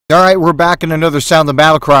All right, we're back in another Sound the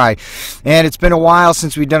Battle Cry, and it's been a while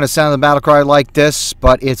since we've done a Sound the Battle Cry like this,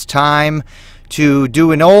 but it's time to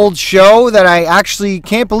do an old show that I actually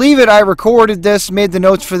can't believe it. I recorded this, made the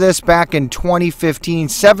notes for this back in 2015,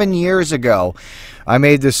 7 years ago. I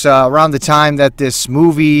made this around the time that this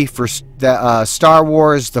movie for Star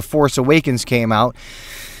Wars The Force Awakens came out.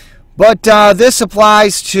 But this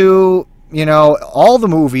applies to, you know, all the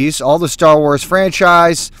movies, all the Star Wars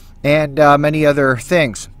franchise, and many other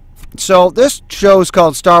things. So this show is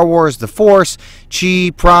called Star Wars The Force, Chi,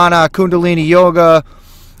 Prana, Kundalini Yoga,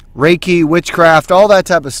 Reiki, witchcraft, all that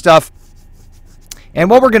type of stuff. And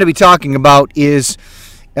what we're going to be talking about is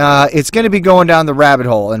it's going to be going down the rabbit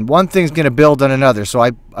hole, and one thing's going to build on another. So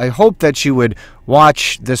I hope that you would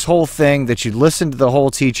watch this whole thing, that you'd listen to the whole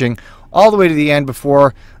teaching all the way to the end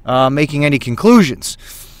before making any conclusions.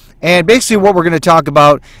 And basically what we're going to talk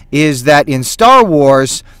about is that in Star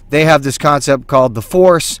Wars, they have this concept called the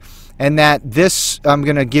Force, and that this, I'm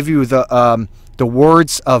going to give you the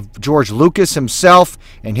words of George Lucas himself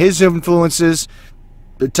and his influences.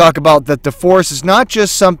 Talk about that the Force is not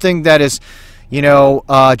just something that is, you know,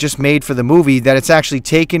 just made for the movie, that it's actually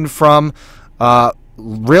taken from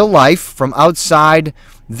real life, from outside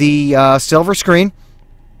the silver screen.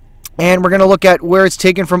 And we're going to look at where it's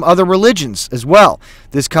taken from other religions as well.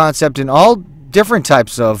 This concept in all different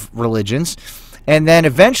types of religions. And then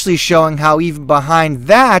eventually showing how even behind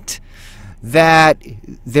that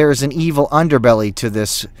there's an evil underbelly to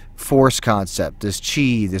this Force concept, this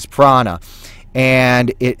Chi, this Prana.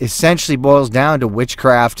 And it essentially boils down to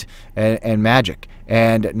witchcraft and magic.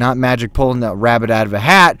 And not magic pulling a rabbit out of a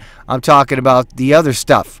hat. I'm talking about the other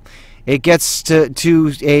stuff. It gets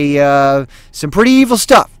to some pretty evil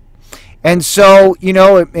stuff. And so, you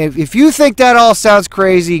know, if you think that all sounds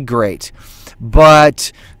crazy, great.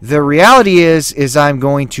 But the reality is I'm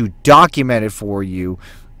going to document it for you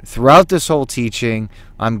throughout this whole teaching.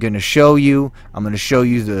 I'm going to show you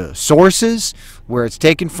the sources, where it's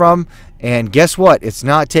taken from. And guess what? It's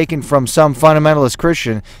not taken from some fundamentalist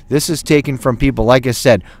Christian. This is taken from people, like I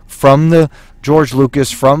said, from the George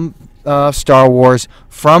Lucas, from Star Wars,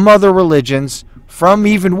 from other religions, from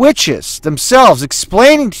even witches themselves,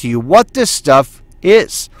 explaining to you what this stuff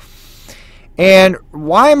is. And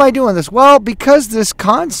why am I doing this? Well, because this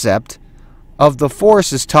concept of the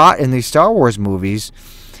Force is taught in these Star Wars movies,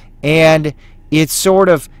 and it's sort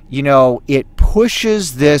of, you know, it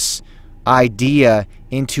pushes this idea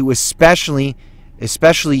into especially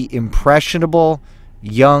impressionable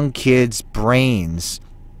young kids' brains,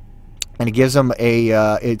 and it gives them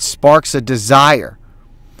it sparks a desire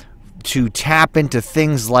to tap into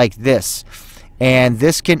things like this. And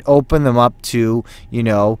this can open them up to, you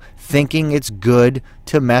know, thinking it's good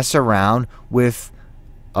to mess around with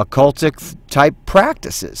occultic type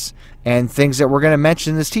practices and things that we're going to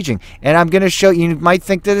mention in this teaching. And I'm going to show you, you might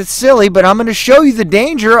think that it's silly, but I'm going to show you the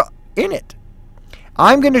danger in it.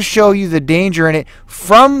 I'm going to show you the danger in it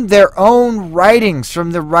from their own writings, from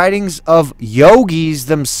the writings of yogis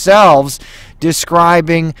themselves,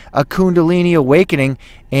 describing a Kundalini awakening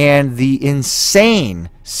and the insane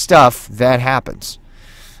stuff that happens.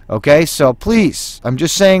 Okay, so please, I'm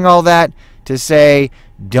just saying all that to say,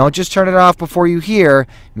 don't just turn it off before you hear.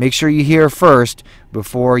 Make sure you hear first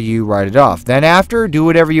before you write it off. Then after, do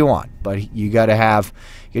whatever you want. But you got to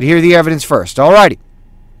hear the evidence first. Alrighty.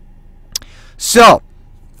 So,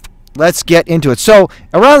 let's get into it. So,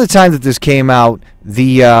 around the time that this came out,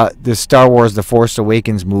 the Star Wars The Force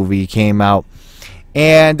Awakens movie came out,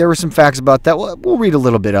 and there were some facts about that. We'll read a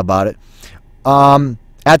little bit about it.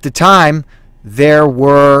 At the time, there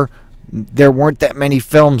weren't that many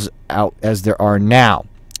films out as there are now.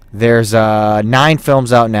 There's 9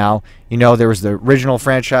 films out now. You know, there was the original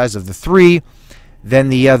franchise of the 3. Then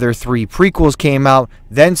the other 3 prequels came out.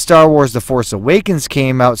 Then Star Wars The Force Awakens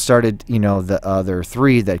came out, started, you know, the other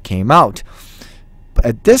 3 that came out.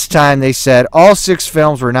 At this time, they said all 6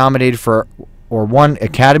 films were nominated for or won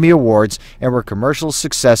Academy Awards and were commercial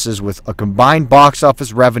successes with a combined box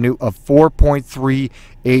office revenue of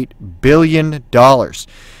 $4.38 billion,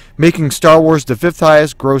 making Star Wars the 5th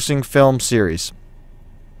highest grossing film series.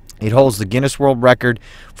 It holds the Guinness World Record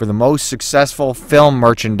for the most successful film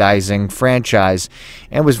merchandising franchise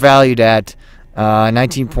and was valued at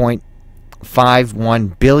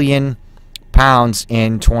 19.51 billion pounds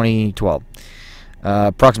in 2012.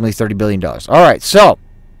 Approximately $30 billion. All right, so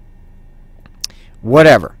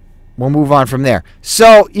whatever. We'll move on from there.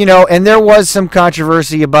 So, you know, and there was some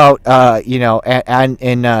controversy about, you know,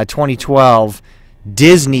 in 2012,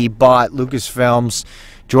 Disney bought Lucasfilms.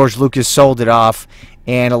 George Lucas sold it off.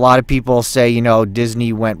 And a lot of people say, you know,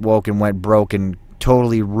 Disney went woke and went broke and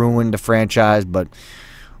totally ruined the franchise. But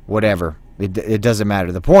whatever. It doesn't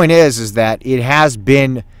matter. The point is that it has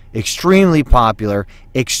been extremely popular,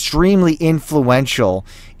 extremely influential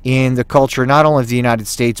in the culture, not only of the United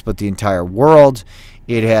States, but the entire world.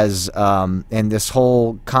 It has, and this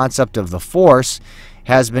whole concept of the Force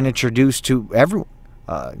has been introduced to everyone,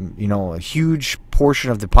 a huge portion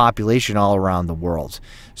of the population all around the world.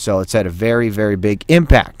 So it's had a very, very big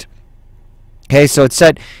impact. Okay, so it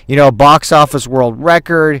set, box office world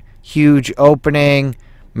record, huge opening,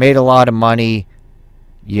 made a lot of money,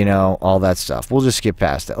 all that stuff. We'll just skip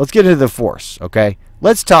past that. Let's get into the Force, okay?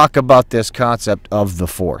 Let's talk about this concept of the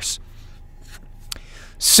Force.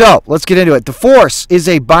 So, let's get into it. The Force is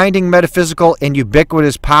a binding metaphysical and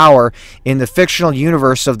ubiquitous power in the fictional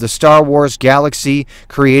universe of the Star Wars galaxy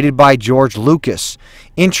created by George Lucas,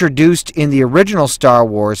 introduced in the original Star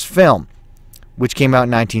Wars film, which came out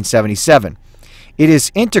in 1977. It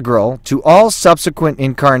is integral to all subsequent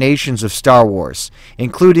incarnations of Star Wars,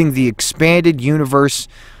 including the expanded universe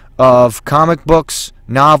of comic books,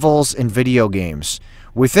 novels, and video games.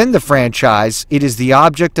 Within the franchise, it is the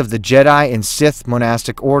object of the Jedi and Sith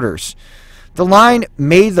monastic orders. The line,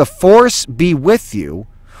 "May the Force be with you,"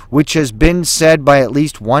 which has been said by at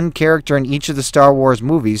least one character in each of the Star Wars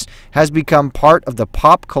movies, has become part of the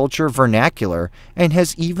pop culture vernacular and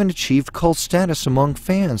has even achieved cult status among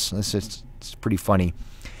fans. It's a pretty funny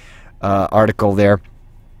article there,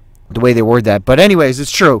 the way they word that. But anyways,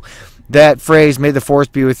 it's true. That phrase, "May the Force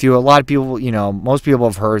be with you," a lot of people, most people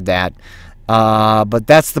have heard that. But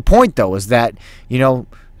that's the point, though, is that,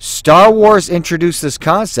 Star Wars introduced this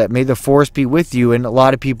concept, "May the Force be with you," and a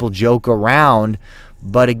lot of people joke around.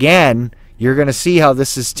 But again, you're going to see how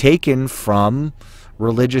this is taken from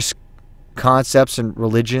religious concepts and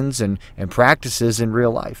religions and practices in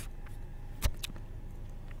real life.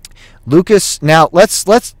 Lucas, now let's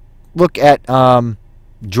look at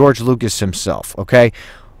George Lucas himself, okay?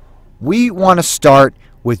 We want to start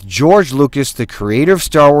with George Lucas, the creator of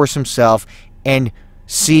Star Wars himself, and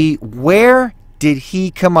see where did he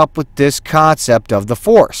come up with this concept of the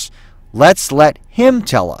Force. Let's let him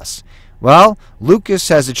tell us. Well, Lucas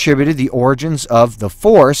has attributed the origins of the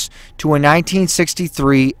Force to a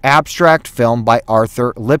 1963 abstract film by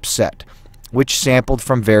Arthur Lipset, which sampled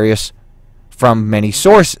from many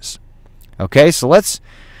sources. Okay,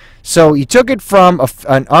 so he took it from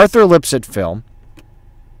an Arthur Lipset film,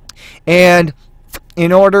 and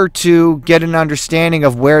in order to get an understanding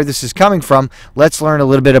of where this is coming from, let's learn a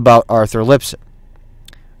little bit about Arthur Lipset.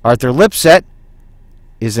 Arthur Lipset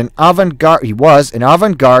was an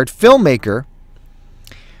avant-garde filmmaker.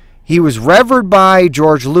 He was revered by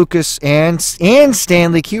George Lucas and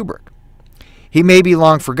Stanley Kubrick. He may be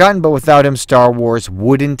long forgotten, but without him, Star Wars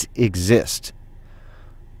wouldn't exist.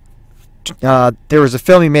 There was a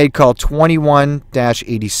film he made called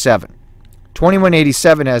 21-87.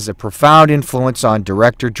 2187 has a profound influence on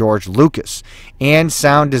director George Lucas and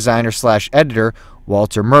sound designer/editor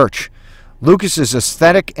Walter Murch. Lucas's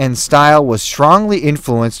aesthetic and style was strongly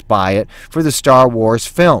influenced by it for the Star Wars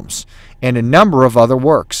films and a number of other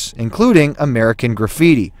works, including American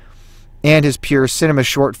Graffiti and his pure cinema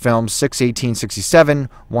short films 6/18/67,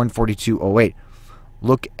 142/08.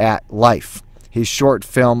 Look at Life. His short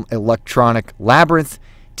film Electronic Labyrinth,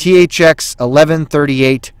 THX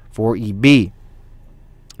 1138 4EB,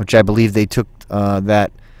 which I believe they took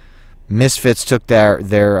that Misfits took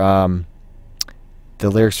the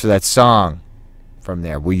lyrics for that song from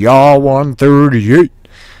there. We are 138.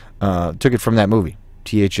 Took it from that movie,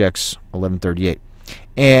 THX 1138.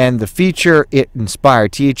 And the feature it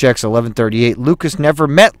inspired, THX 1138. Lucas never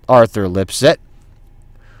met Arthur Lipset,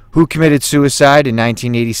 who committed suicide in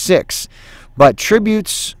 1986, but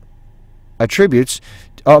tributes to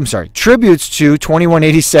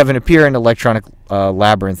 2187 appear in Electronic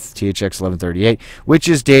Labyrinth, THX 1138, which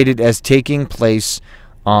is dated as taking place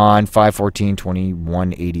on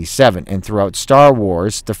 5/14/2187. And throughout Star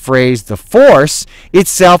Wars, the phrase "the Force"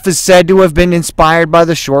 itself is said to have been inspired by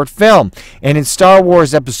the short film. And in Star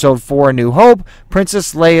Wars Episode 4, A New Hope,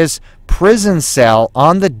 Princess Leia's prison cell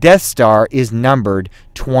on the Death Star is numbered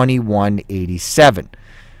 2187,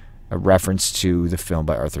 a reference to the film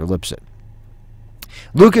by Arthur Lipset.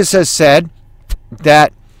 Lucas has said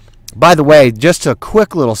that, by the way, just a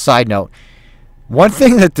quick little side note, one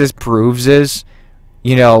thing that this proves is,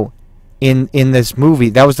 in this movie,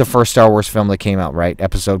 that was the first Star Wars film that came out, right?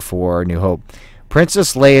 Episode 4, New Hope.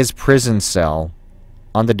 Princess Leia's prison cell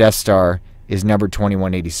on the Death Star is numbered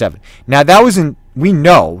 2187. Now, we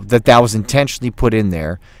know that was intentionally put in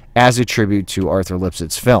there as a tribute to Arthur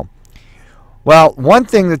Lipset's film. Well, one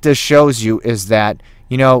thing that this shows you is that,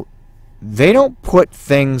 they don't put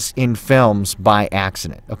things in films by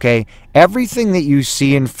accident, okay? Everything that you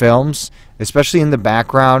see in films, especially in the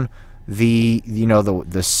background, the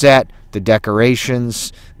set, the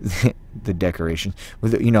decorations, the decorations,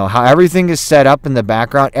 how everything is set up in the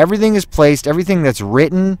background, everything is placed, everything that's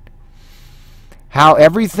written, how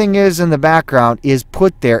everything is in the background is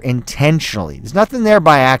put there intentionally. There's nothing there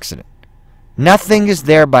by accident. Nothing is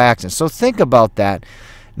there by accident. So think about that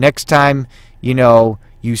next time,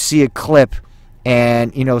 you see a clip,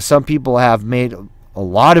 and, some people have made a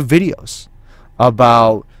lot of videos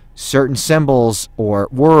about certain symbols or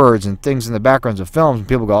words and things in the backgrounds of films, and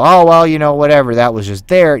people go, oh, well, whatever, that was just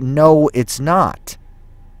there. No, it's not.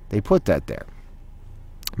 They put that there.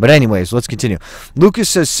 But anyways, let's continue.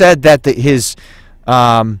 Lucas has said that his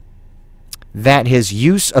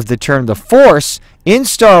use of the term the Force in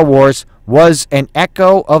Star Wars was an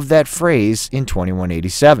echo of that phrase in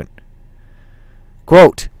 2187.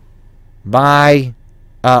 Quote, this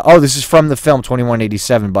is from the film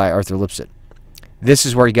 2187 by Arthur Lipset. This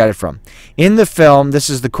is where he got it from. In the film, this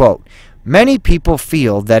is the quote, many people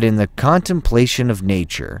feel that in the contemplation of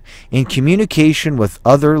nature, in communication with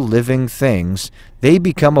other living things, they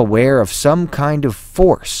become aware of some kind of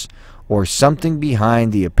force or something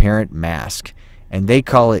behind the apparent mask, and they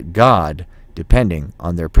call it God, depending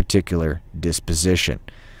on their particular disposition.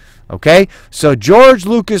 Okay? So George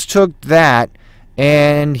Lucas took that,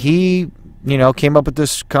 and he, came up with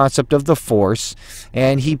this concept of the Force,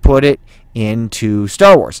 and he put it into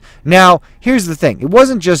Star Wars. Now, here's the thing. It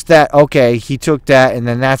wasn't just that, okay, he took that and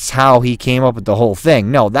then that's how he came up with the whole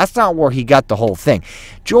thing. No, that's not where he got the whole thing.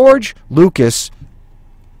 George Lucas,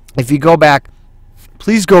 if you go back,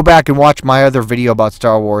 please go back and watch my other video about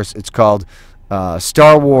Star Wars. It's called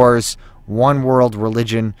Star Wars, One World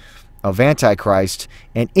Religion of Antichrist.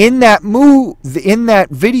 And in that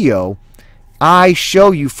video, I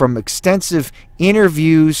show you from extensive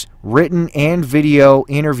interviews, written and video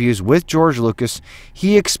interviews with George Lucas,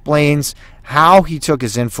 he explains how he took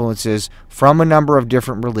his influences from a number of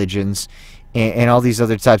different religions and all these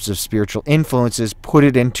other types of spiritual influences, put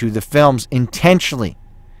it into the films intentionally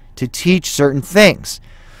to teach certain things.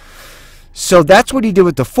 So that's what he did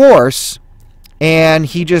with the Force, and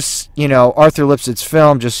he just, Arthur Lipset's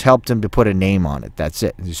film just helped him to put a name on it. That's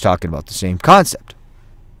it. He's talking about the same concept.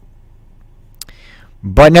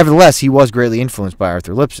 But nevertheless, he was greatly influenced by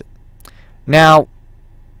Arthur Lipset. Now,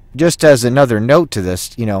 just as another note to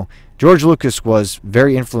this, George Lucas was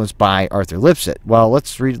very influenced by Arthur Lipset. Well,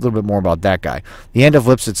 let's read a little bit more about that guy. The end of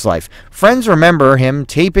Lipset's life. Friends remember him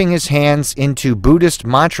taping his hands into Buddhist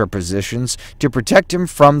mantra positions to protect him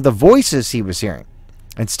from the voices he was hearing,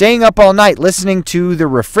 and staying up all night listening to the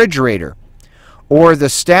refrigerator or the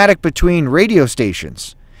static between radio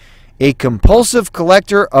stations. A compulsive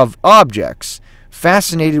collector of objects,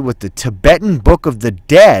 fascinated with the Tibetan Book of the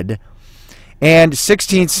Dead and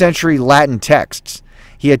 16th century Latin texts.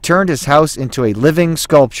 He had turned his house into a living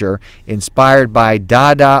sculpture inspired by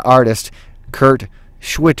Dada artist Kurt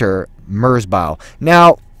Schwitter Merzbau.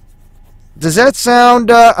 Now, does that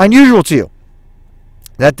sound unusual to you?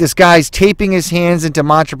 That this guy's taping his hands into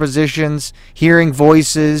mantra positions, hearing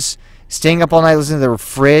voices, staying up all night listening to the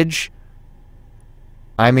fridge?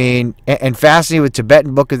 And fascinated with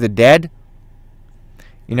Tibetan Book of the Dead?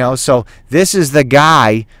 So this is the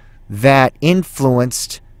guy that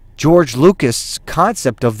influenced George Lucas'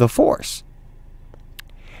 concept of the Force.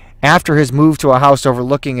 After his move to a house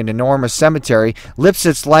overlooking an enormous cemetery,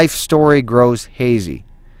 Lipset's life story grows hazy.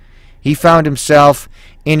 He found himself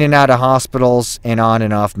in and out of hospitals and on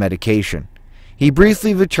and off medication. He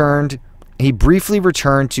briefly returned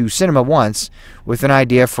to cinema once with an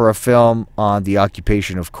idea for a film on the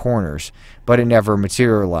occupation of coroners, but it never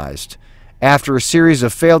materialized. After a series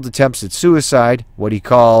of failed attempts at suicide, what he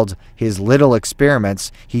called his little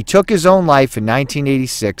experiments, he took his own life in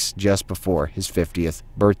 1986, just before his 50th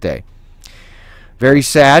birthday. Very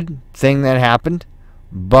sad thing that happened,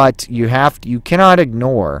 but you cannot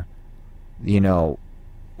ignore, when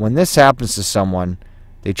this happens to someone,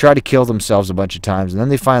 they try to kill themselves a bunch of times, and then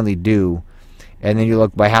they finally do, and then you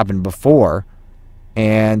look what happened before,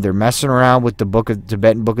 and they're messing around with the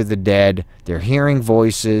Tibetan Book of the Dead, they're hearing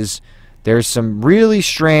voices. There's some really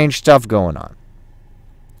strange stuff going on.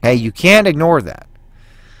 Hey, you can't ignore that.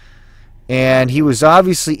 And he was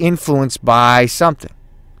obviously influenced by something.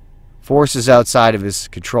 Forces outside of his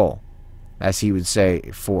control. As he would say,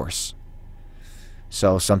 force.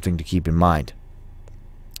 So, something to keep in mind.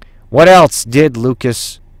 What else did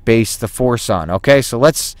Lucas base the Force on? Okay, so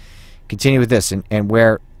let's continue with this. And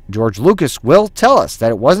where George Lucas will tell us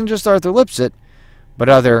that it wasn't just Arthur Lipset, but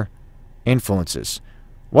other influences.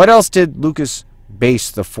 What else did Lucas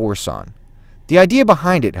based the Force on. The idea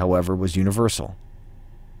behind it, however, was universal.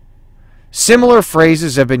 Similar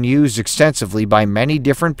phrases have been used extensively by many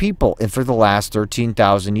different people for the last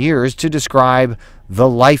 13,000 years to describe the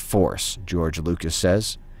life force, George Lucas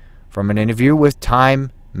says, from an interview with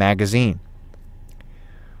Time magazine.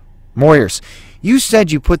 Moyers, you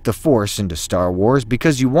said you put the Force into Star Wars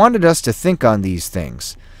because you wanted us to think on these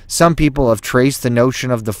things. Some people have traced the notion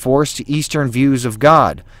of the Force to Eastern views of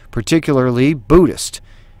God, particularly Buddhist,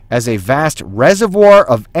 as a vast reservoir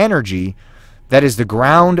of energy that is the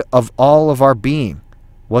ground of all of our being.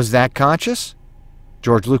 Was that conscious?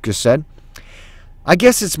 George Lucas said, I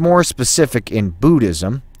guess it's more specific in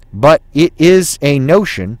Buddhism, but it is a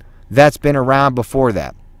notion that's been around before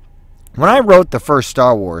that. When I wrote the first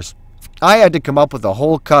Star Wars, I had to come up with a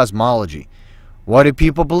whole cosmology. What did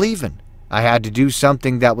people believe in? I had to do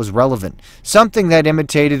something that was relevant, something that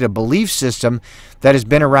imitated a belief system that has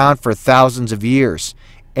been around for thousands of years,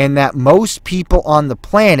 and that most people on the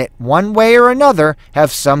planet, one way or another,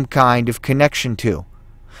 have some kind of connection to.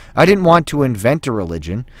 I didn't want to invent a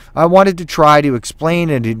religion. I wanted to try to explain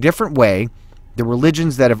in a different way the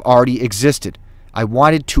religions that have already existed. I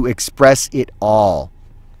wanted to express it all.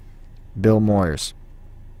 Bill Moyers.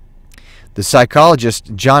 The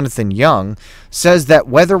psychologist Jonathan Young says that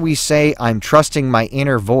whether we say I'm trusting my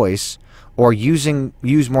inner voice or use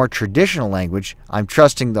more traditional language, I'm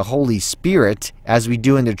trusting the Holy Spirit, as we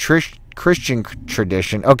do in the Christian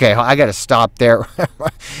tradition. Okay, I got to stop there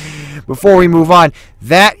before we move on.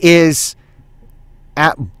 That is,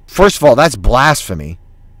 first of all, that's blasphemy.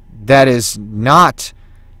 That is not,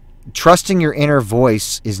 trusting your inner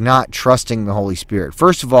voice is not trusting the Holy Spirit.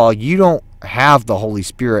 First of all, you don't have the Holy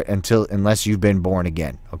Spirit unless you've been born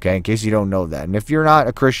again, okay, in case you don't know that. And if you're not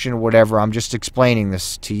a Christian or whatever, I'm just explaining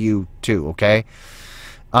this to you too, okay?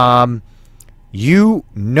 No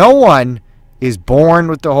one is born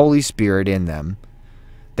with the Holy Spirit in them.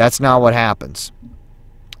 That's not what happens.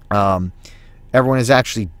 Everyone is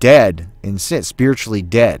actually dead in sin, spiritually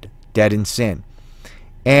dead in sin.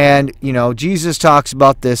 And, Jesus talks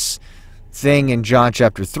about this thing in John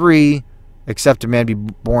chapter 3, except a man be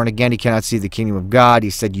born again, he cannot see the kingdom of God. He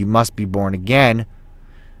said, you must be born again.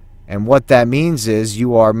 And what that means is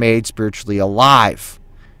you are made spiritually alive.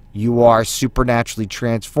 You are supernaturally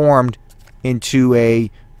transformed into a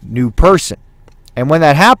new person. And when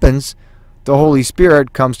that happens, the Holy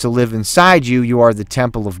Spirit comes to live inside you. You are the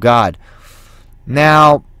temple of God.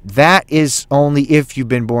 Now, that is only if you've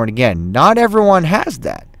been born again. Not everyone has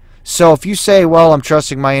that. So if you say, well, I'm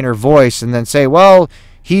trusting my inner voice, and then say, well,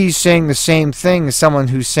 he's saying the same thing as someone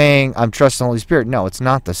who's saying, I'm trusting the Holy Spirit. No, it's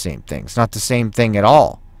not the same thing. It's not the same thing at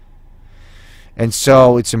all. And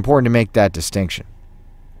so it's important to make that distinction.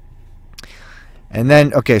 And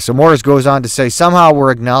then, okay, so Morris goes on to say, somehow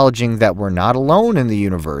we're acknowledging that we're not alone in the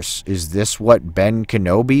universe. Is this what Ben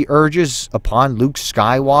Kenobi urges upon Luke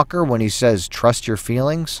Skywalker when he says, trust your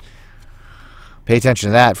feelings? Pay attention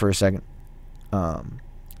to that for a second.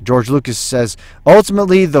 George Lucas says,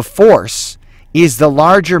 ultimately the Force is the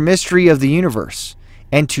larger mystery of the universe,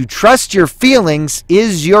 and to trust your feelings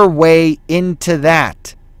is your way into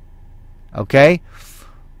that. Okay?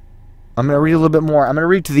 I'm going to read a little bit more. I'm going to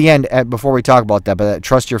read to the end before we talk about that, but that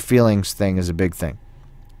trust your feelings thing is a big thing.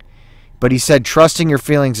 But he said trusting your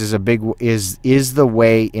feelings is the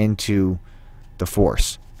way into the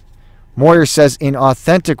Force. Moyer says, in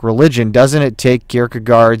authentic religion, doesn't it take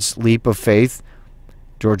Kierkegaard's leap of faith?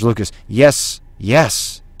 George Lucas, yes,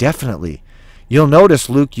 definitely. You'll notice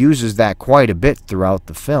Luke uses that quite a bit throughout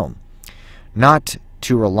the film. Not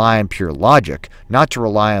to rely on pure logic, not to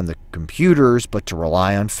rely on the computers, but to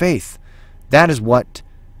rely on faith. That is what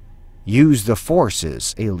use the Force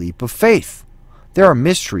is, a leap of faith. There are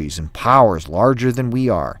mysteries and powers larger than we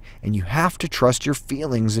are, and you have to trust your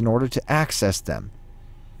feelings in order to access them.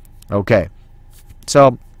 Okay,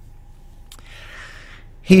 so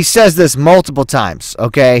he says this multiple times,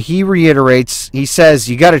 okay? He reiterates, he says,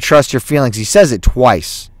 you got to trust your feelings. He says it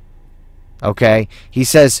twice, okay? He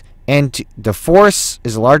says, and the Force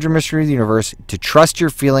is a larger mystery of the universe. To trust your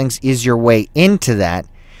feelings is your way into that.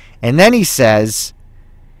 And then he says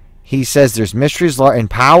there's mysteries and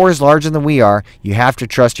powers larger than we are. You have to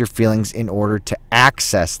trust your feelings in order to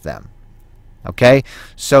access them. Okay?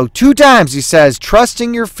 So 2 times he says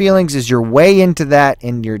trusting your feelings is your way into that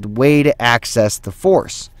and your way to access the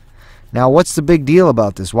Force. Now, what's the big deal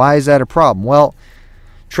about this? Why is that a problem? Well,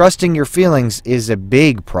 trusting your feelings is a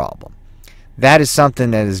big problem. That is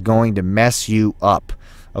something that is going to mess you up.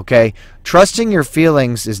 Okay? Trusting your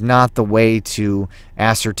feelings is not the way to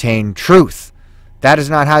ascertain truth. That is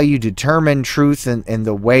not how you determine truth and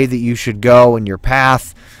the way that you should go in your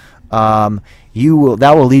path.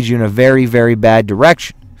 that will lead you in a very, very bad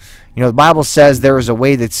direction. You know, the Bible says there is a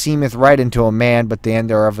way that seemeth right unto a man, but the end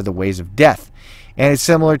thereof are the ways of death. And it's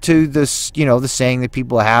similar to this, you know, the saying that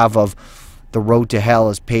people have of the road to hell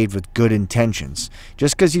is paved with good intentions.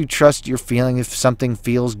 Just because you trust your feeling, if something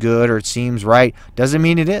feels good or it seems right, doesn't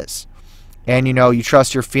mean it is. And, you know, you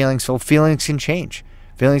trust your feelings, so feelings can change.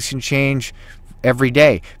 Feelings can change every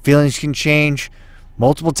day. Feelings can change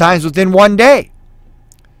multiple times within one day.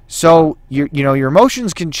 So, your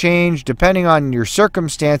emotions can change depending on your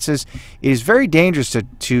circumstances. It is very dangerous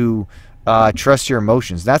to trust your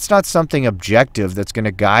emotions. That's not something objective that's going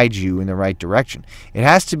to guide you in the right direction. It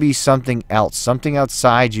has to be something else, something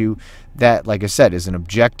outside you that, like I said, is an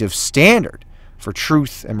objective standard for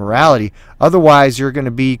truth and morality. Otherwise, you're going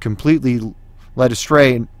to be completely led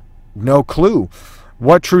astray and no clue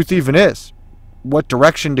what truth even is, what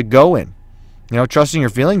direction to go in. You know, trusting your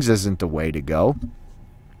feelings isn't the way to go.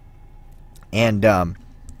 And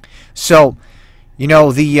so, you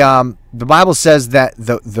know, the Bible says that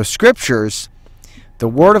the scriptures, the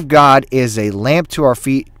Word of God, is a lamp to our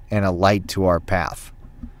feet and a light to our path.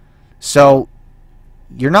 So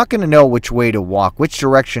you're not going to know which way to walk, which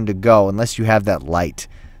direction to go, unless you have that light.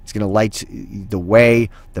 It's going to light the way,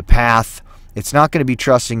 the path. It's not going to be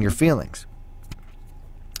trusting your feelings.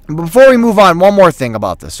 Before we move on, one more thing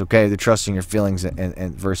about this, okay? The trusting your feelings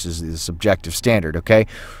and versus the subjective standard, okay?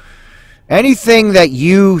 Anything that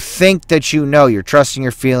you think that you know, you're trusting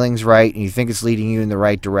your feelings, right? And you think it's leading you in the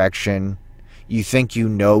right direction. You think you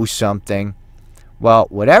know something. Well,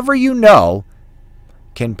 whatever you know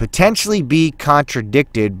can potentially be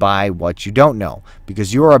contradicted by what you don't know,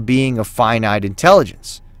 because you're a being of finite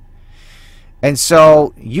intelligence. And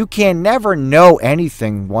so you can never know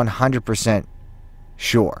anything 100%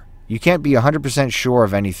 sure. You can't be 100% sure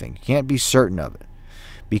of anything. You can't be certain of it,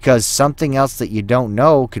 because something else that you don't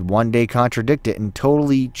know could one day contradict it and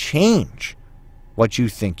totally change what you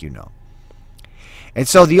think you know. And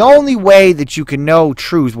so the only way that you can know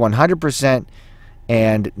truth 100%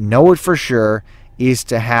 and know it for sure is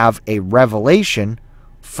to have a revelation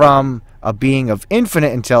from a being of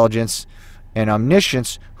infinite intelligence and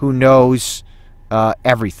omniscience who knows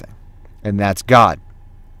everything. And that's God.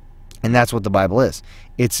 And that's what the Bible is.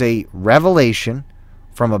 It's a revelation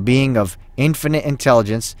from a being of infinite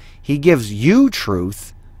intelligence. He gives you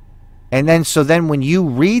truth. And then when you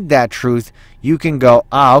read that truth, you can go,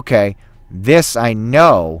 okay, this I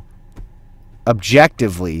know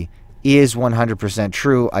objectively is 100%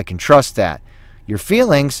 true. I can trust that. Your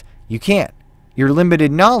feelings, you can't. Your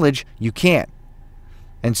limited knowledge, you can't.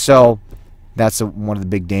 And so that's one of the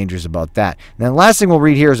big dangers about that. And then the last thing we'll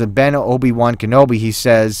read here is in Ben Obi-Wan Kenobi. He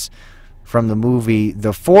says from the movie,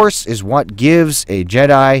 "The Force is what gives a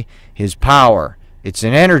Jedi his power. It's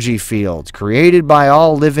an energy field created by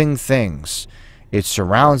all living things. It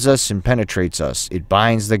surrounds us and penetrates us. It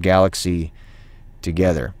binds the galaxy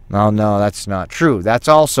together." Oh, no, that's not true. That's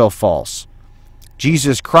also false.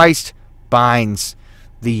 Jesus Christ binds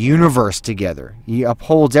the universe together. He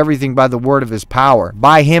upholds everything by the word of his power.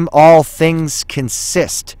 By him all things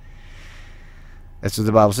consist. That's what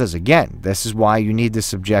the Bible says. Again, this is why you need the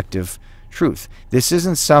subjective truth. This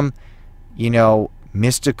isn't some,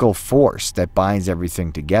 mystical force that binds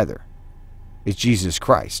everything together. It's Jesus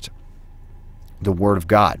Christ, the Word of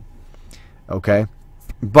God. Okay?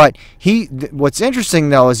 But what's interesting,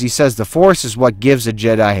 though, is he says the Force is what gives a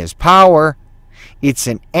Jedi his power. It's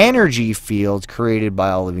an energy field created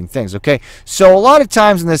by all living things. Okay? So a lot of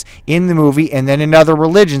times in the movie, and then in other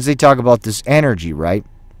religions, they talk about this energy, right?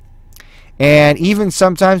 And even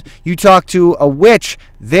sometimes you talk to a witch,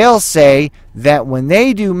 they'll say that when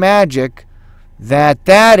they do magic,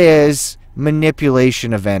 that is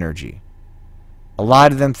manipulation of energy. A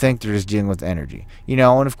lot of them think they're just dealing with energy. And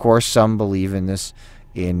of course some believe in this,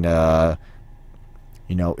 in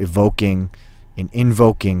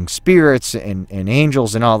invoking spirits and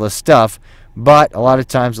angels and all this stuff. But a lot of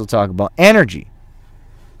times they'll talk about energy.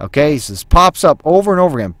 Okay, so this pops up over and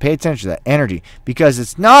over again. Pay attention to that energy, because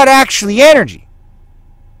it's not actually energy.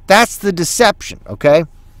 That's the deception, okay?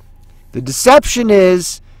 The deception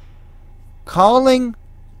is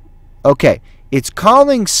it's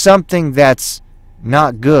calling something that's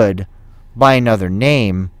not good by another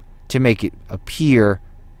name to make it appear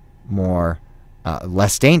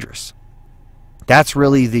less dangerous. That's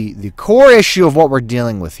really the core issue of what we're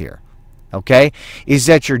dealing with here. Okay, is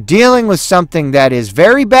that you're dealing with something that is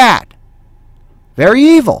very bad, very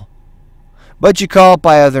evil, but you call it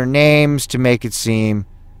by other names to make it seem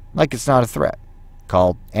like it's not a threat.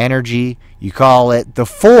 Called energy, you call it the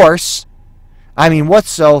Force. I mean, what's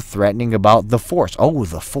so threatening about the Force? Oh,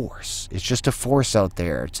 the Force. It's just a force out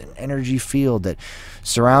there. It's an energy field that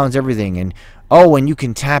surrounds everything. And, oh, and you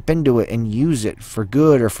can tap into it and use it for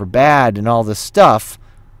good or for bad and all this stuff.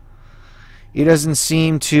 It doesn't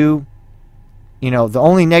seem to, the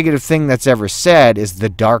only negative thing that's ever said is the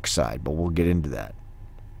dark side, but we'll get into that.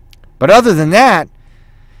 But other than that,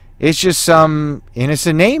 it's just some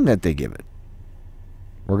innocent name that they give it.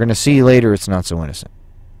 We're going to see later it's not so innocent.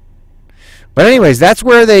 But anyways, that's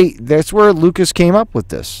where Lucas came up with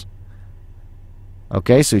this.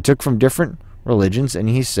 Okay, so he took from different religions and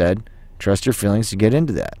he said, trust your feelings to get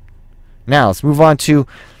into that. Now, let's move on to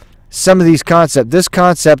some of these concepts. This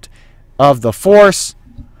concept of the Force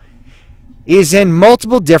is in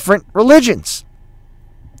multiple different religions,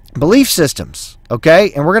 belief systems,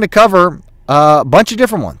 okay? And we're going to cover a bunch of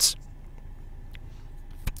different ones.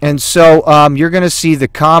 And so you're going to see the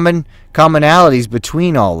commonalities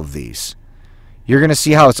between all of these. You're going to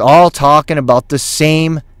see how it's all talking about the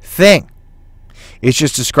same thing. It's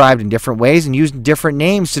just described in different ways and using different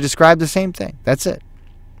names to describe the same thing. That's it.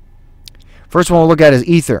 First one we'll look at is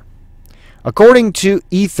ether. According to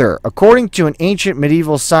an ancient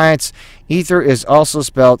medieval science, ether is also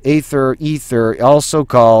spelled ether, also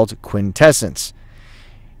called quintessence.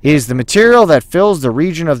 It is the material that fills the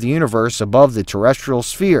region of the universe above the terrestrial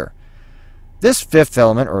sphere. This fifth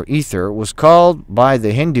element, or ether, was called by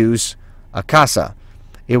the Hindus akasa.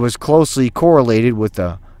 It was closely correlated with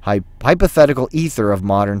the hypothetical ether of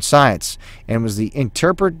modern science and was the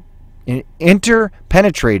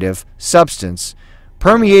interpenetrative substance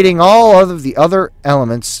permeating all of the other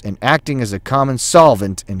elements and acting as a common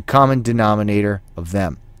solvent and common denominator of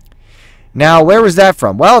them. Now, where was that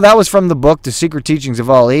from? Well, that was from the book The Secret Teachings of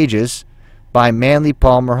All Ages by Manly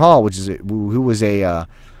Palmer Hall, who was a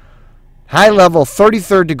high-level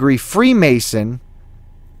 33rd degree Freemason,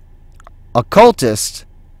 occultist,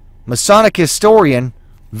 Masonic historian,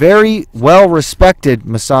 very well-respected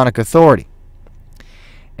Masonic authority.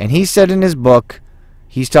 And he said in his book,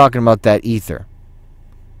 he's talking about that ether.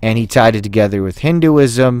 And he tied it together with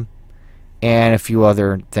Hinduism and a few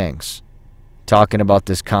other things, talking about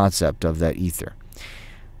this concept of that ether.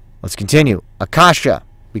 Let's continue. Akasha,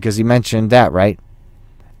 because he mentioned that, right?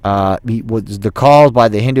 He was called by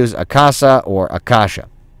the Hindus Akasa or Akasha.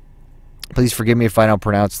 Please forgive me if I don't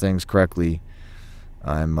pronounce things correctly.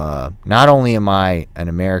 I'm not only am I an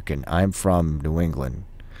American, I'm from New England.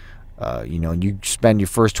 You spend your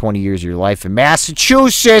first 20 years of your life in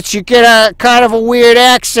Massachusetts, you get a kind of a weird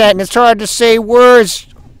accent, and it's hard to say words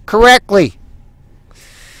correctly.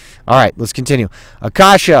 All right, let's continue.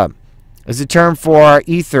 Akasha is a term for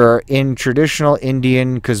ether in traditional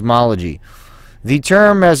Indian cosmology. The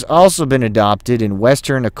term has also been adopted in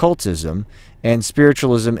Western occultism and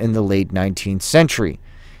spiritualism in the late 19th century.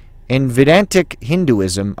 In Vedantic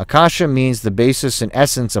Hinduism, Akasha means the basis and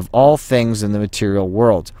essence of all things in the material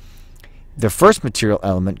world. The first material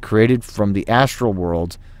element created from the astral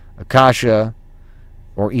world, Akasha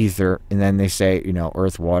or ether, and then they say,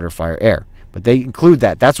 earth, water, fire, air. But they include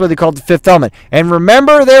that. That's what they call the fifth element. And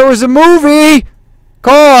remember, there was a movie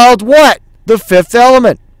called what? The Fifth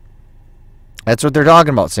Element. That's what they're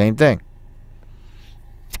talking about. Same thing.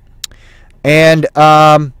 And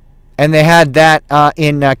they had that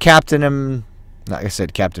in Captain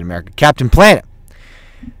America, Captain Planet.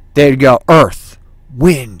 They'd go Earth,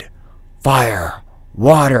 Wind, Fire,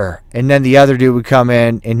 Water, and then the other dude would come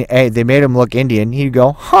in, and they made him look Indian. He'd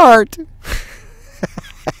go Heart.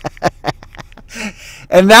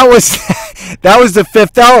 And that was the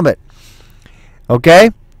fifth element.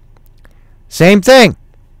 Okay? Same thing.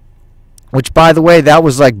 Which, by the way, that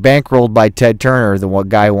was like bankrolled by Ted Turner, the one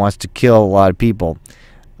guy who wants to kill a lot of people.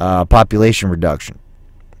 Population reduction.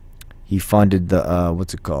 He funded the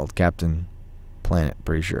what's it called? Captain Planet,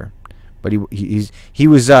 pretty sure. But he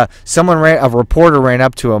was a reporter ran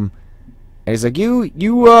up to him and he's like,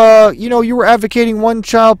 you were advocating one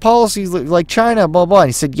child policy like China, blah blah. And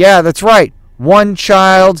he said, yeah, that's right. One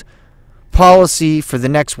child policy for the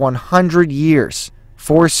next 100 years,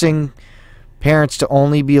 forcing parents to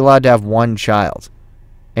only be allowed to have one child.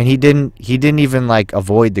 And he didn't even like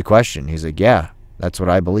avoid the question. He's like, yeah, that's what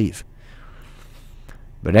I believe.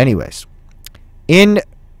 But anyways,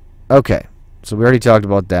 okay, so we already talked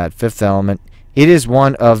about that. Fifth element. It is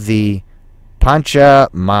one of the Pancha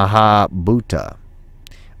Mahabhuta,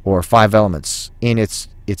 or five elements. In its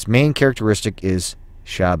main characteristic is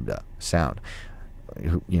Shabda, sound.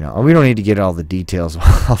 We don't need to get all the details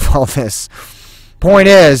of all this. Point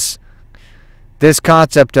is, this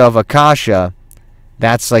concept of Akasha,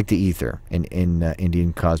 that's like the ether in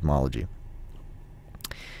Indian cosmology.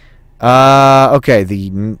 Okay,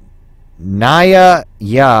 the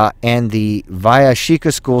Nyaya and the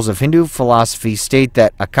Vaisheshika schools of Hindu philosophy state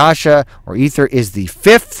that Akasha, or ether, is the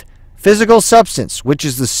fifth physical substance, which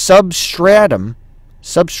is the substratum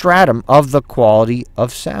of the quality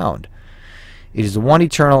of sound. It is the one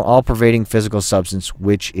eternal, all-pervading physical substance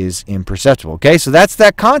which is imperceptible. Okay, so that's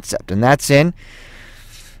that concept, and that's in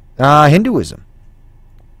Hinduism.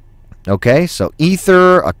 Okay, so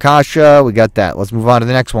ether, Akasha, we got that. Let's move on to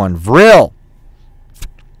the next one. Vril.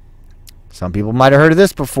 Some people might have heard of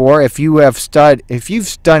this before. If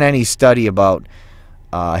you've done any study about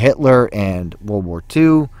Hitler and World War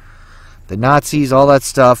II, the Nazis, all that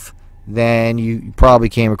stuff, then you probably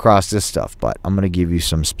came across this stuff. But I'm going to give you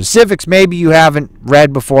some specifics. Maybe you haven't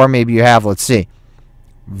read before. Maybe you have. Let's see.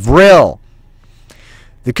 Vril.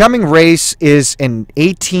 The Coming Race is an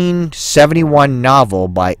 1871 novel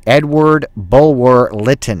by Edward Bulwer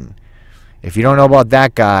Lytton. If you don't know about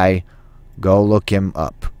that guy, go look him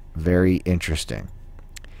up. Very interesting.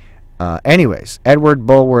 Anyways, Edward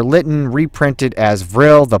Bulwer Lytton reprinted as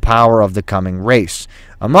Vril, The Power of the Coming Race.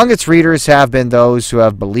 Among its readers have been those who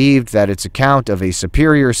have believed that its account of a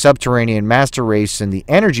superior subterranean master race in the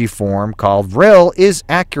energy form called Vril is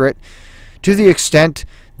accurate, to the extent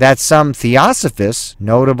that some theosophists,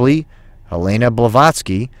 notably Helena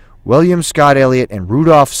Blavatsky, William Scott Elliott, and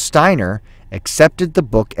Rudolf Steiner, accepted the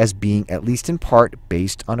book as being, at least in part,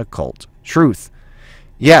 based on occult truth.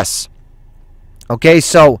 Yes. Okay,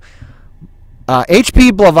 so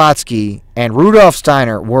H.P. Blavatsky and Rudolf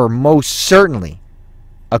Steiner were most certainly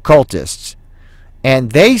occultists.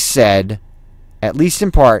 And they said, at least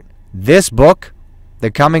in part, this book,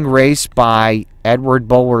 The Coming Race by Edward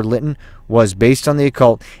Bulwer Lytton, was based on the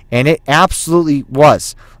occult. And it absolutely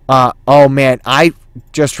was. Oh, man, I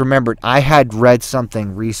just remembered. I had read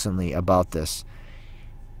something recently about this.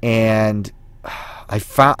 And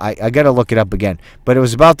I got to look it up again, but it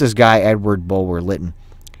was about this guy Edward Bulwer Lytton,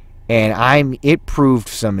 and it proved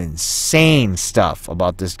some insane stuff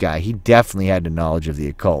about this guy. He definitely had the knowledge of the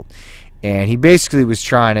occult, and he basically was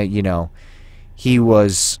trying to, he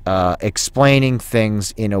was explaining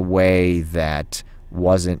things in a way that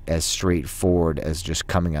wasn't as straightforward as just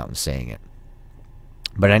coming out and saying it.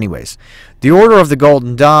 But anyways, the Order of the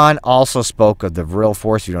Golden Dawn also spoke of the Vril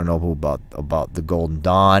Force. You don't know who about the Golden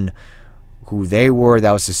Dawn, who they were.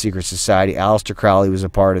 That was the secret society. Aleister Crowley was a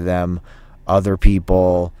part of them. Other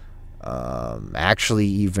people, actually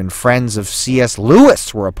even friends of C.S.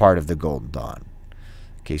 Lewis were a part of the Golden Dawn.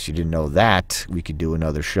 In case you didn't know that, we could do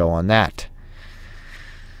another show on that.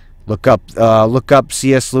 Look up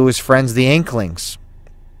C.S. Lewis' friends, the Inklings.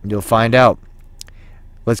 You'll find out.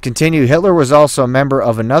 Let's continue. Hitler was also a member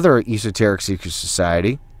of another esoteric secret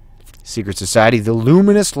society, the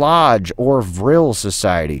Luminous Lodge, or Vril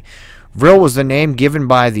Society. Vril was the name given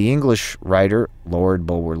by the English writer Lord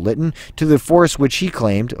Bulwer Lytton to the force which he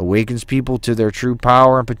claimed awakens people to their true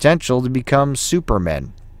power and potential to become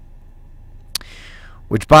supermen.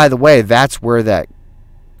 Which, by the way, that's where that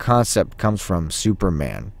concept comes from,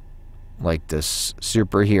 Superman. Like this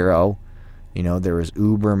superhero, there was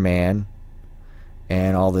Uberman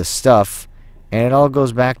and all this stuff, and it all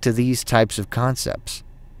goes back to these types of concepts.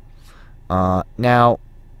 Now,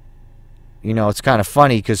 it's kind of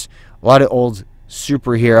funny because a lot of old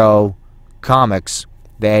superhero comics,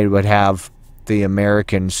 they would have the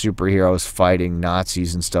American superheroes fighting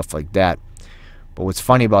Nazis and stuff like that. But what's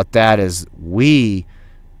funny about that is we,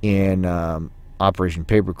 in Operation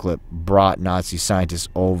Paperclip, brought Nazi scientists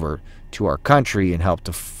over to our country and helped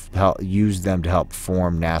use them to help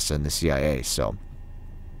form NASA and the CIA. So,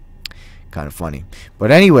 kind of funny. But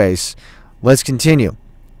anyways, let's continue.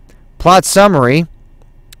 Plot summary.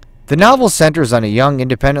 The novel centers on a young,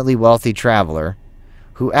 independently wealthy traveler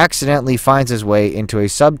who accidentally finds his way into a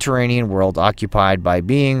subterranean world occupied by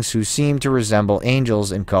beings who seem to resemble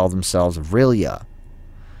angels and call themselves Vrilya.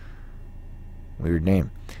 Weird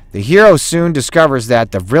name. The hero soon discovers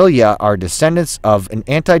that the Vrilya are descendants of an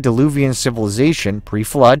antediluvian civilization,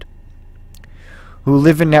 pre-flood, who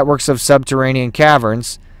live in networks of subterranean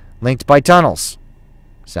caverns linked by tunnels.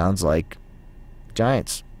 Sounds like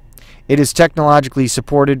giants. It is a technologically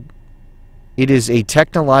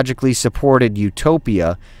supported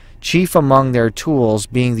utopia, chief among their tools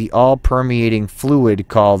being the all-permeating fluid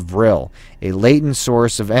called Vril, a latent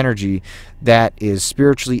source of energy that is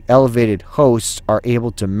spiritually elevated hosts are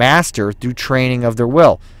able to master through training of their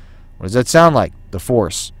will. What does that sound like? The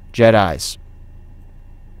Force, Jedis.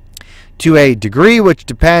 To a degree which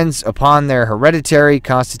depends upon their hereditary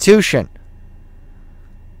constitution.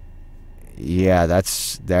 Yeah,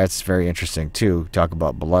 that's very interesting too. Talk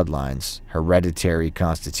about bloodlines, hereditary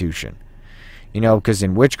constitution. Because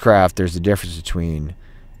in witchcraft, there's a difference between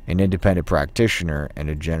an independent practitioner, and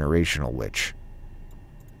a generational witch.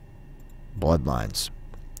 Bloodlines.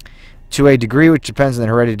 To a degree which depends on the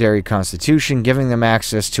hereditary constitution, giving them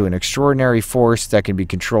access to an extraordinary force that can be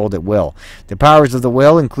controlled at will. The powers of the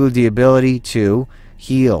will include the ability to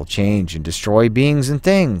heal, change, and destroy beings and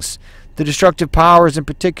things. The destructive powers in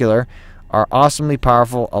particular are awesomely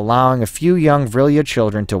powerful, allowing a few young Vrilya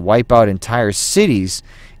children to wipe out entire cities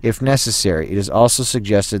if necessary. It is also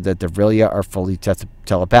suggested that the Vrilya are fully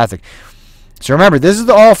telepathic. So remember, this is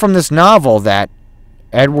all from this novel that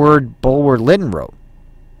Edward Bulwer Lytton wrote.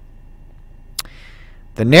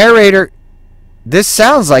 The narrator, this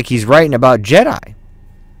sounds like he's writing about Jedi,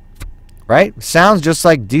 right? Sounds just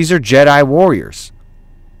like these are Jedi warriors.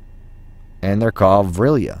 And they're called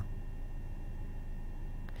Vrilya.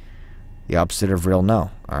 The opposite of Vril,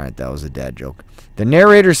 no. Alright, that was a dad joke. The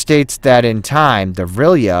narrator states that in time, the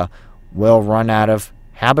Vrilya will run out of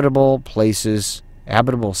habitable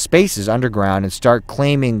spaces underground and start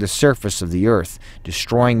claiming the surface of the earth,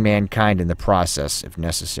 destroying mankind in the process if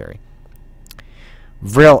necessary.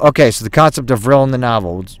 Vril. Okay, so the concept of Vril in the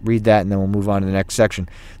novel. We'll read that and then we'll move on to the next section.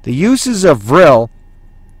 The uses of Vril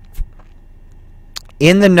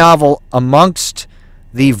in the novel amongst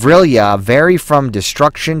the Vrilya vary from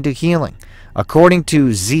destruction to healing. According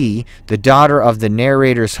to Z, the daughter of the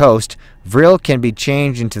narrator's host, Vril can be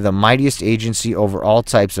changed into the mightiest agency over all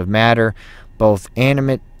types of matter, both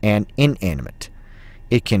animate and inanimate.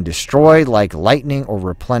 It can destroy like lightning or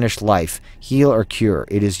replenish life, heal or cure.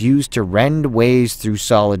 It is used to rend ways through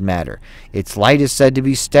solid matter. Its light is said to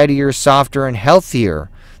be steadier, softer, and healthier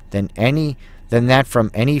than that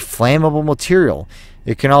from any flammable material.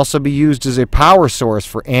 It can also be used as a power source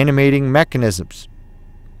for animating mechanisms.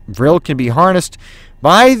 Vril can be harnessed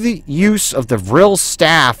by the use of the Vril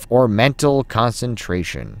staff or mental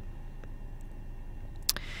concentration.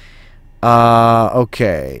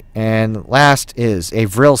 Okay, and last is a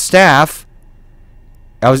Vril staff.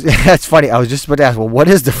 That's funny. I was just about to ask, well, what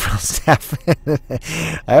is the Vril staff?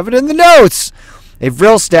 I have it in the notes. A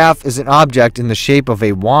Vril staff is an object in the shape of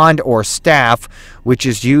a wand or staff, which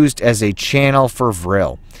is used as a channel for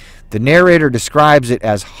Vril. The narrator describes it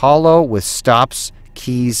as hollow with stops,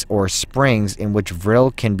 keys, or springs in which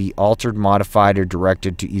Vril can be altered, modified, or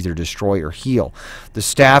directed to either destroy or heal. The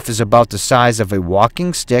staff is about the size of a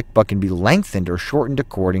walking stick but can be lengthened or shortened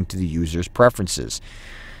according to the user's preferences.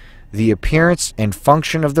 The appearance and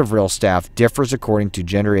function of the Vril staff differs according to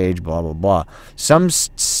gender, age, blah, blah, blah. Some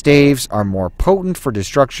staves are more potent for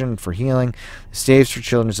destruction, for healing. The staves for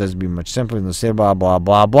children says to be much simpler than the stave, blah, blah,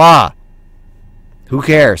 blah, blah. Who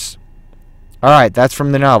cares? All right, that's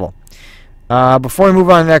from the novel. Before we move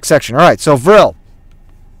on to the next section. All right, so Vril.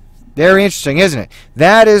 Very interesting, isn't it?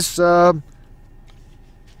 That is from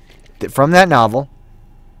that novel.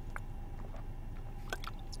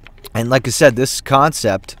 And like I said, this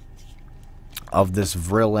concept of this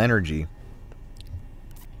Vril energy.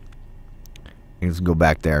 Let's go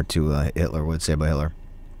back there to Hitler. What did it say about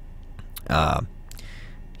Hitler?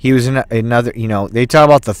 He was in another, they talk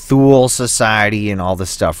about the Thule Society and all this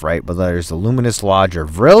stuff, right? But there's the Luminous Lodge or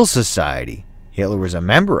Vril Society Hitler was a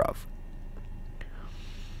member of.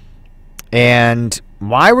 And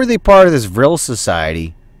why were they part of this Vril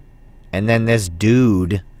Society? And then this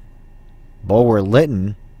dude, Bulwer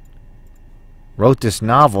Lytton, wrote this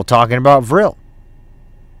novel talking about Vril.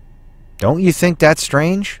 Don't you think that's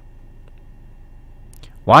strange?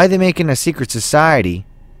 Why are they making a secret society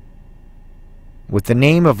with the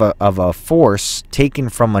name of a force taken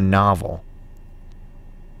from a novel?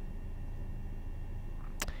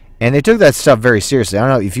 And they took that stuff very seriously. I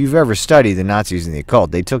don't know if you've ever studied the Nazis and the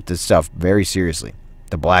occult. They took this stuff very seriously.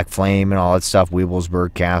 The Black Flame and all that stuff,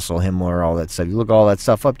 Wewelsburg Castle, Himmler, all that stuff. You look all that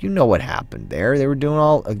stuff up, you know what happened there. They were doing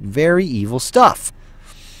all very evil stuff.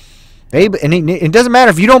 And it doesn't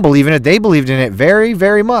matter if you don't believe in it. They believed in it very,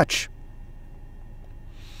 very much.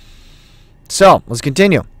 So, let's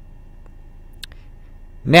continue.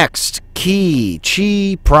 Next, Ki,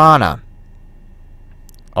 Chi, Prana.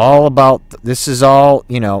 All about, this is all,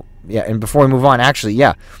 yeah, and before we move on, actually,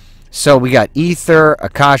 yeah. So we got Ether,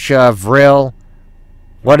 Akasha, Vril.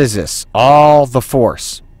 What is this? All the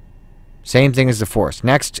Force. Same thing as the Force.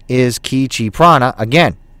 Next is Ki, Chi, Prana.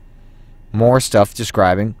 Again, more stuff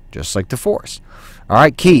describing just like the Force. All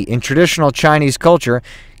right, Ki. In traditional Chinese culture,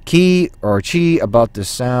 Ki or Chi, about the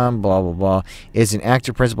sound, blah, blah, blah, is an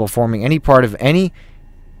active principle forming part of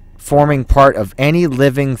any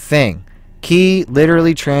living thing. Ki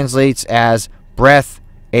literally translates as breath,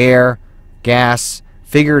 air, gas,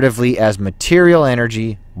 figuratively as material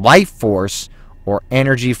energy, life force, or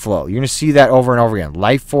energy flow. You're going to see that over and over again.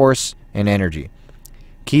 Life force and energy.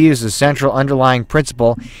 Qi is the central underlying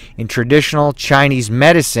principle in traditional Chinese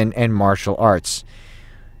medicine and martial arts.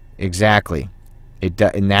 Exactly.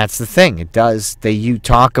 And that's the thing. It does. You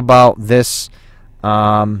talk about this,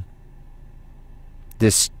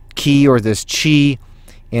 this Qi or this Qi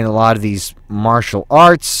in a lot of these martial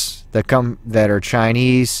arts that are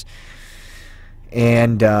Chinese.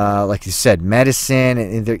 And like you said, medicine,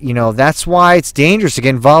 and that's why it's dangerous to get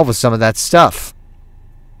involved with some of that stuff.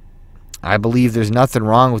 I believe there's nothing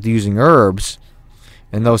wrong with using herbs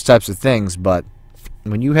and those types of things, but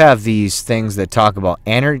when you have these things that talk about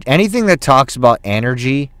energy, anything that talks about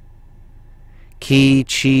energy, Qi,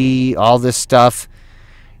 Qi, all this stuff,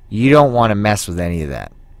 you don't want to mess with any of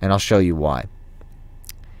that. And I'll show you why.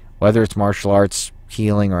 Whether it's martial arts,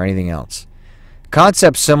 healing, or anything else.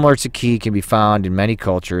 Concepts similar to Qi can be found in many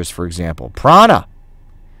cultures. For example, Prana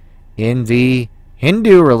in the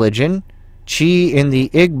Hindu religion, Qi in the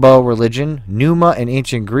Igbo religion, Pneuma in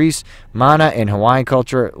ancient Greece, Mana in Hawaiian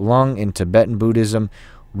culture, Lung in Tibetan Buddhism,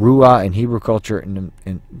 Ruah in Hebrew culture, and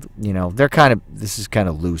they're this is kind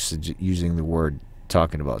of loose using the word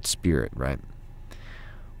talking about spirit, right?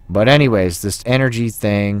 But anyways, this energy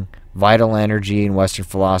thing, vital energy in Western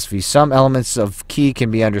philosophy, some elements of Qi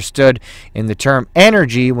can be understood in the term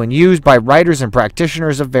energy when used by writers and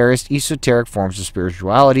practitioners of various esoteric forms of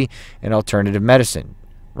spirituality and alternative medicine,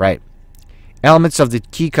 right? Elements of the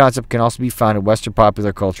Qi concept can also be found in Western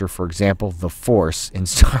popular culture, for example, the Force in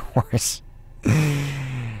Star Wars.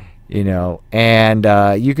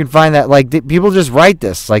 And you can find that, people just write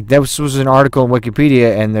this. This was an article in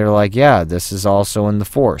Wikipedia, and they're like, yeah, this is also in the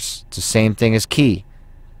Force. It's the same thing as Qi.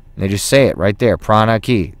 And they just say it right there, Prana,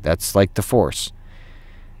 Qi. That's like the Force.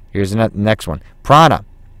 Here's the next one. Prana.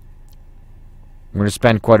 I'm going to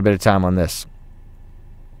spend quite a bit of time on this.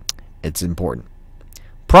 It's important.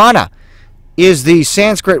 Prana is the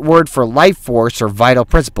Sanskrit word for life force or vital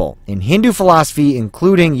principle. In Hindu philosophy,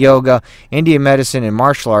 including yoga, Indian medicine, and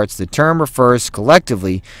martial arts, the term refers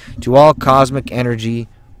collectively to all cosmic energy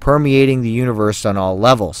permeating the universe on all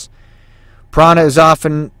levels. Prana is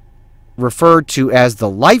often referred to as the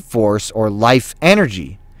life force or life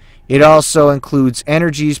energy. It also includes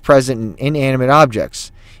energies present in inanimate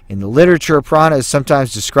objects. In the literature, prana is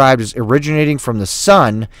sometimes described as originating from the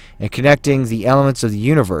sun and connecting the elements of the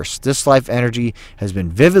universe. This life energy has been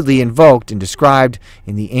vividly invoked and described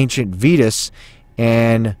in the ancient Vedas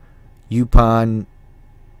and Upanishads.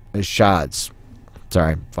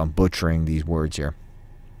 Sorry if I'm butchering these words here.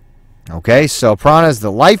 Okay, so prana is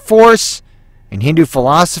the life force in Hindu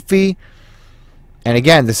philosophy. And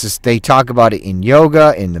again, they talk about it in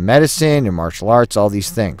yoga, in the medicine, in martial arts, all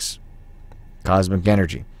these things. Cosmic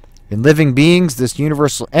energy. In living beings, this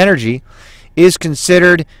universal energy is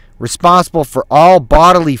considered responsible for all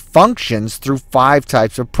bodily functions through 5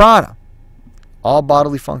 types of prana. All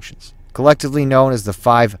bodily functions, collectively known as the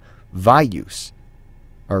 5 Vayus,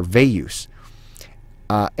 or Vayus.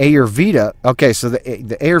 Ayurveda, okay, so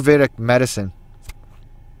the Ayurvedic medicine,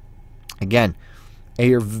 again,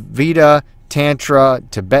 Ayurveda, Tantra,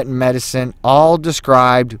 Tibetan medicine, all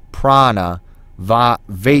described prana,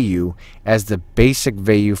 Vayu, as the basic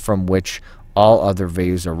Vayu from which all other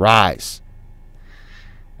Vayus arise.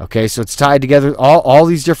 Okay, so it's tied together, all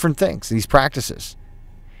these different things, these practices.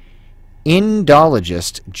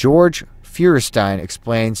 Indologist George Feuerstein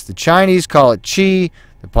explains the Chinese call it Qi,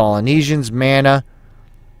 the Polynesians Mana,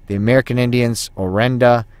 the American Indians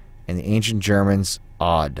Orenda, and the ancient Germans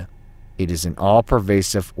Od. It is an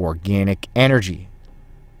all-pervasive organic energy.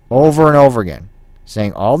 Over and over again,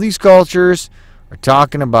 saying all these cultures are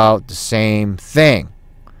talking about the same thing.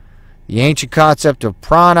 The ancient concept of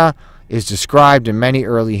prana is described in many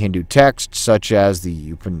early Hindu texts, such as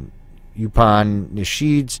the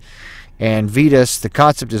Upanishads and Vedas. The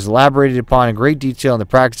concept is elaborated upon in great detail in the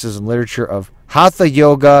practices and literature of Hatha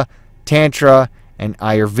Yoga, Tantra, and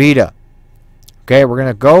Ayurveda. Okay, we're going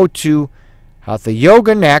to go to Hatha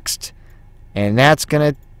Yoga next, and that's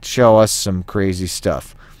going to show us some crazy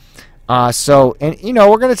stuff. We're going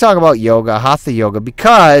to talk about yoga, Hatha Yoga,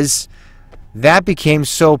 because that became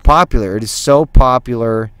so popular. It is so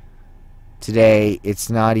popular today. It's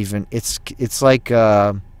not even. It's like it's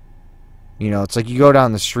like you go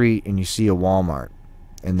down the street and you see a Walmart,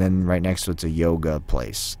 and then right next to it's a yoga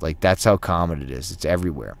place. Like, that's how common it is. It's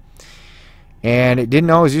everywhere, and it didn't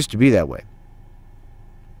always used to be that way.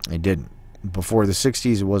 It didn't. Before the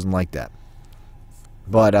 '60s, it wasn't like that.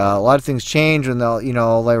 But a lot of things changed when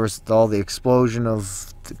there was all the explosion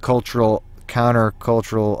of the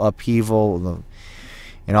countercultural upheaval,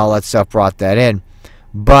 and all that stuff brought that in.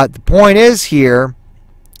 But the point is here,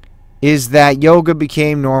 is that yoga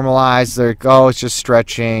became normalized. Like, oh, it's just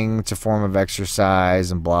stretching, it's a form of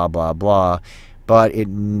exercise, and blah, blah, blah. But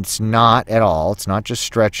it's not at all. It's not just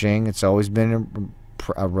stretching. It's always been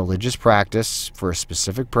a religious practice for a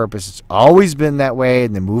specific purpose. It's always been that way,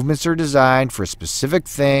 and the movements are designed for a specific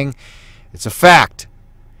thing. It's a fact.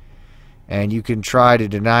 And you can try to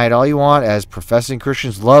deny it all you want, as professing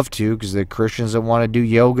Christians love to, because they're Christians that want to do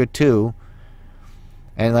yoga too.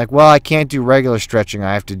 And like, well, I can't do regular stretching.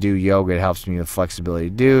 I have to do yoga. It helps me with flexibility.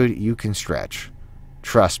 Dude, you can stretch.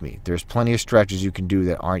 Trust me. There's plenty of stretches you can do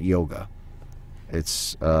that aren't yoga.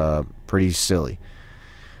 It's pretty silly.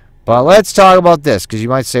 But let's talk about this, because you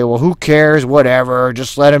might say, well, who cares? Whatever.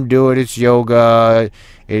 Just let him do it. It's yoga.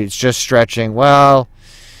 It's just stretching. Well,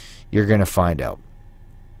 you're going to find out.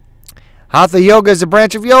 Hatha yoga is a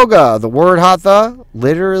branch of yoga. The word hatha,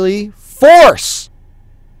 literally force.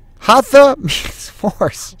 Hatha means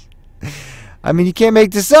force. I mean, you can't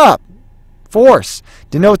make this up. Force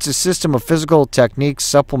denotes a system of physical techniques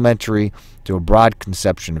supplementary to a broad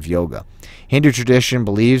conception of yoga. Hindu tradition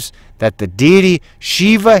believes that the deity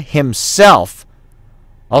Shiva himself,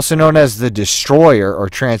 also known as the destroyer or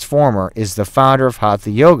transformer, is the founder of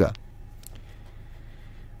Hatha yoga.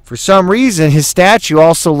 For some reason, his statue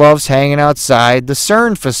also loves hanging outside the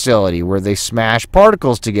CERN facility where they smash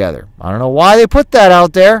particles together. I don't know why they put that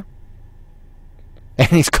out there. And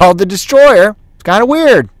he's called the Destroyer. It's kind of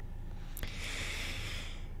weird.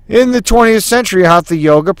 In the 20th century, Hatha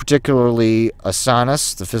yoga, particularly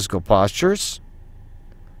asanas, the physical postures,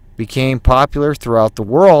 became popular throughout the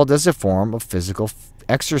world as a form of physical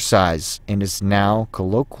exercise and is now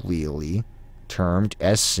colloquially termed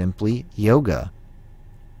as simply yoga.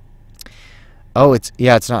 Oh, it's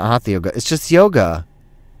not Hatha yoga. It's just yoga.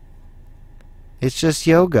 It's just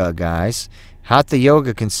yoga, guys. Hatha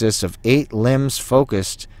yoga consists of 8 limbs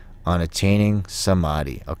focused on attaining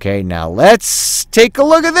samadhi. Okay, now let's take a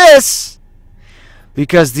look at this.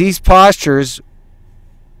 Because these postures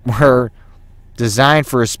were designed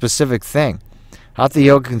for a specific thing. Hatha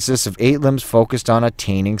yoga consists of 8 limbs focused on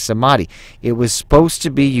attaining samadhi. It was supposed to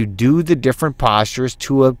be you do the different postures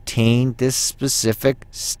to obtain this specific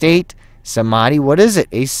state. Samadhi, what is it?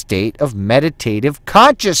 A state of meditative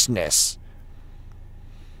consciousness.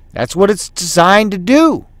 That's what it's designed to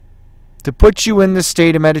do, to put you in the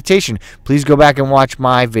state of meditation. Please go back and watch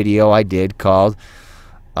my video I did called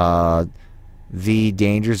The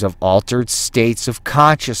Dangers of Altered States of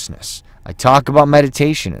Consciousness. I talk about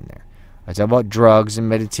meditation in there. I talk about drugs and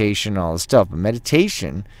meditation and all this stuff. But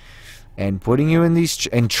meditation and putting you in these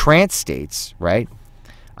trance states, right?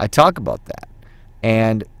 I talk about that.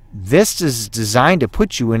 And this is designed to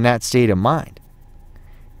put you in that state of mind.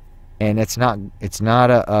 And it's not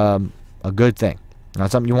a good thing.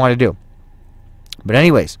 Not something you want to do. But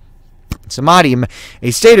anyways, samadhi,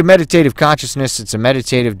 a state of meditative consciousness. It's a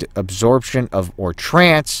meditative absorption of or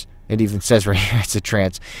trance. It even says right here it's a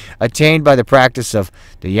trance attained by the practice of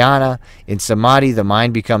dhyana. In samadhi, the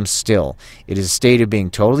mind becomes still. It is a state of being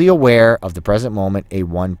totally aware of the present moment, a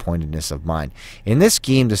one-pointedness of mind. In this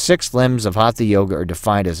scheme, the 6 limbs of Hatha yoga are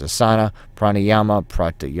defined as asana, pranayama,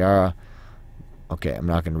 pratyahara. Okay, I'm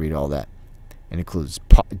not going to read all that. It includes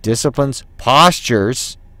disciplines,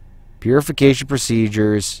 postures, purification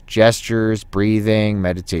procedures, gestures, breathing,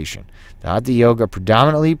 meditation. The Hatha yoga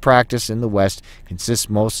predominantly practiced in the West consists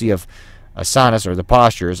mostly of asanas, or the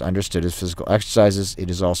postures, understood as physical exercises.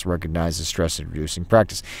 It is also recognized as stress-reducing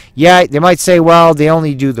practice. Yeah, they might say, well, they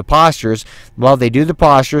only do the postures. Well, they do the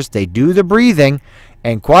postures, they do the breathing,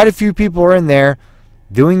 and quite a few people are in there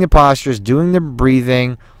doing the postures, doing the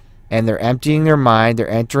breathing, and they're emptying their mind. They're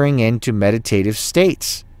entering into meditative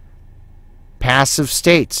states, passive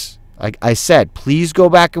states. Like I said, please go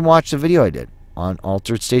back and watch the video I did on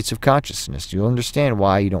altered states of consciousness. You'll understand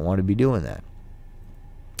why you don't want to be doing that.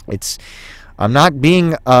 I'm not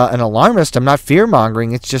being an alarmist. I'm not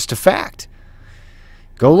fear-mongering. It's just a fact.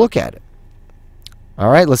 Go look at it. All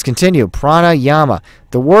right, let's continue. Pranayama.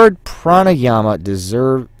 The word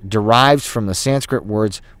pranayama derives from the Sanskrit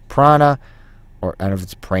words prana, or I don't know if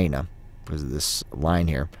it's prana, because of this line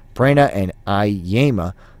here. Prana and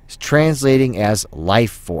ayama is translating as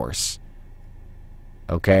life force.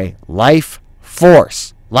 Okay, life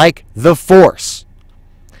force, like the force,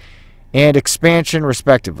 and expansion,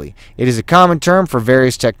 respectively. It is a common term for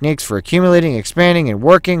various techniques for accumulating, expanding, and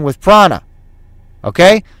working with prana.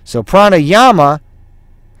 Okay, so pranayama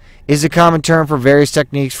is a common term for various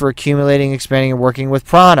techniques for accumulating, expanding, and working with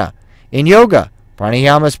prana. In yoga,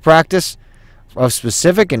 pranayama is practice of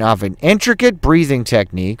specific and often intricate breathing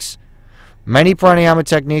techniques. Many pranayama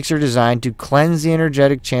techniques are designed to cleanse the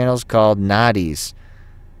energetic channels called nadis.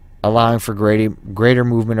 allowing for greater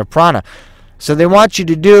movement of prana. So they want you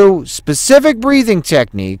to do specific breathing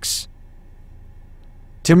techniques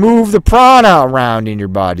to move the prana around in your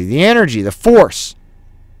body, the energy, the force.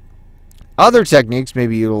 Other techniques may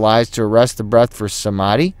be utilized to arrest the breath for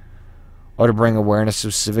samadhi or to bring awareness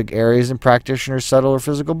of specific areas in practitioner's subtle or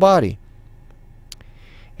physical body.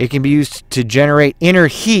 It can be used to generate inner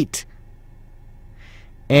heat.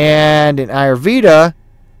 And in Ayurveda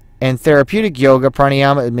and therapeutic yoga,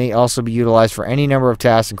 pranayama may also be utilized for any number of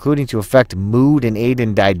tasks, including to affect mood and aid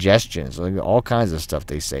in digestion. So all kinds of stuff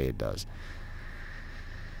they say it does.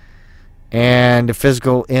 And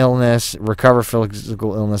physical illness, recover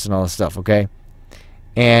physical illness and all this stuff, okay?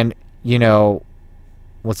 And, you know,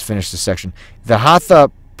 let's finish this section. The Hatha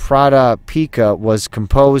Pradipika was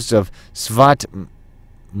composed of Svat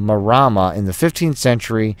Marama in the 15th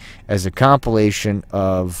century as a compilation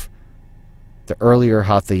of the earlier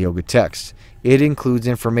Hatha Yoga texts. It includes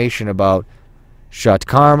information about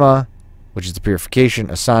Shatkarma, which is the purification,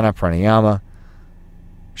 asana, pranayama,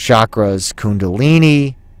 chakras,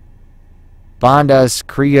 kundalini, bandhas,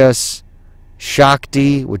 kriyas,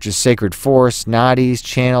 shakti, which is sacred force, nadis,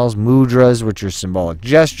 channels, mudras, which are symbolic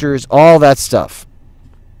gestures, all that stuff.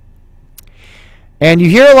 And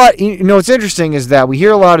you hear a lot, you know, what's interesting is that we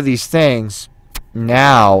hear a lot of these things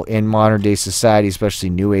now in modern day society,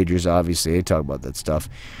 especially New Agers, obviously, they talk about that stuff.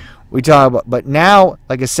 We talk about, but now,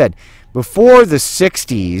 like I said, before the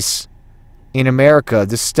 60s in America,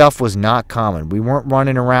 this stuff was not common. We weren't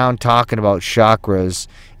running around talking about chakras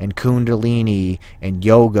and kundalini and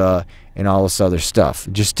yoga and all this other stuff.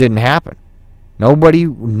 It just didn't happen. Nobody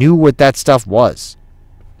knew what that stuff was.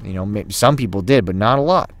 You know, maybe some people did, but not a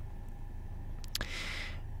lot.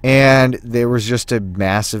 And there was just a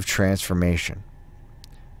massive transformation.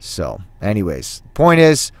 So, anyways, the point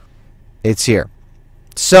is, it's here.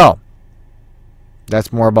 So,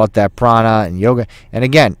 that's more about that prana and yoga. And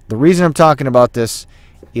again, the reason I'm talking about this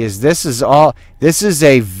is this is a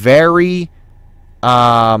very,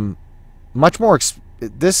 much more,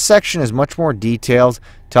 this section is much more detailed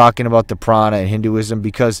talking about the prana and Hinduism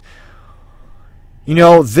because, you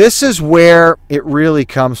know, this is where it really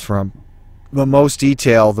comes from. The most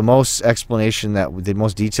detailed explanation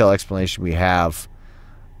we have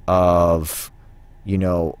of, you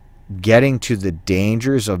know, getting to the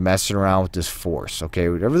dangers of messing around with this force. Okay,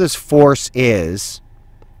 whatever this force is,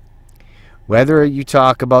 whether you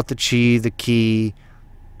talk about the chi, the ki,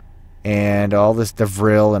 and all this, the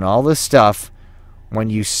vril, and all this stuff, when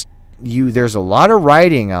there's a lot of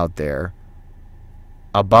writing out there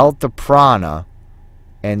about the prana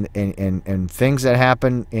and things that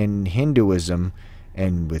happen in Hinduism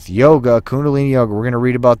and with yoga, Kundalini yoga. We're going to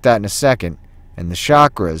read about that in a second. And the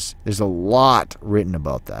chakras, there's a lot written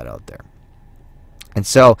about that out there. And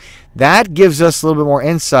so that gives us a little bit more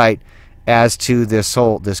insight as to this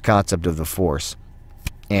concept of the force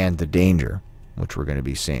and the danger, which we're going to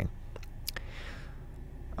be seeing.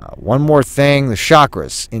 One more thing, the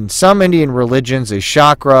chakras. In some Indian religions, a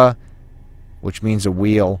chakra, which means a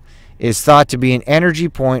wheel, is thought to be an energy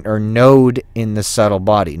point or node in the subtle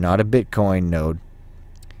body, not a Bitcoin node.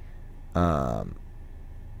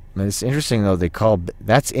 It's interesting though.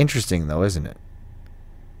 That's interesting though, isn't it?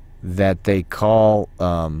 That they call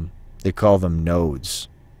them nodes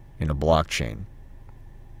in a blockchain.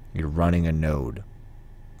 You're running a node.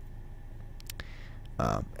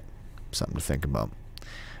 Something to think about.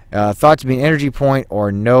 Thought to be an energy point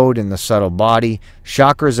or node in the subtle body.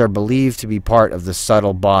 Chakras are believed to be part of the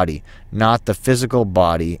subtle body, not the physical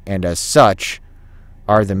body, and as such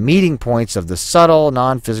are the meeting points of the subtle,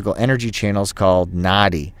 non-physical energy channels called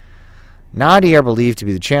nadi. Nadi are believed to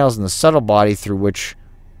be the channels in the subtle body through which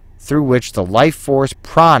the life force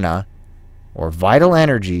prana, or vital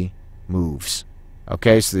energy, moves.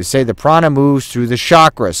 Okay, so they say the prana moves through the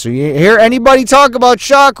chakras. So you hear anybody talk about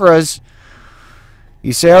chakras,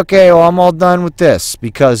 you say, okay, well, I'm all done with this,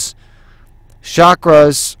 because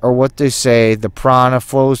chakras are what they say the prana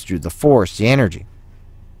flows through, the force, the energy.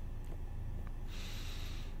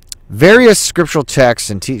 Various scriptural texts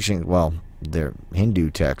and teachings, well, they're Hindu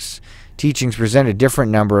texts, teachings present a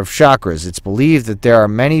different number of chakras. It's believed that there are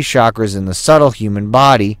many chakras in the subtle human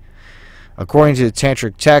body, according to the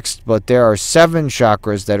tantric text, but there are 7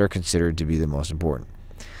 chakras that are considered to be the most important.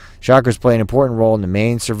 Chakras play an important role in the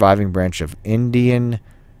main surviving branch of Indian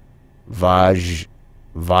Vajrayana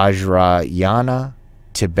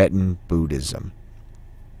Tibetan Buddhism,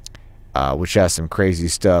 which has some crazy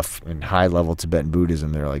stuff in high-level Tibetan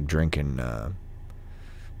Buddhism. They're like drinking out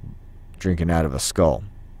of a skull.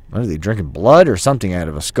 What are they, drinking blood or something out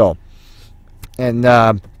of a skull? And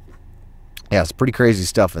yeah, it's pretty crazy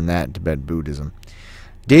stuff in that Tibetan Buddhism.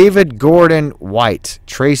 David Gordon White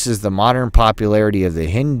traces the modern popularity of the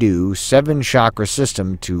Hindu 7-chakra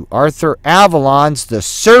system to Arthur Avalon's The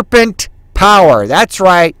Serpent Power. That's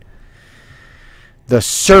right. The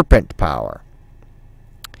Serpent Power,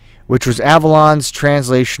 which was Avalon's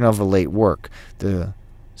translation of a late work, the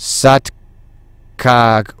Satkakrini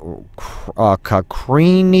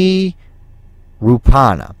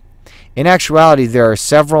Rupana. In actuality, there are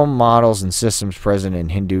several models and systems present in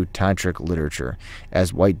Hindu tantric literature,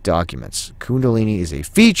 as White documents. Kundalini is a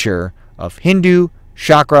feature of Hindu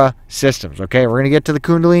chakra systems. Okay, we're going to get to the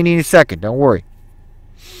Kundalini in a second. Don't worry.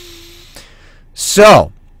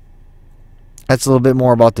 So, that's a little bit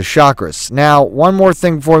more about the chakras. Now, one more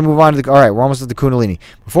thing before we move on to the... All right, we're almost at the Kundalini.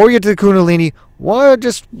 Before we get to the Kundalini,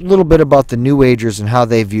 just a little bit about the New Agers and how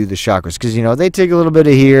they view the chakras. Because, you know, they take a little bit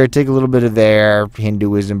of here, take a little bit of there,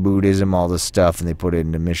 Hinduism, Buddhism, all this stuff, and they put it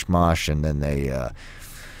into mishmash, and then they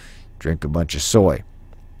drink a bunch of soy.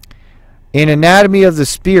 In Anatomy of the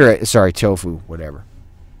Spirit... Sorry, tofu, whatever.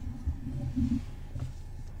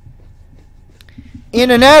 In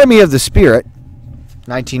Anatomy of the Spirit,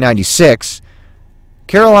 1996...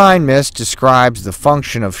 Caroline Myss describes the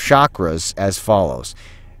function of chakras as follows.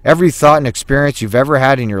 Every thought and experience you've ever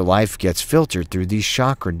had in your life gets filtered through these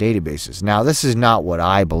chakra databases. Now, this is not what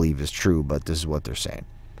I believe is true, but this is what they're saying.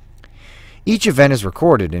 Each event is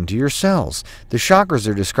recorded into your cells. The chakras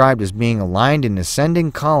are described as being aligned in an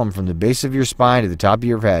ascending column from the base of your spine to the top of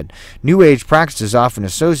your head. New Age practices often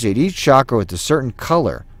associate each chakra with a certain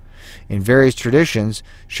color. In various traditions,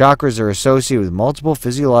 chakras are associated with multiple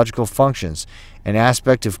physiological functions, an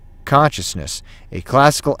aspect of consciousness, a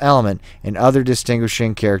classical element, and other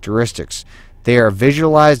distinguishing characteristics. They are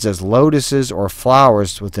visualized as lotuses or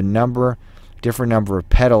flowers with a different number of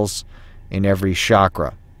petals in every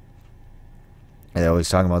chakra. And they're always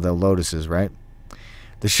talking about the lotuses, right?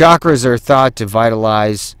 The chakras are thought to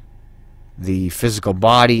vitalize the physical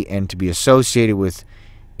body and to be associated with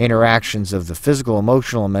interactions of the physical,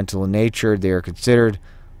 emotional, and mental in nature. They are considered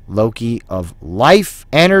loci of life,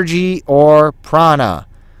 energy, or prana,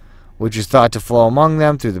 which is thought to flow among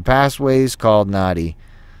them through the pathways called nadi.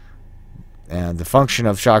 And the function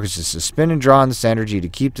of chakras is to spin and draw on this energy to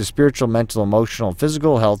keep the spiritual, mental, emotional, and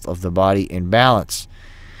physical health of the body in balance.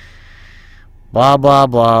 Blah, blah,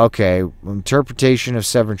 blah. Okay. Interpretation of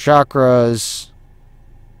 7 chakras.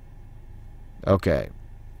 Okay.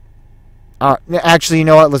 Actually, you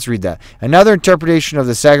know what? Let's read that. Another interpretation of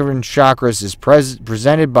the 7 chakras is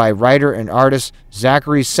presented by writer and artist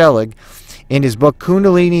Zachary Selig in his book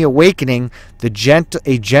Kundalini Awakening, a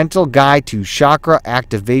gentle guide to chakra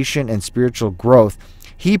activation and spiritual growth.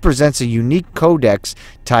 He presents a unique codex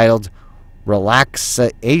titled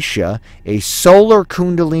Relaxatia, a solar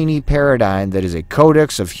Kundalini paradigm that is a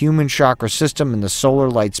codex of human chakra system in the solar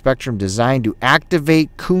light spectrum designed to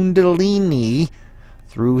activate Kundalini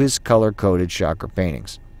through his color-coded chakra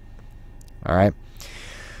paintings. All right.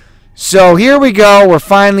 So here we go. We're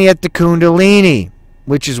finally at the Kundalini,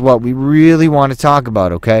 which is what we really want to talk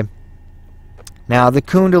about, okay? Now, the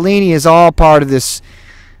Kundalini is all part of this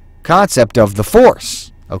concept of the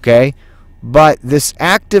force, okay? But this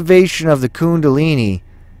activation of the Kundalini,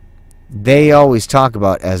 they always talk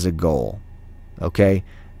about as a goal, okay?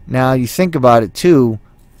 Now, you think about it, too,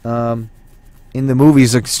 in the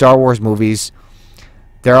movies, like Star Wars movies,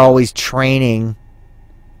 they're always training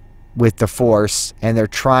with the Force, and they're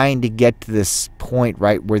trying to get to this point,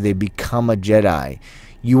 right, where they become a Jedi.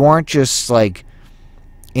 You aren't just, like,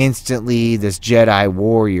 instantly this Jedi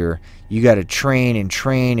warrior. You got to train and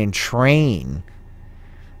train and train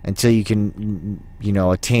until you can, you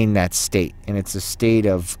know, attain that state. And it's a state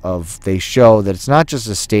of they show that it's not just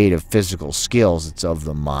a state of physical skills, it's of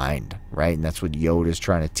the mind, right? And that's what Yoda's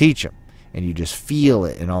trying to teach him. And you just feel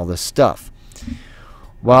it and all this stuff.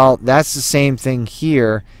 Well, that's the same thing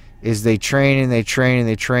here, is they train and they train and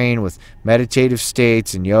they train with meditative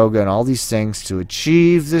states and yoga and all these things to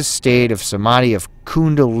achieve this state of samadhi, of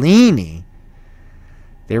Kundalini.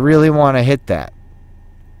 They really want to hit that,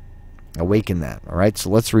 awaken that. All right,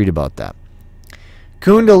 so let's read about that.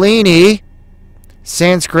 Kundalini,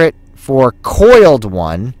 Sanskrit for coiled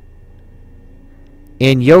one,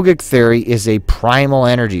 in yogic theory is a primal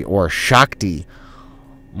energy, or Shakti,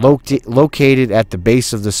 located at the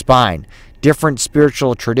base of the spine. Different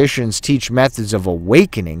spiritual traditions teach methods of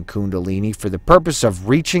awakening Kundalini for the purpose of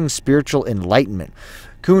reaching spiritual enlightenment.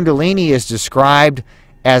 Kundalini is described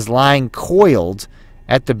as lying coiled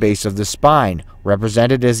at the base of the spine,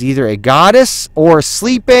 represented as either a goddess or a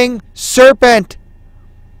sleeping serpent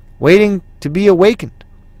waiting to be awakened.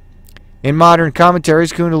 In modern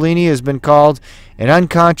commentaries, Kundalini has been called an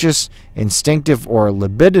unconscious, instinctive, or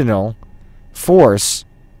libidinal force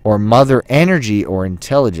or mother energy or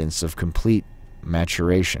intelligence of complete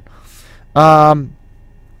maturation.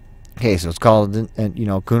 Okay, so it's called,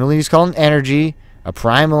 Kundalini is called an energy, a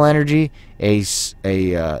primal energy,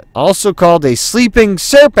 also called a sleeping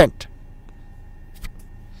serpent.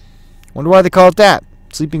 Wonder why they call it that.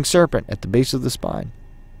 Sleeping serpent at the base of the spine.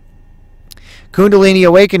 Kundalini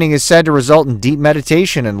awakening is said to result in deep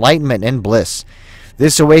meditation, enlightenment, and bliss.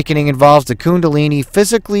 This awakening involves the Kundalini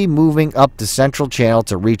physically moving up the central channel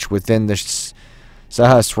to reach within the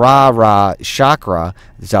Sahasrara chakra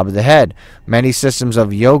at the top of the head. Many systems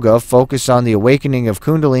of yoga focus on the awakening of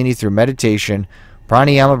Kundalini through meditation,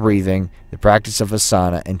 pranayama breathing, the practice of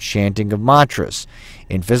asana, and chanting of mantras.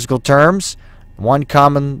 In physical terms, one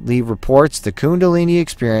commonly reports the Kundalini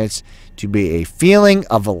experience to be a feeling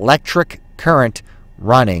of electric current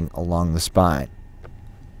running along the spine.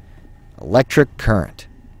 Electric current.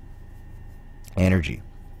 Energy.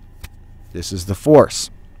 This is the force.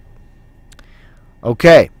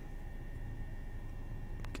 Okay.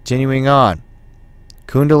 Continuing on.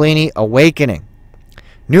 Kundalini awakening.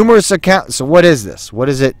 Numerous accounts. So what is this? What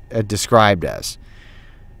is it described as?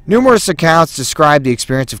 Numerous accounts describe the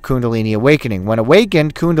experience of Kundalini awakening. When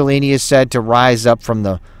awakened, Kundalini is said to rise up from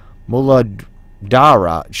the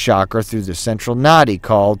Muladhara chakra through the central nadi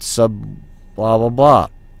called sub blah blah blah.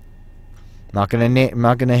 I'm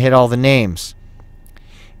not gonna hit all the names.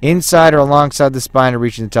 Inside or alongside the spine or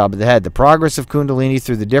reaching the top of the head. The progress of Kundalini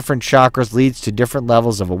through the different chakras leads to different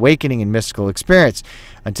levels of awakening and mystical experience.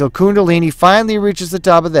 Until Kundalini finally reaches the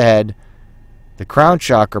top of the head, the crown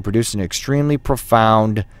chakra produces an extremely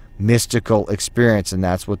profound mystical experience, and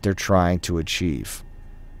that's what they're trying to achieve.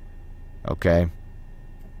 Okay?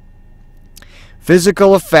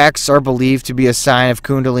 Physical effects are believed to be a sign of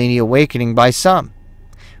Kundalini awakening by some,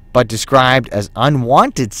 but described as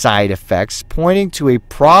unwanted side effects, pointing to a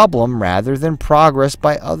problem rather than progress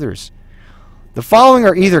by others. The following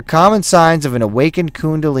are either common signs of an awakened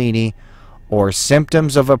Kundalini or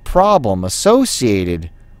symptoms of a problem associated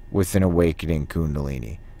with an awakening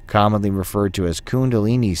Kundalini, commonly referred to as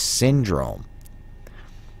Kundalini syndrome.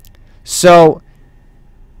 So,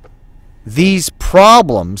 these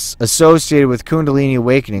problems associated with Kundalini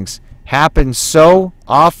awakenings happen so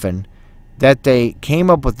often that they came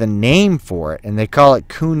up with a name for it, and they call it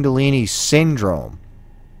Kundalini syndrome.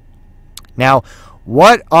 Now,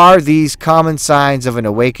 what are these common signs of an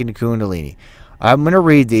awakened Kundalini? I'm going to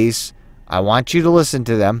read these. I want you to listen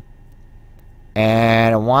to them,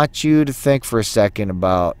 and I want you to think for a second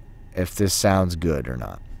about if this sounds good or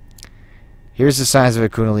not. Here's the signs of a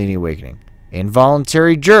Kundalini awakening.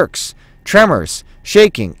 Involuntary jerks, tremors,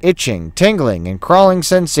 shaking, itching, tingling, and crawling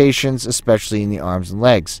sensations, especially in the arms and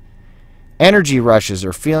legs. Energy rushes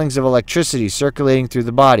or feelings of electricity circulating through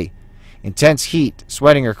the body. Intense heat,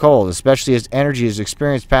 sweating, or cold, especially as energy is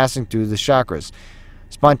experienced passing through the chakras.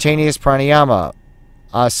 Spontaneous pranayama,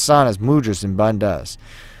 asanas, mudras, and bandhas.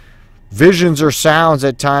 Visions or sounds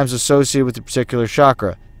at times associated with a particular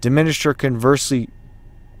chakra. Diminished or conversely...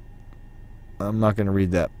 I'm not going to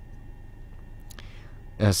read that.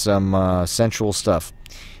 Some sensual stuff.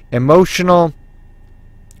 Emotional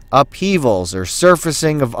upheavals or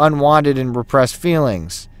surfacing of unwanted and repressed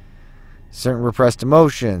feelings. Certain repressed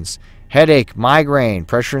emotions. Headache, migraine,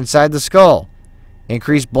 pressure inside the skull.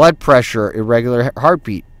 Increased blood pressure, irregular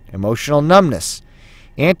heartbeat. Emotional numbness.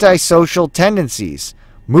 Antisocial tendencies.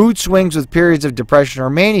 Mood swings with periods of depression or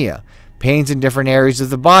mania. Pains in different areas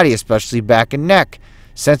of the body, especially back and neck.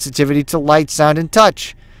 Sensitivity to light, sound, and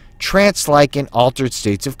touch. Trance-like and altered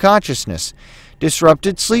states of consciousness.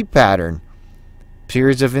 Disrupted sleep pattern.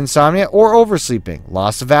 Periods of insomnia or oversleeping.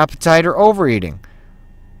 Loss of appetite or overeating.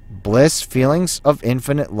 Bliss, feelings of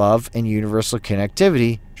infinite love and universal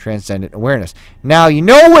connectivity. Transcendent awareness. Now, you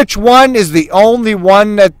know which one is the only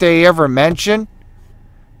one that they ever mention?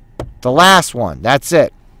 The last one. That's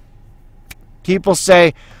it. People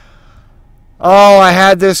say, oh, I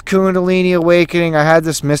had this Kundalini awakening. I had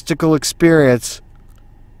this mystical experience.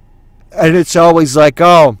 And it's always like,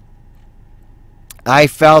 oh, I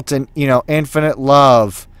felt infinite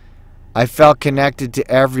love. I felt connected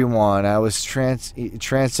to everyone. I was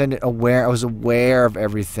transcendent aware. I was aware of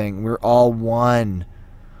everything. We're all one.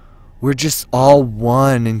 We're just all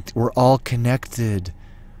one, and we're all connected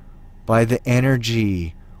by the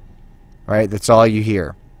energy. Right? That's all you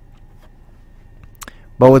hear.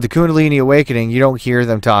 But with the Kundalini awakening, you don't hear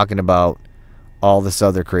them talking about all this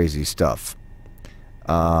other crazy stuff.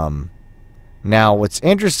 Now, what's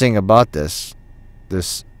interesting about this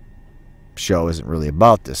show isn't really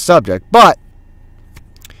about this subject, but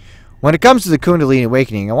when it comes to the Kundalini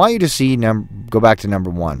awakening, I want you to see go back to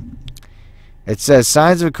number 1. It says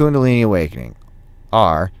signs of a Kundalini awakening.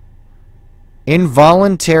 are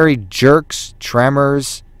involuntary jerks,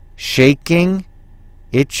 tremors, shaking,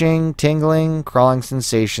 itching, tingling, crawling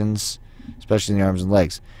sensations, especially in the arms and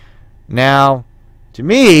legs. Now, to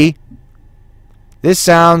me, this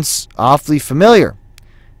sounds awfully familiar.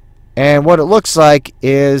 And what it looks like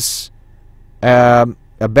is a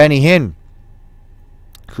Benny Hinn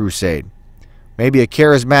crusade. Maybe a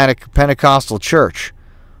charismatic Pentecostal church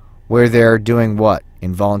where they're doing what?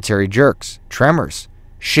 Involuntary jerks, tremors,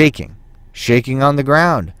 shaking on the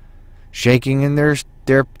ground, shaking in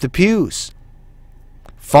the pews,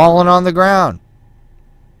 falling on the ground.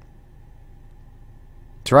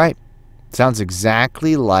 That's right. Sounds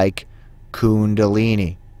exactly like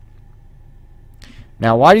Kundalini.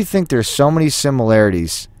 Now, why do you think there's so many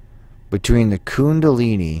similarities between the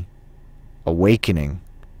Kundalini awakening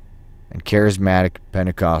and charismatic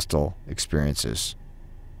Pentecostal experiences?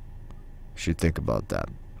 You should think about that.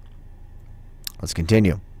 Let's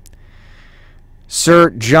continue. Sir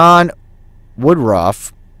John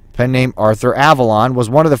Woodruff, pen name Arthur Avalon, was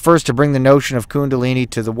one of the first to bring the notion of Kundalini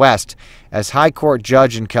to the West. As High Court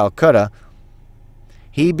judge in Calcutta,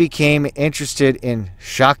 he became interested in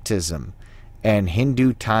Shaktism and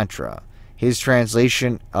Hindu Tantra. His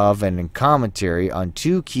translation of and commentary on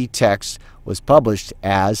two key texts was published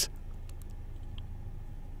as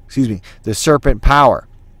The Serpent Power.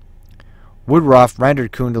 Woodruff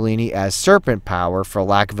rendered Kundalini as serpent power for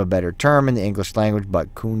lack of a better term in the English language,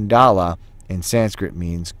 but Kundala in Sanskrit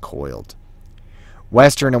means coiled.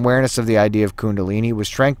 Western awareness of the idea of Kundalini was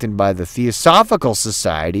strengthened by the Theosophical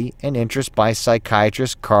Society and interest by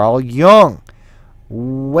psychiatrist Carl Jung.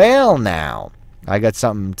 Well, now, I got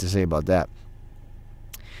something to say about that.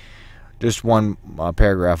 Just one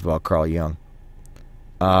paragraph about Carl Jung.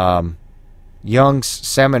 Jung's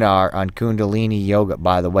seminar on Kundalini Yoga,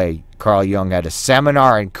 by the way, Carl Jung had a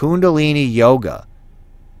seminar on Kundalini Yoga,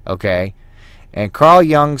 okay? And Carl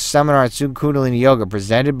Jung's seminar on Kundalini Yoga,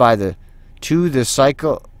 presented by the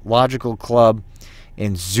Psychological Club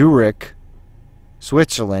in Zurich,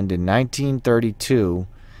 Switzerland in 1932,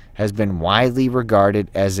 has been widely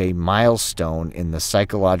regarded as a milestone in the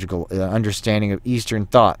psychological understanding of Eastern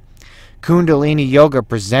thought. Kundalini Yoga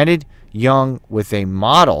presented Jung with a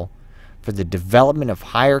model for the development of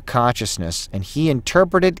higher consciousness, and he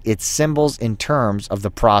interpreted its symbols in terms of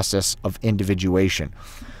the process of individuation.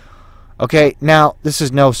 Okay, now, this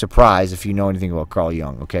is no surprise if you know anything about Carl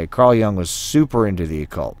Jung. Okay, Carl Jung was super into the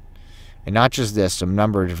occult. And not just this, a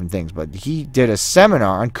number of different things, but he did a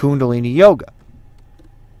seminar on Kundalini Yoga.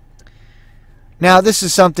 Now, this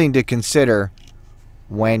is something to consider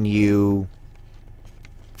when you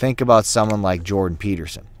think about someone like Jordan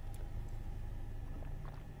Peterson.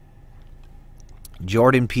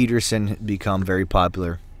 Jordan Peterson had become very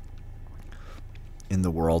popular in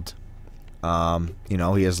the world. You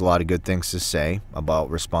know, he has a lot of good things to say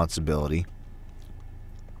about responsibility.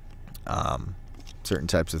 Certain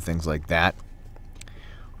types of things like that.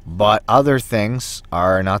 But other things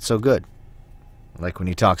are not so good. Like when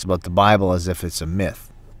he talks about the Bible as if it's a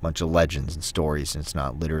myth. A bunch of legends and stories, and it's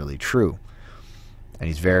not literally true. And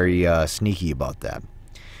he's very sneaky about that.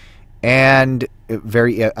 And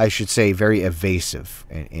very, I should say, very evasive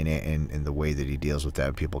in the way that he deals with that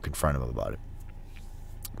when people confront him about it.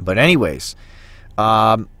 But anyways,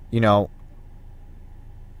 you know,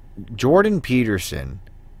 Jordan Peterson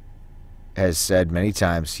has said many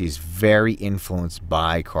times he's very influenced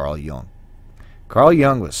by Carl Jung. Carl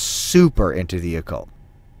Jung was super into the occult.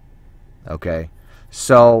 Okay?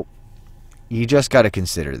 So, you just got to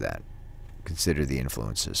consider that. Consider the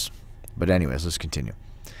influences. But anyways, let's continue.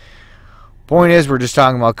 Point is, we're just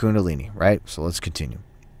talking about Kundalini, right? So let's continue.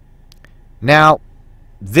 Now,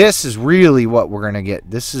 this is really what we're going to get.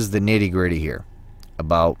 This is the nitty-gritty here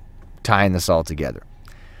about tying this all together.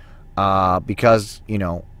 Because, you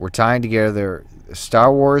know, we're tying together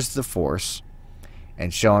Star Wars, the Force,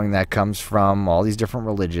 and showing that comes from all these different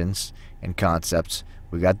religions and concepts.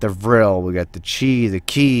 We got the Vril, we got the Chi, the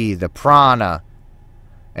Ki, the Prana,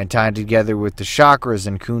 and tying together with the chakras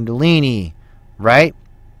and Kundalini, right?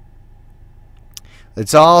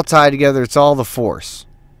 It's all tied together. It's all the Force.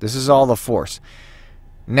 This is all the Force.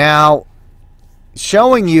 Now,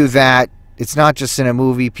 showing you that it's not just in a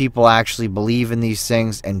movie. People actually believe in these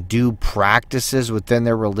things and do practices within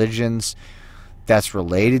their religions that's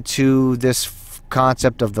related to this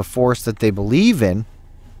concept of the Force that they believe in.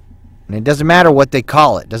 And it doesn't matter what they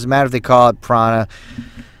call it. It doesn't matter if they call it Prana,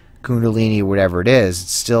 Kundalini, whatever it is.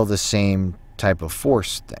 It's still the same type of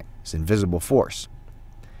force thing. It's invisible force.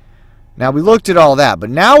 Now, we looked at all that, but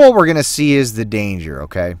now what we're going to see is the danger,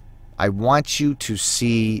 okay? I want you to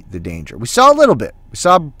see the danger. We saw a little bit. We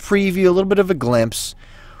saw a preview, a little bit of a glimpse,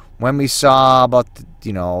 when we saw about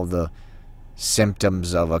the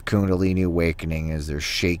symptoms of a Kundalini awakening, as there's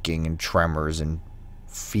shaking and tremors and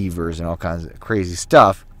fevers and all kinds of crazy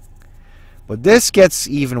stuff. But this gets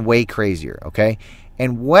even way crazier, okay?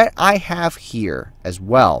 And what I have here as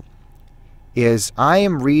well is I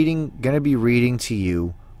am going to be reading to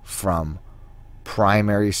you from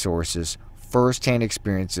primary sources, first-hand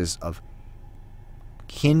experiences of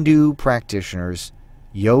Hindu practitioners,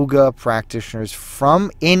 yoga practitioners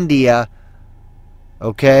from India,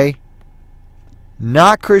 okay?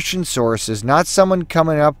 Not Christian sources, not someone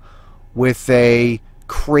coming up with a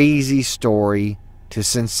crazy story to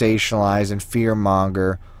sensationalize and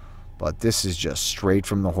fearmonger, but this is just straight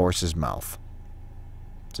from the horse's mouth.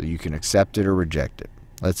 So you can accept it or reject it.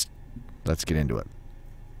 Let's get into it.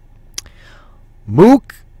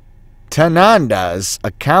 Muktananda's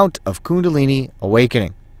account of Kundalini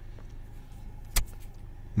awakening.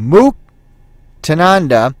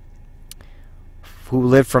 Muktananda, who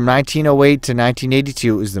lived from 1908 to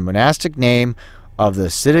 1982, is the monastic name of the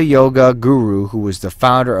Siddha Yoga guru who was the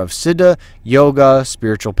founder of Siddha Yoga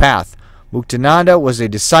spiritual path. Muktananda was a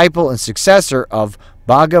disciple and successor of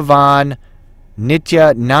Bhagavan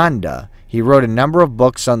Nityananda. He wrote a number of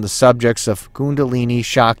books on the subjects of Kundalini,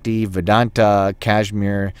 Shakti, Vedanta,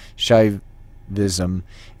 Kashmir, Shaivism,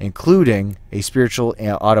 including a spiritual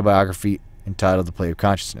autobiography entitled The Play of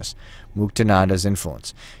Consciousness. Muktananda's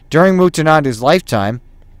influence. During Muktananda's lifetime,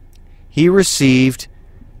 he received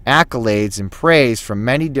accolades and praise from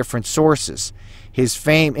many different sources. His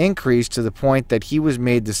fame increased to the point that he was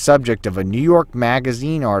made the subject of a New York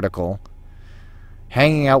Magazine article,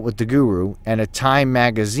 Hanging Out with the Guru, and a Time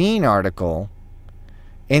Magazine article,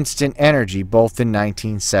 Instant Energy, both in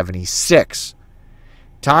 1976.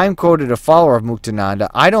 Time quoted a follower of Muktananda,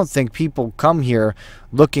 "I don't think people come here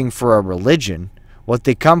looking for a religion. What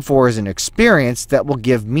they come for is an experience that will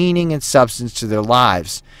give meaning and substance to their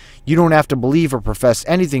lives. You don't have to believe or profess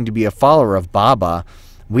anything to be a follower of Baba.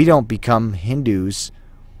 We don't become Hindus.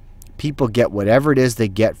 People get whatever it is they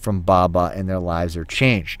get from Baba and their lives are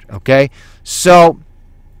changed." Okay? So,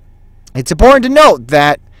 it's important to note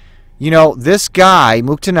that, this guy,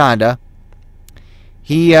 Muktananda,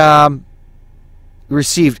 he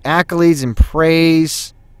received accolades and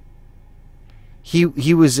praise.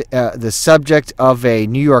 He was the subject of a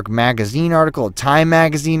New York Magazine article, a Time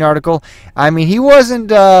Magazine article. I mean, he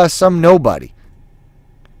wasn't some nobody.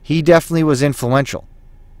 He definitely was influential.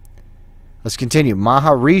 Let's continue.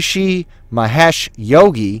 Maharishi Mahesh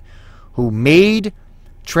Yogi, who made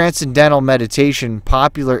transcendental meditation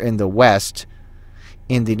popular in the West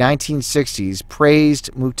in the 1960s, praised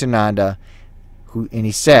Muktananda, and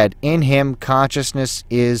he said, "In him, consciousness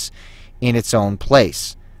is in its own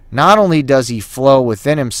place. Not only does he flow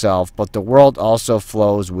within himself, but the world also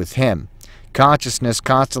flows with him. Consciousness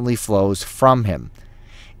constantly flows from him."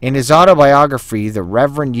 In his autobiography, the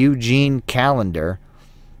Reverend Eugene Callender,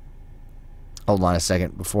 hold on a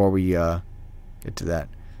second before we get to that.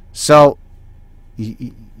 So,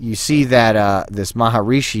 you see that this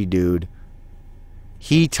Maharishi dude,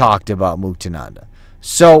 he talked about Muktananda.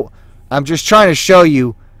 So, I'm just trying to show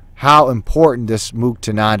you how important this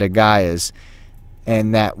Muktananda guy is,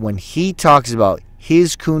 and that when he talks about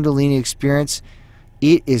his Kundalini experience,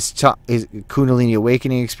 his Kundalini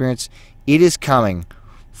awakening experience, it is coming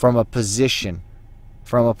from a position,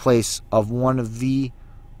 from a place of one of the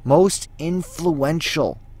most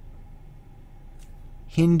influential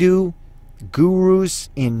Hindu gurus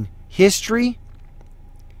in history,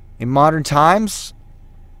 in modern times.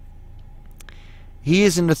 He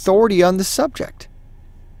is an authority on the subject.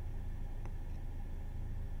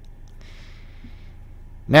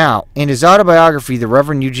 Now, in his autobiography, the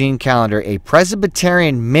Reverend Eugene Callender, a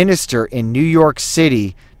Presbyterian minister in New York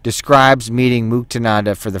City, describes meeting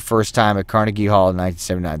Muktananda for the first time at Carnegie Hall in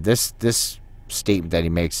 1979. This statement that he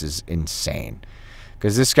makes is insane,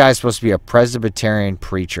 because this guy is supposed to be a Presbyterian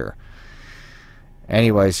preacher.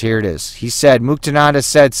 Anyways, here it is. He said, "Muktananda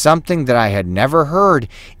said something that I had never heard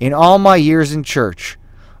in all my years in church,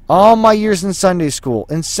 all my years in Sunday school,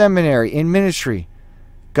 in seminary, in ministry.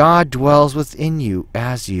 God dwells within you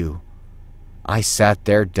as you." I sat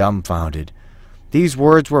there dumbfounded. These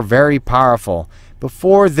words were very powerful.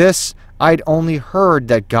 Before this, I'd only heard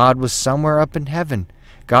that God was somewhere up in heaven.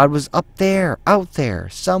 God was up there, out there,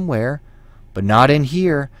 somewhere, but not in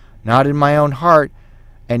here, not in my own heart.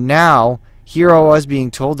 And now, here I was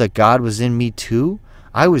being told that God was in me too.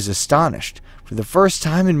 I was astonished. For the first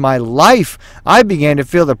time in my life, I began to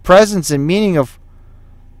feel the presence and meaning of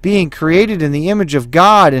being created in the image of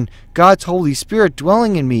God and God's Holy Spirit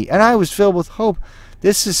dwelling in me, and I was filled with hope.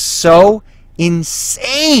 This is so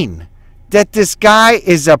insane that this guy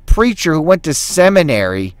is a preacher who went to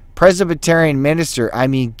seminary, Presbyterian minister. I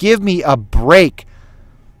mean, give me a break.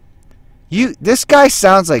 This guy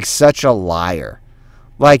sounds like such a liar.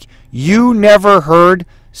 Like, you never heard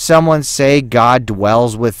someone say God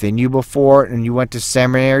dwells within you before, and you went to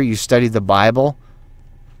seminary, you studied the Bible?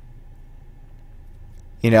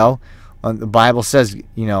 You know, the Bible says,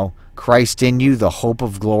 you know, Christ in you, the hope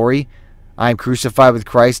of glory. I am crucified with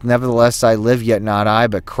Christ, nevertheless I live, yet not I,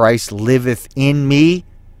 but Christ liveth in me.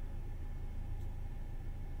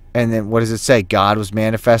 And then what does it say? God was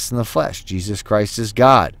manifest in the flesh. Jesus Christ is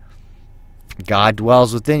God. God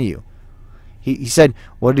dwells within you. He said,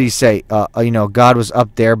 what did he say? You know, God was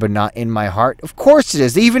up there, but not in my heart. Of course it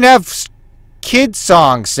is. They even have kid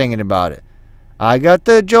songs singing about it. I got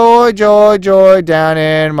the joy, joy, joy down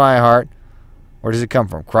in my heart. Where does it come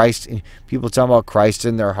from? Christ. People talking about Christ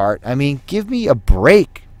in their heart. I mean, give me a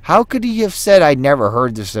break. How could he have said, I never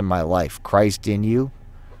heard this in my life? Christ in you.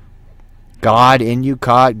 God in you.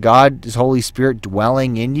 God, His Holy Spirit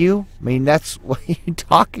dwelling in you. I mean, that's what you're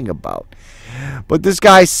talking about. But this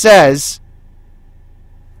guy says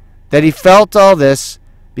that he felt all this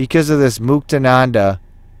because of this Muktananda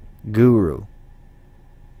guru.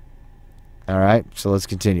 Alright, so let's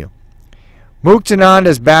continue.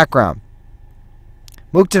 Muktananda's background.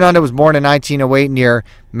 Muktananda was born in 1908 near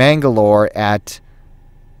Mangalore at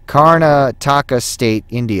Karnataka State,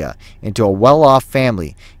 India, into a well-off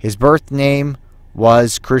family. His birth name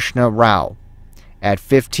was Krishna Rao. At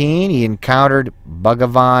 15, he encountered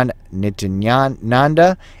Bhagavan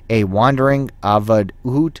Nityananda, a wandering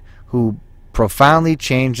avadhut who profoundly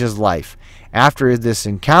changed his life. After this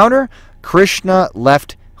encounter, Krishna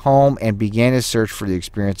left home and began his search for the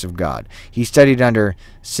experience of God. He studied under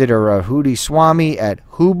Siddharahudi Swami at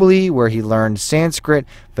Hubli, where he learned Sanskrit,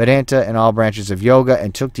 Vedanta, and all branches of yoga,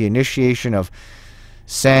 and took the initiation of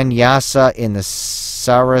sannyasa in the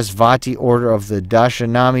Sarasvati order of the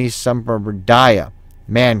Dashanami Sampradaya.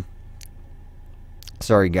 Man,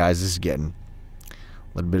 sorry guys, this is getting a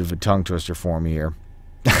little bit of a tongue twister for me here.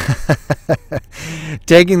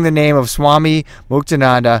 Taking the name of Swami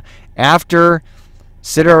Muktananda after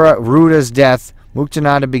Siddharuda's death,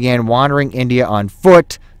 Muktananda began wandering India on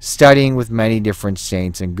foot, studying with many different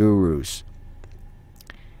saints and gurus.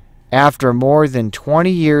 After more than 20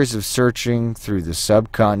 years of searching through the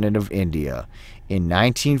subcontinent of India, in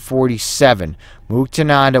 1947,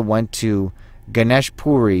 Muktananda went to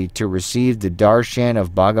Ganeshpuri to receive the darshan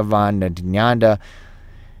of Bhagavan Nityananda,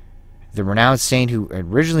 the renowned saint who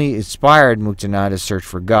originally inspired Muktananda's search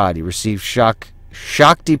for God. He received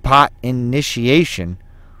Shaktipat initiation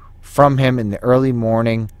from him in the early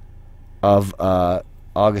morning of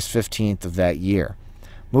August 15th of that year.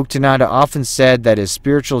 Muktananda often said that his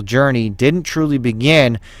spiritual journey didn't truly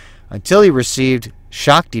begin until he received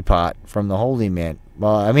Shaktipat from the holy man.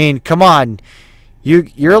 Well, I mean, come on.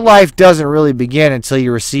 Your life doesn't really begin until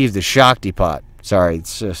you receive the Shaktipat. Sorry,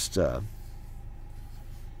 it's just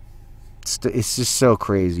it's just so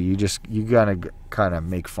crazy. You gotta kind of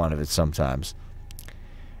make fun of it sometimes.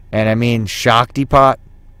 And I mean, Shaktipat.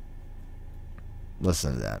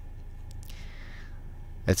 Listen to that.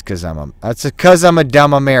 It's because I'm a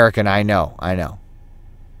dumb American. I know.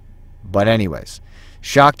 But anyways,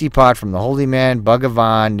 Shaktipat from the holy man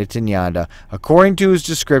Bhagavan Nityananda. According to his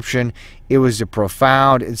description, it was a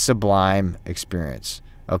profound and sublime experience.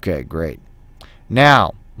 Okay, great.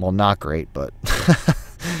 Now, well, not great, but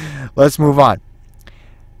let's move on.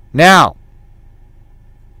 Now,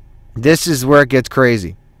 this is where it gets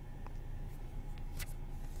crazy.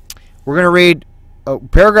 We're going to read a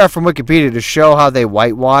paragraph from Wikipedia to show how they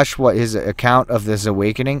whitewash what his account of this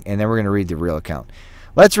awakening, and then we're going to read the real account.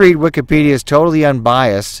 Let's read Wikipedia's totally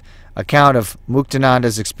unbiased account of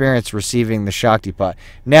Muktananda's experience receiving the Shaktipat.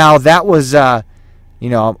 Now, that was, you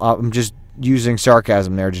know, I'm just using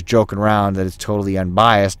sarcasm there, just joking around that it's totally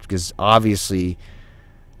unbiased, because obviously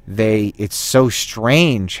it's so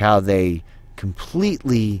strange how they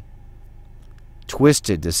completely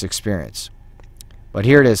twisted this experience. But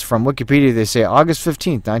here it is. From Wikipedia, they say, August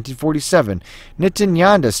 15th, 1947,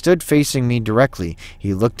 Nityananda stood facing me directly.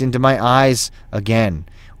 He looked into my eyes again,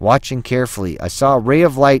 watching carefully. I saw a ray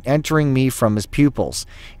of light entering me from his pupils.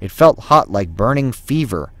 It felt hot like burning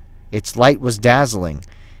fever. Its light was dazzling.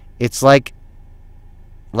 It's like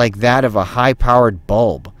that of a high-powered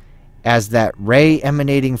bulb. As that ray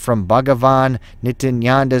emanating from Bhagavan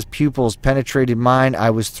Nityananda's pupils penetrated mine,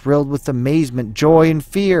 I was thrilled with amazement, joy, and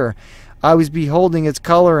fear. I was beholding its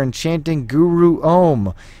color and chanting Guru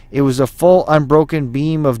Om. It was a full, unbroken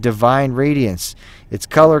beam of divine radiance. Its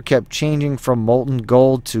color kept changing from molten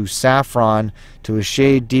gold to saffron to a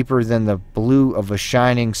shade deeper than the blue of a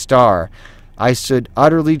shining star. I stood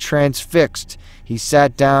utterly transfixed. He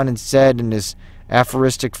sat down and said in his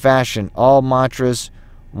aphoristic fashion, all mantras,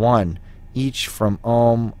 one, each from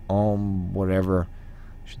Om, Om, whatever.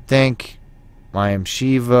 Should think, I am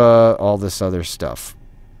Shiva, all this other stuff.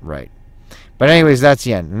 Right. But anyways, that's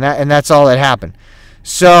the end. And that's all that happened.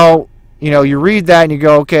 So, you read that and you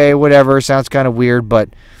go, okay, whatever, sounds kind of weird, but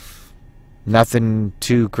nothing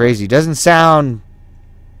too crazy. Doesn't sound,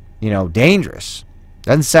 dangerous.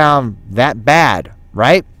 Doesn't sound that bad,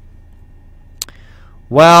 right?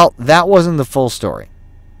 Well, that wasn't the full story.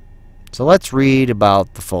 So let's read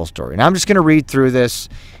about the full story. And I'm just going to read through this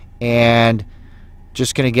and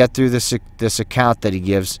just going to get through this account that he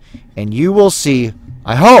gives. And you will see,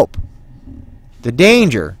 I hope, the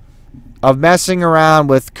danger of messing around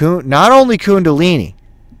with not only Kundalini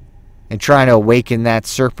and trying to awaken that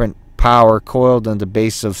serpent power coiled in the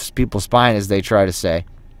base of people's spine, as they try to say.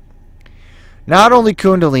 Not only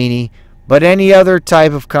Kundalini, but any other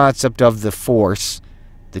type of concept of the force,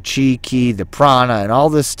 the chi, ki, the prana, and all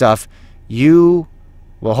this stuff. You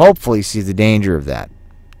will hopefully see the danger of that.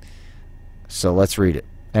 So let's read it.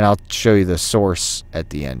 And I'll show you the source at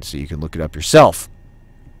the end so you can look it up yourself.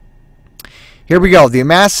 Here we go. The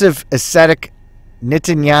massive ascetic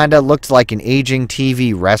Nityananda looked like an aging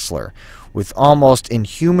TV wrestler with almost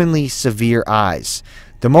inhumanly severe eyes.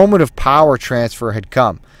 The moment of power transfer had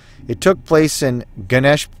come. It took place in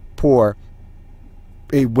Ganeshpur,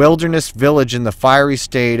 a wilderness village in the fiery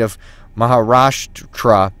state of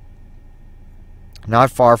Maharashtra,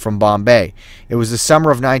 not far from Bombay. It was the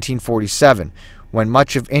summer of 1947, when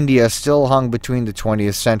much of India still hung between the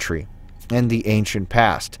 20th century and the ancient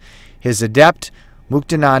past. His adept,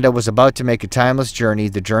 Muktananda, was about to make a timeless journey,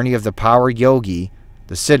 the journey of the power yogi,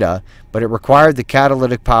 the Siddha, but it required the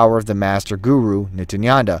catalytic power of the master guru,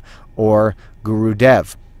 Nityananda, or Guru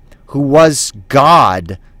Dev, who was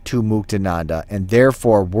God to Muktananda and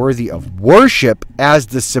therefore worthy of worship as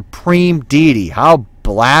the supreme deity. How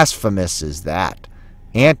blasphemous is that?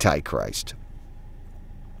 Antichrist.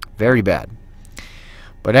 Very bad.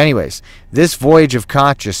 But anyways, this voyage of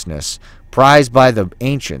consciousness, prized by the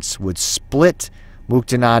ancients, would split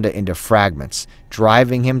Muktananda into fragments,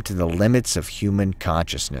 driving him to the limits of human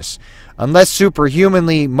consciousness. Unless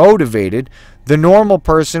superhumanly motivated, the normal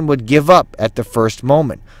person would give up at the first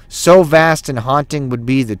moment. So vast and haunting would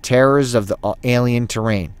be the terrors of the alien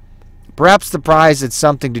terrain. Perhaps the prize had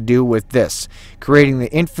something to do with this, creating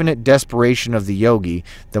the infinite desperation of the yogi,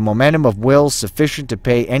 the momentum of will sufficient to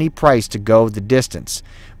pay any price to go the distance.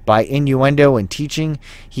 By innuendo and teaching,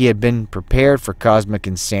 he had been prepared for cosmic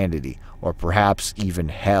insanity, or perhaps even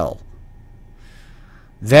hell.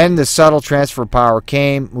 Then the subtle transfer of power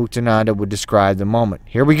came. Muktananda would describe the moment.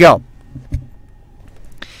 Here we go.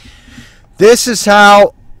 This is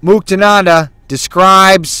how Muktananda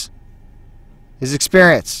describes his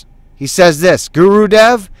experience. He says this, Guru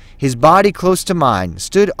Dev, his body close to mine,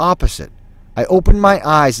 stood opposite. I opened my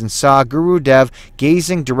eyes and saw Guru Dev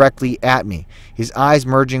gazing directly at me, his eyes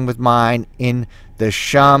merging with mine in the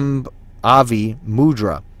Shambhavi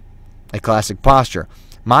Mudra, a classic posture.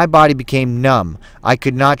 My body became numb. I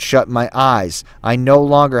could not shut my eyes. I no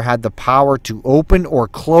longer had the power to open or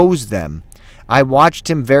close them. I watched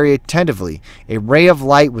him very attentively. A ray of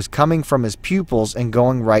light was coming from his pupils and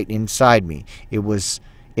going right inside me.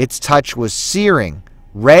 Its touch was searing,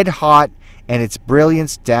 red hot, and its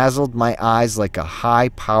brilliance dazzled my eyes like a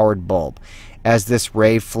high-powered bulb. As this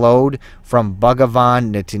ray flowed from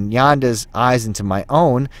Bhagavan Nityananda's eyes into my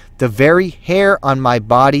own, the very hair on my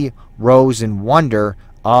body rose in wonder,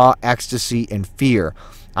 awe, ecstasy, and fear.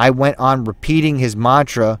 I went on repeating his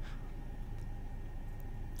mantra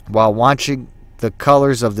while watching the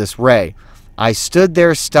colors of this ray. I stood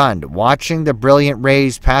there stunned, watching the brilliant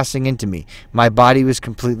rays passing into me. My body was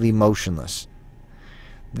completely motionless.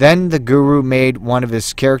 Then the Guru made one of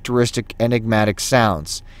his characteristic enigmatic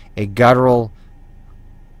sounds, a guttural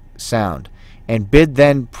sound, and bid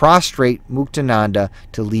then prostrate Muktananda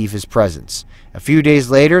to leave his presence. A few days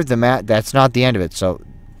later, that's not the end of it, so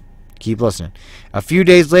keep listening. A few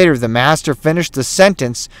days later, the master finished the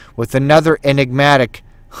sentence with another enigmatic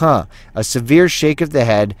a severe shake of the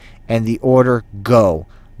head, and the order, go.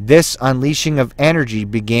 This unleashing of energy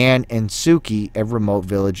began in Suki, a remote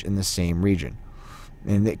village in the same region.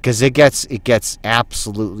 And because it gets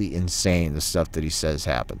absolutely insane, the stuff that he says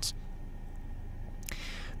happens.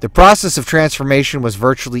 The process of transformation was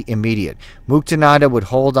virtually immediate. Muktananda would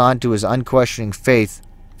hold on to his unquestioning faith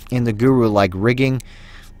in the Guru like rigging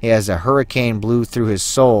as a hurricane blew through his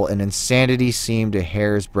soul, and insanity seemed a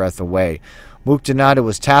hair's breadth away. Muktananda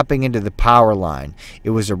was tapping into the power line.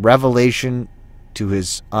 It was a revelation to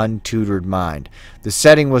his untutored mind. The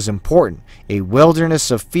setting was important, a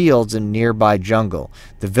wilderness of fields and nearby jungle,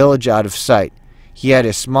 the village out of sight. He had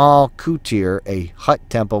a small kutir, a hut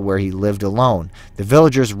temple where he lived alone. The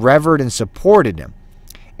villagers revered and supported him,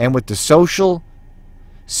 and with the social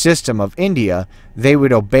system of India, they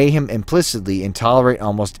would obey him implicitly and tolerate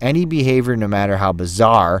almost any behavior, no matter how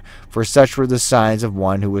bizarre, for such were the signs of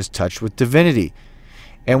one who was touched with divinity.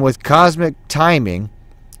 And with cosmic timing,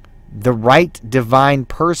 the right divine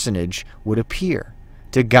personage would appear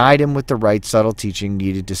to guide him with the right subtle teaching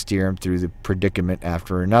needed to steer him through the predicament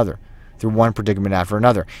after another. Through one predicament after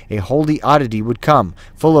another. A holy oddity would come,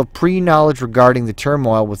 full of pre-knowledge regarding the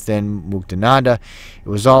turmoil within Muktananda. It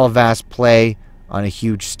was all a vast play on a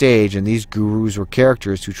huge stage, and these gurus were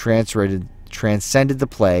characters who transcended the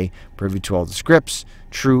play, privy to all the scripts.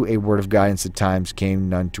 True, a word of guidance at times came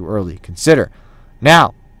none too early. Consider.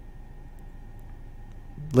 Now,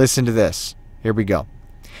 listen to this. Here we go.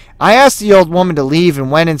 I asked the old woman to leave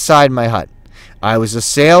and went inside my hut. I was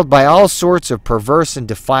assailed by all sorts of perverse and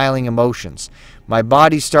defiling emotions. My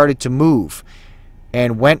body started to move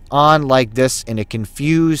and went on like this in a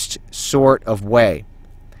confused sort of way.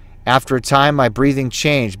 After a time, my breathing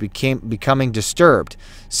changed, becoming disturbed.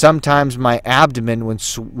 Sometimes my abdomen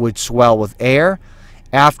would swell with air,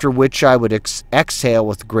 after which I would exhale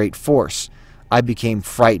with great force. I became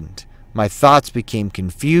frightened. My thoughts became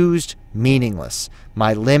confused, meaningless.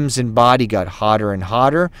 My limbs and body got hotter and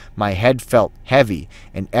hotter. My head felt heavy,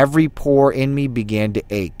 and every pore in me began to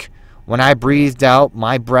ache. When I breathed out,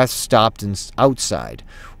 my breath stopped outside.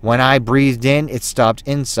 When I breathed in, it stopped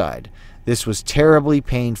inside. This was terribly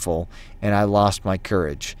painful, and I lost my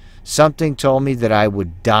courage. Something told me that I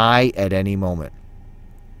would die at any moment.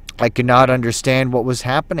 I could not understand what was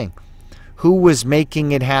happening. Who was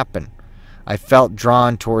making it happen? I felt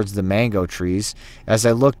drawn towards the mango trees. As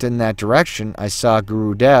I looked in that direction, I saw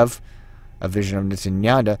Gurudev, a vision of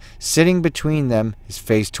Nityananda, sitting between them, his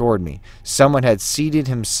face toward me. Someone had seated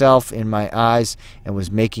himself in my eyes and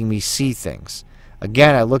was making me see things.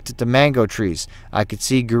 Again, I looked at the mango trees. I could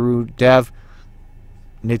see Gurudev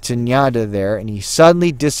Nityananda there, and he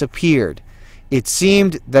suddenly disappeared. It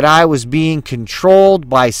seemed that I was being controlled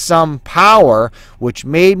by some power which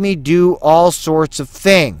made me do all sorts of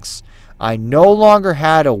things. I no longer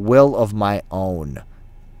had a will of my own.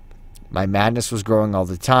 My madness was growing all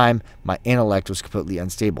the time. My intellect was completely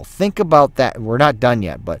unstable. Think about that. We're not done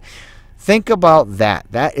yet, but think about that.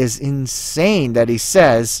 That is insane that he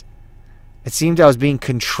says, it seemed I was being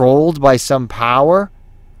controlled by some power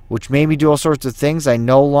which made me do all sorts of things. I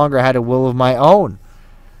no longer had a will of my own.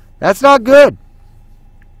 That's not good.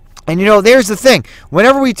 And you know, there's the thing.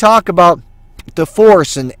 Whenever we talk about the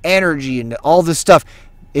force and energy and all this stuff,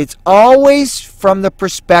 it's always from the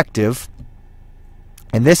perspective,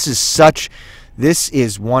 and this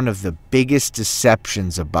is one of the biggest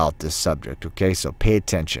deceptions about this subject, okay? So pay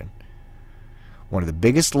attention. One of the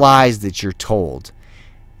biggest lies that you're told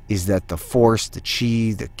is that the force, the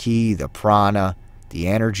chi, the ki, the prana, the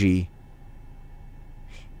energy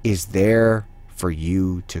is there for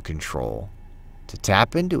you to control, to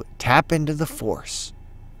tap into it. Tap into the force.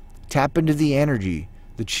 Tap into the energy,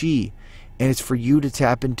 the chi. And it's for you to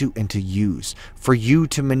tap into and to use, for you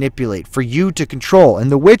to manipulate, for you to control.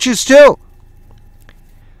 And the witches too.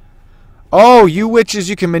 Oh, you witches,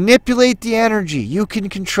 you can manipulate the energy. You can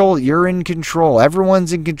control it. You're in control.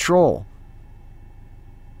 Everyone's in control.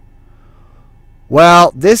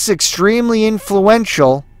 Well, this extremely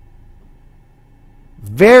influential,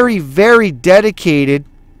 very, very dedicated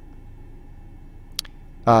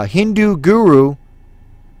Hindu guru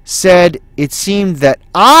said it seemed that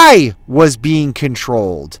I was being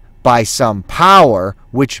controlled by some power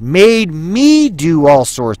which made me do all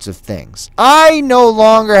sorts of things. I no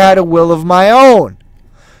longer had a will of my own.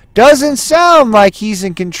 Doesn't sound like he's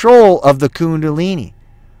in control of the Kundalini,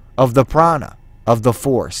 of the Prana, of the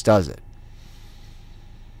force, does it?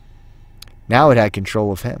 Now it had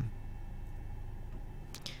control of him.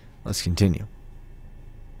 Let's continue.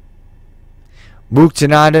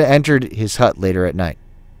 Muktananda entered his hut later at night.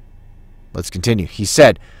 Let's continue. He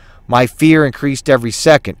said, my fear increased every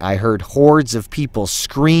second. I heard hordes of people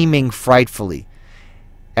screaming frightfully,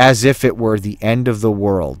 as if it were the end of the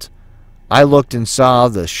world. I looked and saw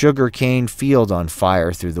the sugarcane field on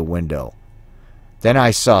fire through the window. Then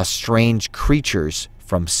I saw strange creatures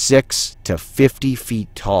from 6 to 50 feet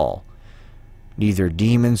tall, neither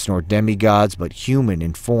demons nor demigods, but human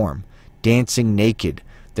in form, dancing naked,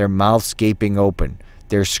 their mouths gaping open.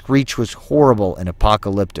 Their screech was horrible and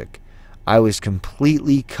apocalyptic. I was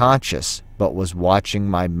completely conscious, but was watching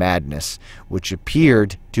my madness, which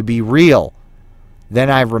appeared to be real. Then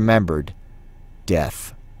I remembered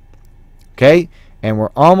death. Okay? And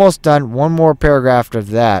we're almost done. One more paragraph after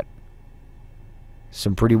that.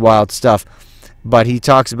 Some pretty wild stuff. But he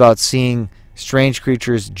talks about seeing strange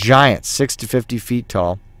creatures, giants, 6 to 50 feet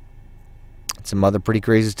tall. Some other pretty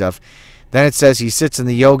crazy stuff. Then it says he sits in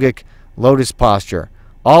the yogic lotus posture.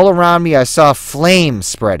 All around me I saw flames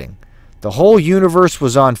spreading. The whole universe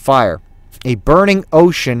was on fire. A burning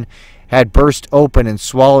ocean had burst open and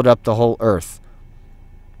swallowed up the whole earth.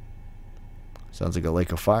 Sounds like a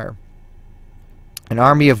lake of fire. An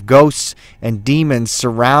army of ghosts and demons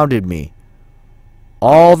surrounded me.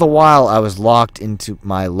 All the while I was locked into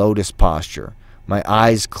my lotus posture, my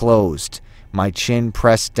eyes closed, my chin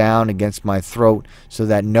pressed down against my throat so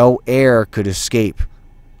that no air could escape.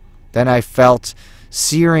 Then I felt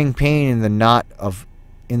searing pain in the knot of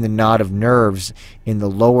nerves in the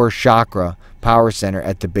lower chakra power center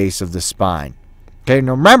at the base of the spine. Okay,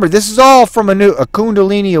 now remember, this is all from a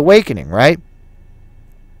Kundalini awakening, right?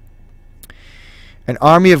 An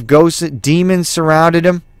army of ghosts and demons surrounded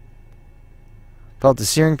him. Felt the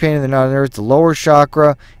searing pain in the knot of nerves, the lower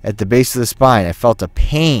chakra at the base of the spine. I felt a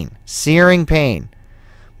pain, searing pain.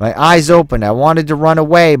 My eyes opened. I wanted to run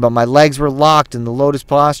away, but my legs were locked in the lotus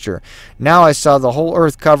posture. Now I saw the whole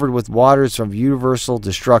earth covered with waters of universal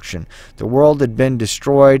destruction. The world had been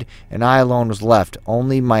destroyed, and I alone was left.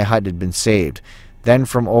 Only my hut had been saved. Then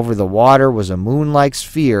from over the water was a moon-like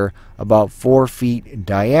sphere about 4 feet in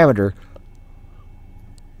diameter.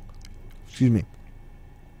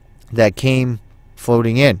 That came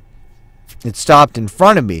floating in. It stopped in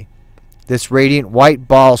front of me. This radiant white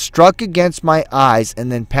ball struck against my eyes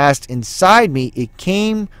and then passed inside me. It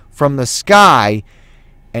came from the sky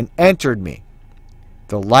and entered me.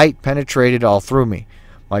 The light penetrated all through me.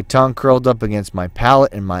 My tongue curled up against my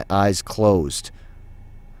palate and my eyes closed.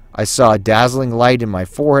 I saw a dazzling light in my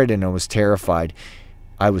forehead and I was terrified.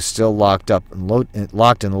 I was still locked in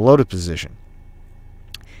the lotus position.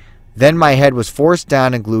 Then my head was forced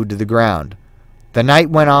down and glued to the ground. The night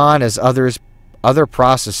went on as other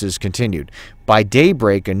processes continued. By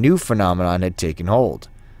daybreak, a new phenomenon had taken hold.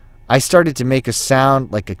 I started to make a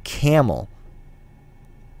sound like a camel,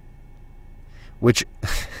 which...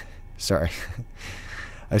 sorry.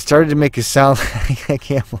 I started to make a sound like a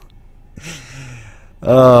camel.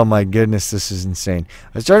 Oh my goodness, this is insane.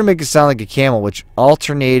 I started to make a sound like a camel, which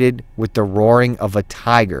alternated with the roaring of a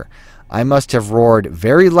tiger. I must have roared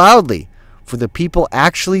very loudly, for the people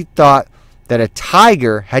actually thought that a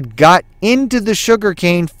tiger had got into the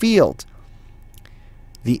sugarcane field.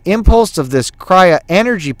 The impulse of this Kriya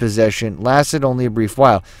energy possession lasted only a brief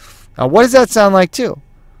while. Now, what does that sound like too?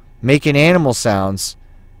 Making animal sounds.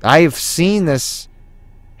 I have seen this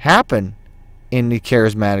happen in the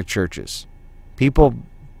charismatic churches. People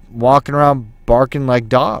walking around barking like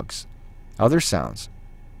dogs. Other sounds.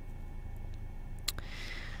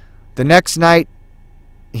 The next night,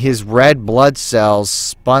 his red blood cells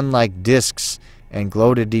spun like discs and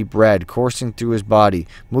glowed a deep red, coursing through his body.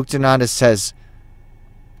 Muktananda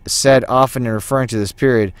said often in referring to this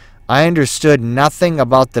period, I understood nothing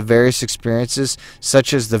about the various experiences,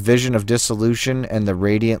 such as the vision of dissolution and the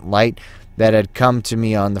radiant light that had come to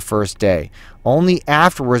me on the first day. Only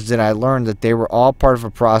afterwards did I learn that they were all part of a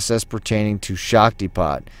process pertaining to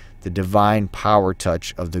Shaktipat, the divine power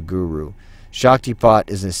touch of the Guru. Shaktipat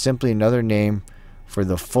is simply another name for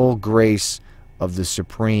the full grace of the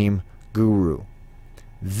Supreme Guru.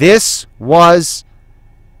 This was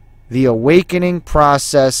the awakening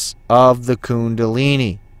process of the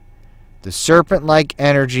Kundalini. The serpent-like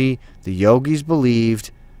energy the yogis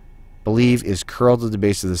believe is curled at the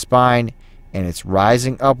base of the spine, and its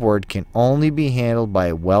rising upward can only be handled by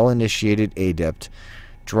a well-initiated adept,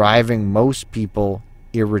 driving most people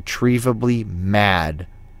irretrievably mad,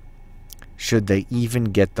 should they even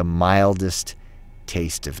get the mildest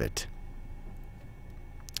taste of it.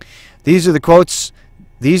 These are quotes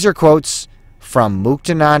from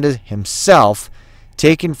Muktananda himself,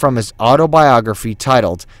 taken from his autobiography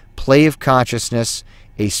titled Play of Consciousness,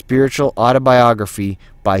 a Spiritual Autobiography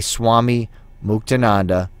by Swami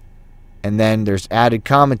Muktananda. And then there's added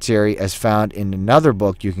commentary as found in another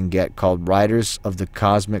book you can get called Riders of the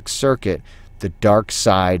Cosmic Circuit, The Dark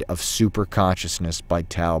Side of Superconsciousness by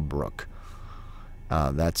Tal Brook.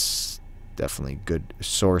 That's definitely a good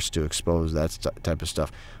source to expose that type of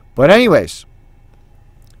stuff. But anyways,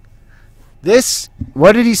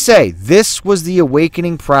 what did he say? This was the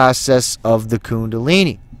awakening process of the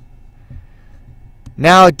Kundalini.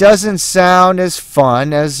 Now, it doesn't sound as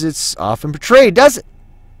fun as it's often portrayed, does it?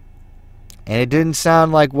 And it didn't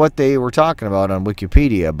sound like what they were talking about on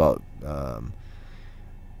Wikipedia about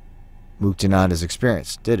Muktananda's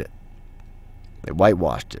experience, did it? They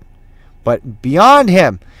whitewashed it. But beyond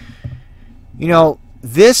him, you know,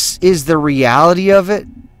 this is the reality of it.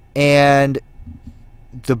 And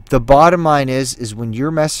the bottom line is when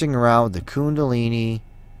you're messing around with the Kundalini,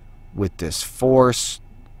 with this force,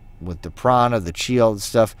 with the prana, the chi, all the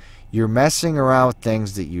stuff, you're messing around with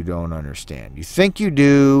things that you don't understand. You think you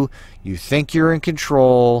do. You think you're in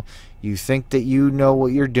control. You think that you know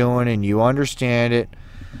what you're doing and you understand it.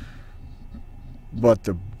 But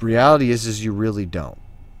the reality is you really don't.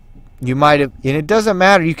 You might have, and it doesn't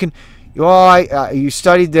matter. You can, you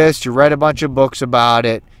studied this. You read a bunch of books about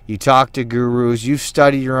it. You talk to gurus. You've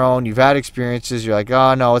studied your own. You've had experiences. You're like,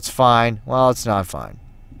 oh, no, it's fine. Well, it's not fine.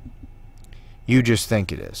 You just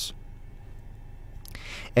think it is.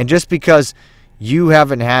 And just because you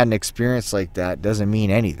haven't had an experience like that doesn't mean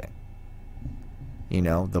anything. You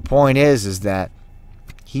know, the point is that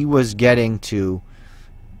he was getting to,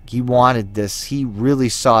 he wanted this, he really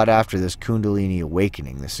sought after this Kundalini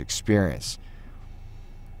awakening, this experience.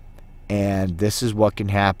 And this is what can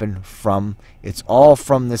happen from, it's all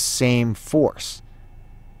from the same force.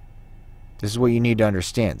 This is what you need to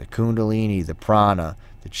understand. The Kundalini, the Prana,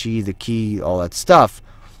 the Chi, the Ki, all that stuff,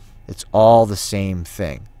 it's all the same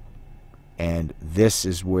thing. And this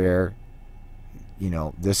is where, you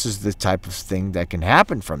know, this is the type of thing that can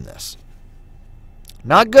happen from this.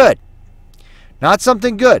 Not good. Not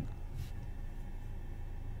something good.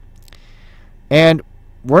 And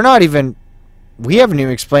we haven't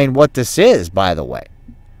even explained what this is, by the way.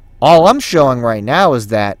 All I'm showing right now is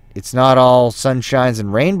that it's not all sunshines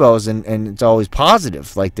and rainbows and it's always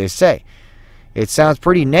positive, like they say. It sounds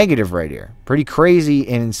pretty negative right here. Pretty crazy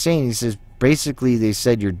and insane. He says, basically, they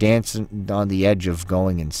said you're dancing on the edge of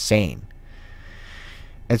going insane.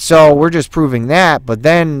 And so we're just proving that. But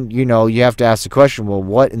then, you know, you have to ask the question, well,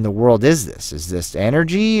 what in the world is this? Is this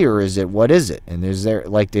energy or is it, what is it? And is there,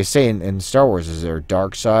 like they say in Star Wars, is there a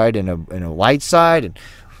dark side and a light side? And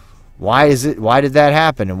why is it, why did that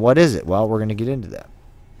happen? And what is it? Well, we're going to get into that.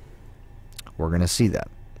 We're going to see that.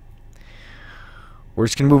 We're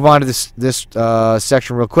just going to move on to this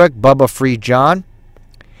section real quick. Bubba Free John.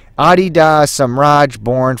 Adida Samraj,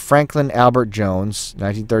 born Franklin Albert Jones,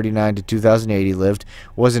 1939 to 2008, he lived,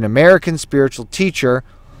 was an American spiritual teacher,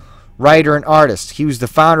 writer, and artist. He was the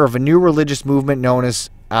founder of a new religious movement known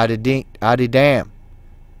as Adidam.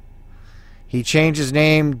 He changed his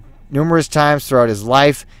name numerous times throughout his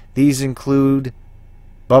life. These include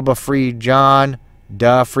Bubba Free John,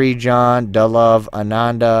 Da Free John, Da Love,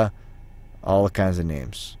 Ananda, all kinds of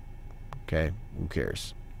names. Okay, who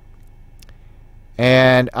cares?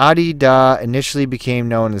 And Adi Da initially became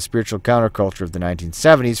known in the spiritual counterculture of the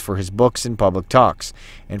 1970s for his books and public talks,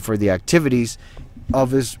 and for the activities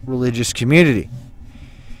of his religious community.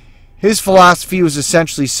 His philosophy was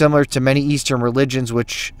essentially similar to many Eastern religions,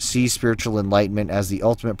 which see spiritual enlightenment as the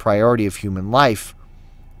ultimate priority of human life,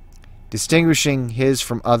 distinguishing his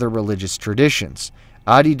from other religious traditions.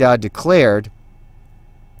 Adi Da declared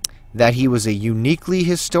that he was a uniquely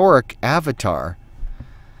historic avatar,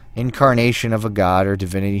 incarnation of a god or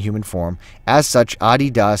divinity in human form. As such, Adi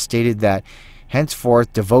Da stated that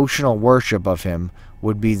henceforth devotional worship of him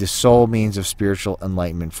would be the sole means of spiritual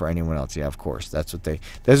enlightenment for anyone else. Yeah, of course. This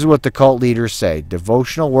is what the cult leaders say.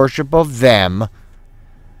 Devotional worship of them.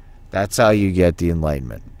 That's how you get the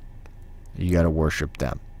enlightenment. You got to worship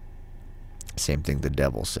them. Same thing the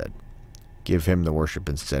devil said. Give him the worship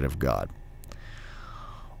instead of God.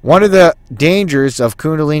 One of the dangers of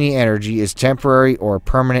Kundalini energy is temporary or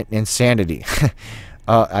permanent insanity.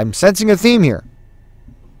 I'm sensing a theme here.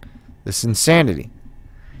 This insanity.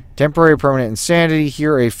 Temporary or permanent insanity.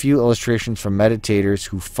 Here are a few illustrations from meditators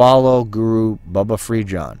who follow Guru Bubba Free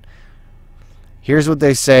John. Here's what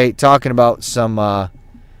they say, talking about some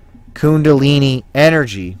Kundalini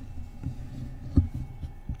energy.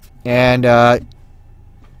 And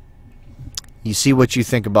you see what you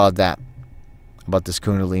think about that. About this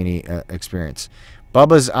Kundalini experience.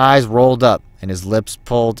 Bubba's eyes rolled up and his lips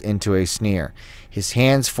pulled into a sneer. His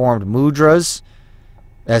hands formed mudras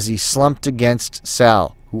as he slumped against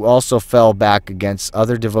Sal, who also fell back against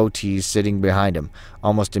other devotees sitting behind him.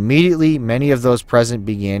 Almost immediately, many of those present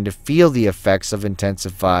began to feel the effects of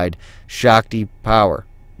intensified Shakti power.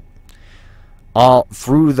 All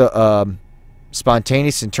through the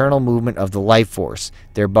spontaneous internal movement of the life force.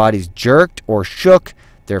 Their bodies jerked or shook,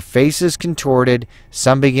 their faces contorted,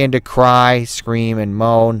 some began to cry, scream, and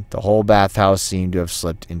moan. The whole bathhouse seemed to have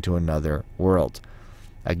slipped into another world.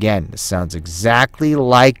 Again, this sounds exactly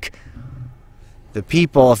like The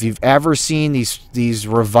people, if you've ever seen these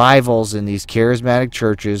revivals in these charismatic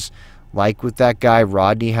churches, like with that guy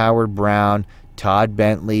Rodney Howard Brown, Todd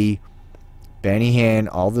Bentley, Benny Hinn,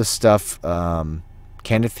 all this stuff,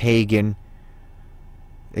 Kenneth Hagin,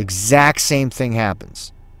 exact same thing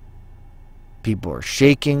happens. People are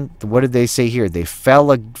shaking. What did they say here? They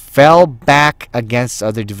fell back against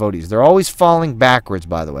other devotees. They're always falling backwards,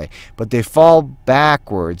 by the way, but they fall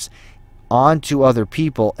backwards onto other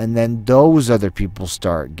people, and then those other people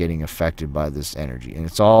start getting affected by this energy, and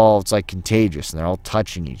it's like contagious, and they're all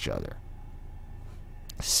touching each other.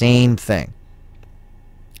 Same thing.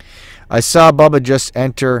 I saw Bubba just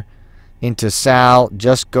enter into Sal,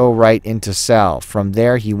 just go right into Sal. From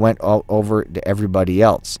there, he went over to everybody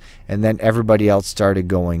else, and then everybody else started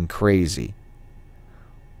going crazy.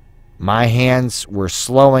 My hands were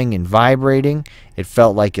slowing and vibrating. It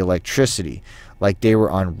felt like electricity, like they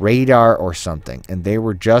were on radar or something, and they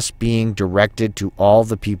were just being directed to all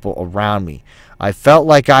the people around me. I felt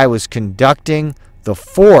like I was conducting the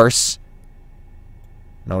force,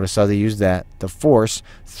 notice how they use that, the force,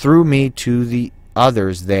 through me to the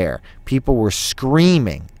others there. People were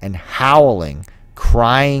screaming and howling,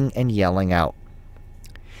 crying and yelling out.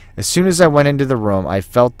 As soon as I went into the room, I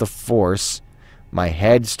felt the force. My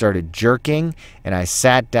head started jerking, and I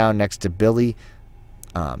sat down next to Billy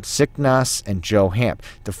Sickness and Joe Hamp.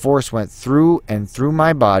 The force went through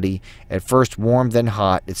my body, at first warm, then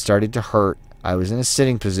hot. It started to hurt. I was in a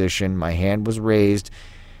sitting position. My hand was raised,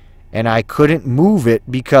 and I couldn't move it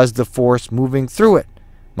because the force moving through it.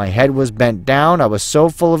 My head was bent down. I was so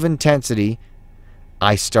full of intensity,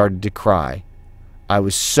 I started to cry. I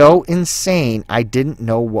was so insane, I didn't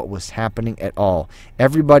know what was happening at all.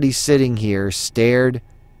 Everybody sitting here started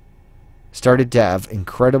to have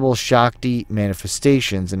incredible Shakti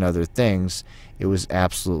manifestations and other things. It was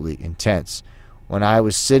absolutely intense. When I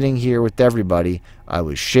was sitting here with everybody, I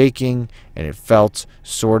was shaking, and it felt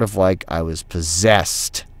sort of like I was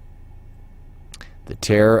possessed. The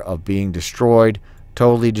terror of being destroyed,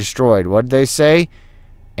 totally destroyed. What did they say?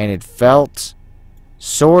 And it felt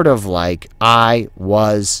sort of like I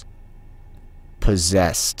was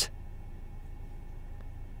possessed.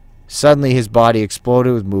 Suddenly his body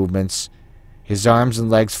exploded with movements, his arms and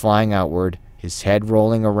legs flying outward, his head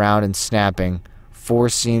rolling around and snapping.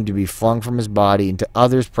 Force seemed to be flung from his body into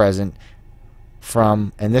others present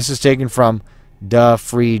from, and this is taken from Da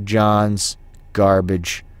Free John's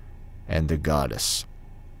Garbage and the Goddess.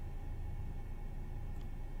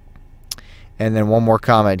 And then one more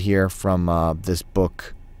comment here from this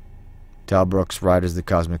book, Tal Brooks, Riders of the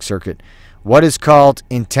Cosmic Circuit. What is called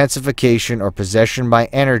intensification or possession by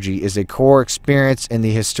energy is a core experience in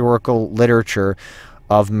the historical literature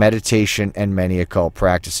of meditation and many occult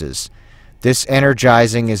practices. This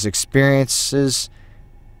energizing is experiences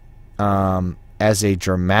as a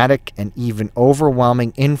dramatic and even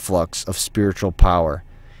overwhelming influx of spiritual power.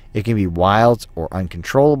 It can be wild or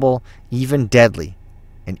uncontrollable, even deadly.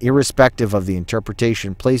 And irrespective of the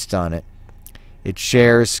interpretation placed on it, it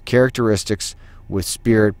shares characteristics with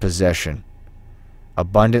spirit possession.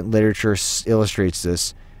 Abundant literature illustrates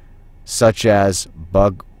this, such as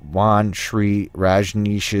Bhagwan Sri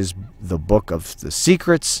Rajneesh's The Book of the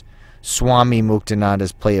Secrets, Swami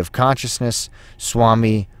Muktananda's Play of Consciousness,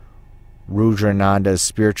 Swami Rudrananda's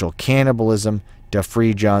Spiritual Cannibalism, Da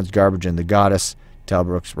Free John's Garbage and the Goddess, Tal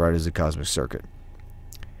Brooks, Riders of the Cosmic Circuit.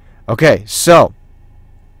 Okay, so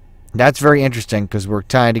that's very interesting because we're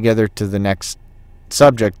tying together to the next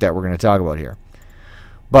subject that we're going to talk about here.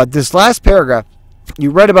 But this last paragraph, you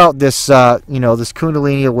read about this, this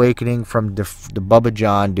Kundalini awakening from the Bubba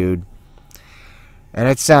John dude, and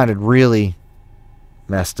it sounded really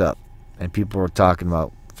messed up. And people were talking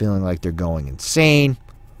about feeling like they're going insane.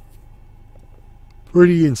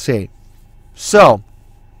 Pretty insane. So,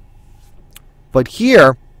 but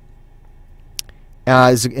here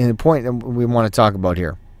is a point that we want to talk about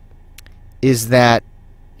here, is that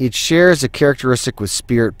it shares a characteristic with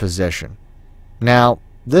spirit possession. Now,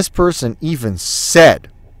 this person even said,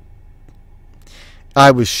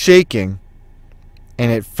 I was shaking,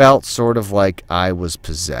 and it felt sort of like I was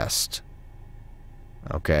possessed.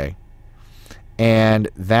 Okay? And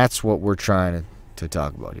that's what we're trying to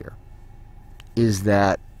talk about here, is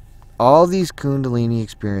that all these Kundalini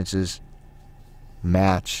experiences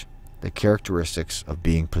match the characteristics of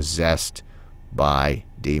being possessed by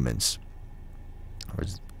demons or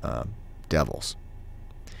devils,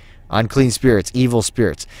 unclean spirits, evil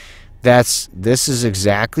spirits. This is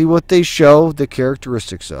exactly what they show the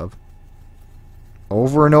characteristics of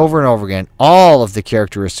over and over and over again, all of the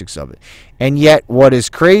characteristics of it. And yet what is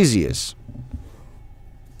crazy is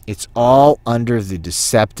It's all under the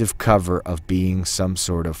deceptive cover of being some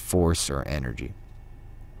sort of force or energy.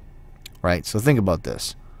 Right? So think about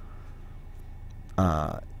this.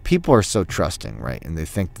 People are so trusting, right? And they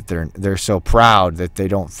think that they're so proud that they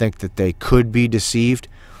don't think that they could be deceived.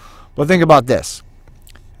 Well, think about this.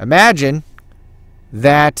 Imagine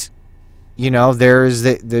that, there's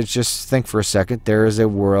just think for a second, there is a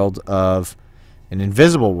world of, an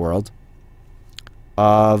invisible world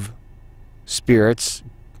of spirits,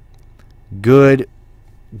 good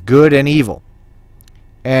and evil.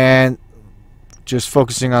 And just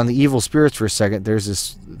focusing on the evil spirits for a second, there's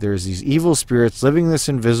these evil spirits living in this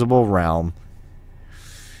invisible realm,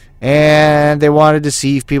 and they want to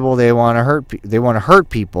deceive people. They want to hurt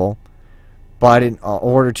people, but in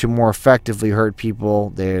order to more effectively hurt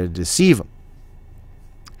people, they deceive them.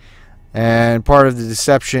 And part of the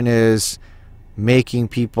deception is making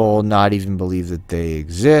people not even believe that they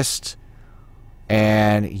exist,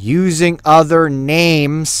 and using other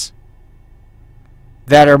names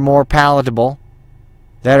that are more palatable,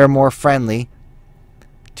 that are more friendly,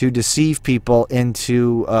 to deceive people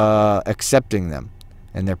into accepting them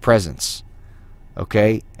and their presence.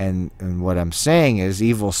 Okay? And what I'm saying is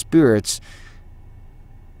evil spirits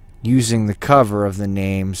using the cover of the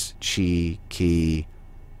names Chi, Ki,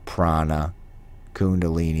 Prana,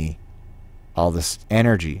 Kundalini, all this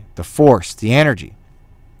energy, the force, the energy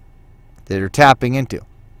that they're tapping into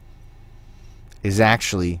is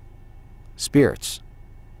actually spirits.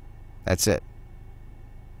 That's it.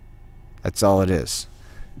 That's all it is.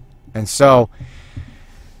 And so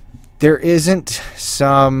there isn't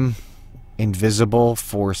some invisible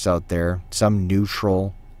force out there, some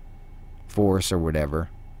neutral force or whatever,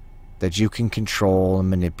 that you can control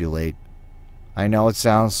and manipulate. I know it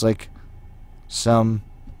sounds like something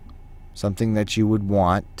that you would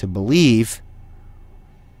want to believe,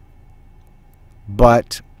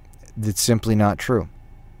 but it's simply not true.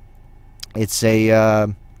 It's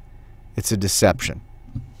a deception.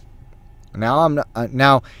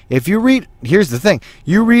 Now, if you read, here's the thing: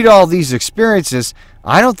 you read all these experiences.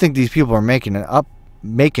 I don't think these people are making up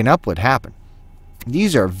what happened.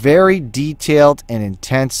 These are very detailed and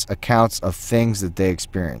intense accounts of things that they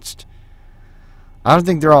experienced. I don't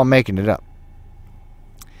think they're all making it up.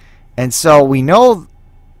 And so we know,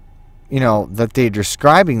 that they're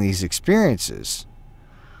describing these experiences,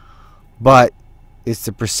 but it's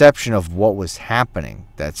the perception of what was happening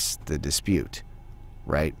that's the dispute,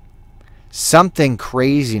 right? Something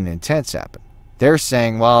crazy and intense happened. They're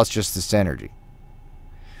saying, well, it's just this energy.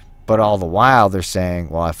 But all the while, they're saying,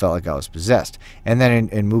 well, I felt like I was possessed. And then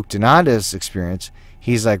in Muktananda's experience,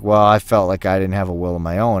 he's like, well, I felt like I didn't have a will of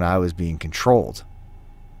my own. I was being controlled.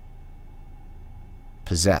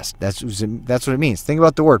 Possessed. That's what it means. Think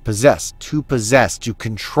about the word possess. To possess, to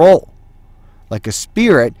control. Like a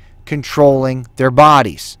spirit controlling their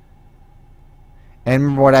bodies. And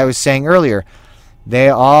remember what I was saying earlier. They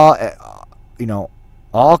all,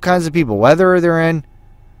 all kinds of people, whether they're in,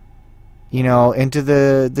 into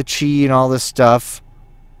the chi and all this stuff,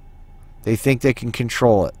 they think they can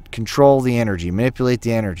control it. Control the energy. Manipulate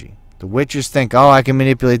the energy. The witches think, oh, I can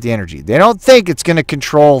manipulate the energy. They don't think it's going to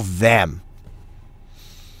control them.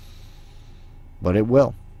 But it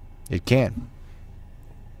will. It can.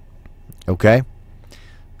 Okay?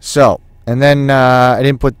 So, and then I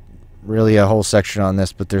didn't put really a whole section on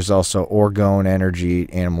this, but there's also orgone energy,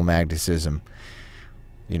 animal magnetism.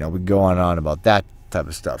 We can go on and on about that type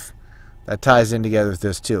of stuff. That ties in together with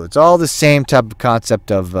this too. It's all the same type of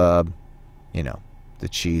concept of, the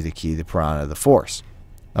chi, the ki, the prana, the force.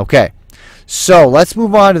 Okay. So, let's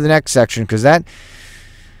move on to the next section, because that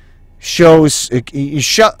shows a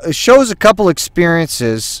couple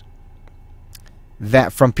experiences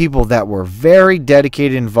that from people that were very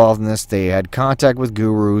dedicated, involved in this. They had contact with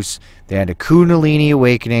gurus. They had a Kundalini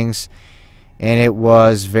awakenings, and it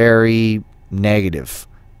was very negative,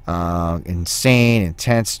 insane,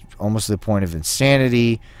 intense, almost to the point of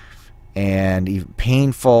insanity, and even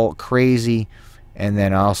painful, crazy. And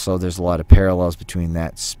then also there's a lot of parallels between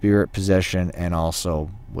that spirit possession and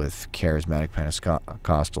also with charismatic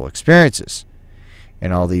Pentecostal experiences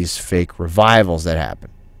and all these fake revivals that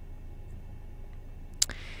happen.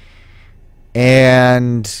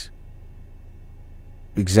 And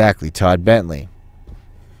exactly, Todd Bentley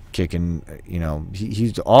kicking,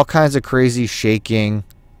 he's all kinds of crazy shaking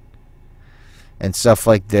and stuff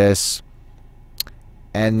like this.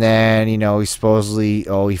 And then, he supposedly,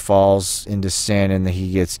 he falls into sin and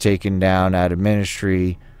he gets taken down out of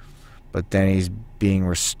ministry. But then he's being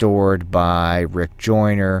restored by Rick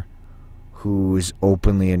Joyner, who's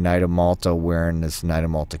openly a Knight of Malta wearing this Knight of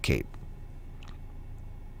Malta cape.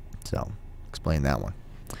 So, explain that one.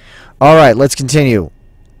 All right, let's continue.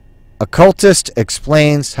 Occultist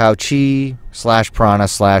explains how chi / prana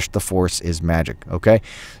 / the force is magic. Okay,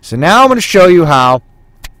 so now I'm going to show you how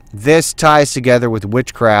this ties together with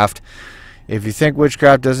witchcraft. If you think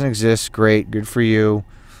witchcraft doesn't exist, great, good for you.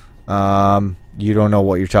 You don't know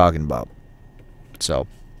what you're talking about. So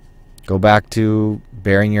go back to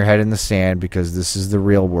burying your head in the sand, because this is the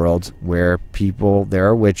real world where there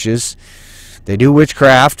are witches. They do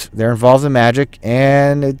witchcraft. They're involved in magic,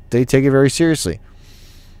 and they take it very seriously.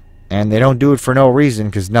 And they don't do it for no reason,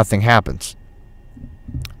 because nothing happens.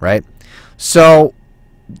 Right? So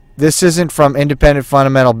this isn't from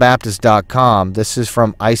independentfundamentalbaptist.com. This is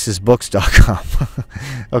from isisbooks.com.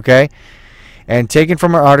 Okay? And taken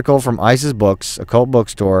from an article from Isis Books, Occult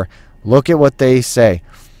Bookstore. Look at what they say.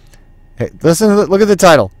 Hey, listen, look at the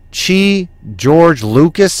title. Chi, George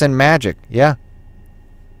Lucas, and Magic. Yeah.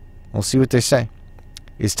 We'll see what they say.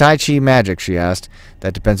 Is Tai Chi magic, she asked.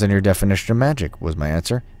 That depends on your definition of magic, was my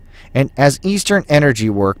answer. And as Eastern energy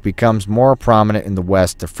work becomes more prominent in the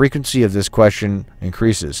West, the frequency of this question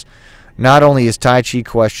increases. Not only is Tai Chi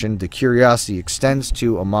questioned, the curiosity extends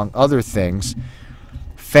to, among other things,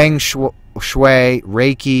 Feng Shui,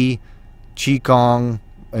 Reiki, Qigong,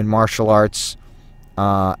 and martial arts.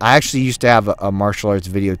 I actually used to have a martial arts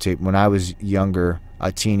videotape. When I was younger,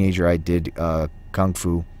 a teenager, I did Kung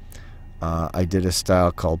Fu. I did a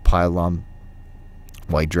style called Pai Lum,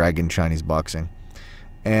 White Dragon Chinese boxing.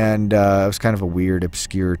 And it was kind of a weird,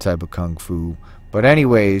 obscure type of Kung Fu. But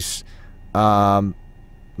anyways, my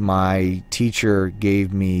teacher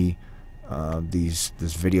gave me this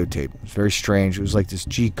videotape. It was very strange. It was like this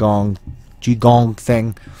Qigong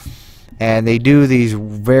thing. And they do these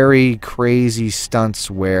very crazy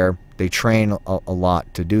stunts where they train a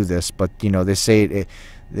lot to do this. But, you know, they say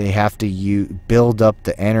they have to build up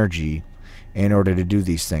the energy in order to do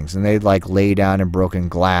these things. And they like lay down in broken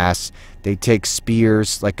glass. They take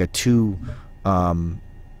spears, like a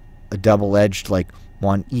double-edged, like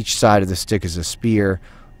one each side of the stick is a spear,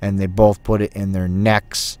 and they both put it in their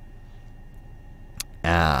necks,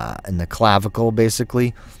 in the clavicle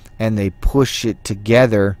basically, and they push it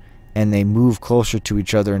together, and they move closer to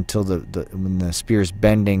each other until when the spear is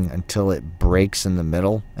bending, until it breaks in the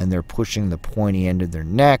middle, and they're pushing the pointy end of their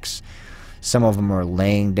necks. Some of them are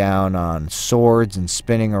laying down on swords and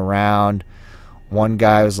spinning around. One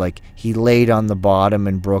guy was like, he laid on the bottom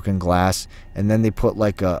in broken glass, and then they put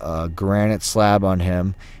like a granite slab on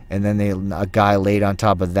him, and then a guy laid on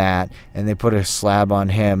top of that, and they put a slab on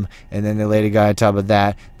him, and then they laid a guy on top of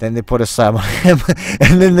that, then they put a slab on him,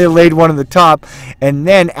 and then they laid one on the top, and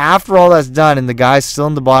then after all that's done, and the guy's still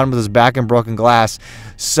in the bottom with his back in broken glass,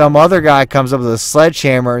 some other guy comes up with a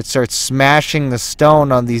sledgehammer and starts smashing the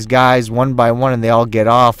stone on these guys one by one, and they all get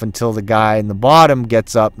off until the guy in the bottom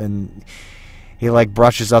gets up and he like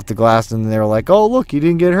brushes off the glass, and they're like, oh look, you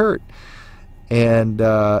didn't get hurt. And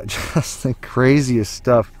just the craziest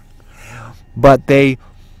stuff. But they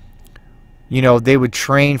would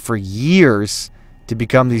train for years to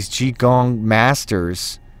become these Qigong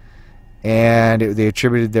masters, and they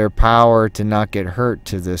attributed their power to not get hurt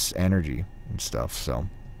to this energy and stuff. So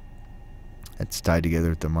it's tied together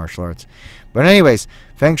with the martial arts. But anyways,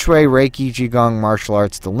 Feng Shui, Reiki, Qigong, martial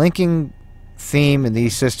arts. The linking theme in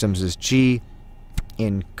these systems is Qi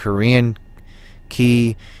in Korean,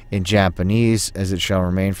 Ki in Japanese, as it shall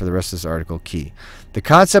remain for the rest of this article, Ki. The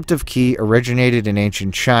concept of Ki originated in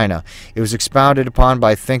ancient China. It was expounded upon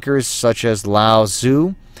by thinkers such as Lao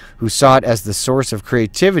Tzu, who saw it as the source of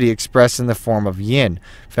creativity expressed in the form of yin,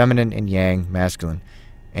 feminine, and yang, masculine,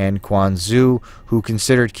 and Quan Tzu, who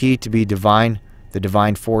considered Ki to be divine, the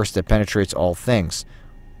divine force that penetrates all things.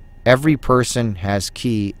 Every person has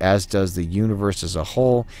Ki, as does the universe as a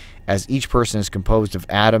whole. As each person is composed of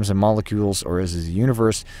atoms and molecules, or as is the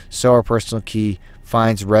universe, so our personal Ki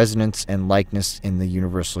finds resonance and likeness in the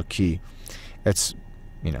universal Ki. It's,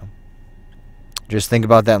 just think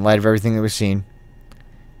about that in light of everything that we've seen.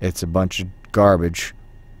 It's a bunch of garbage.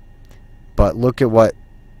 But look at what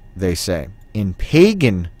they say. In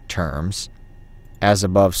pagan terms, as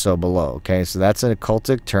above, so below. Okay, so that's an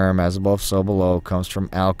occultic term. As above, so below comes from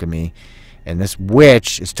alchemy. And this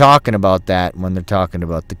witch is talking about that when they're talking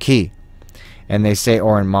about the Ki. And they say,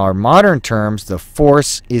 or in more modern terms, the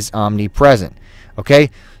force is omnipresent. Okay,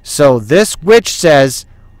 so this witch says,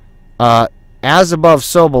 as above,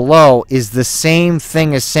 so below is the same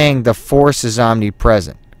thing as saying the force is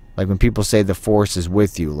omnipresent. Like when people say the force is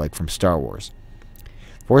with you, like from Star Wars.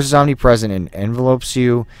 Force is omnipresent and envelopes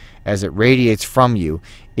you as it radiates from you.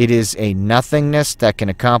 It is a nothingness that can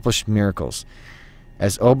accomplish miracles.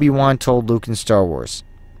 As Obi-Wan told Luke in Star Wars,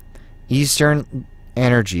 Eastern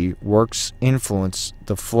energy works influence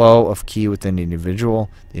the flow of ki within the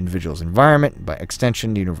individual's environment, by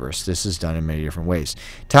extension, the universe. This is done in many different ways.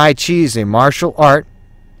 Tai Chi is a martial art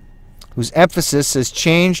whose emphasis has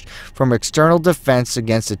changed from external defense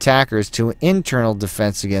against attackers to internal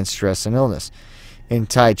defense against stress and illness. In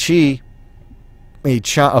Tai Chi,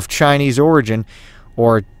 of Chinese origin,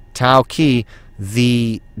 or Tao Qi,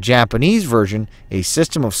 the Japanese version, a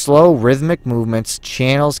system of slow rhythmic movements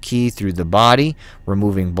channels ki through the body,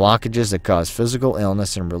 removing blockages that cause physical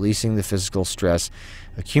illness and releasing the physical stress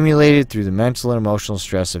accumulated through the mental and emotional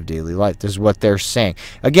stress of daily life. This is what they're saying.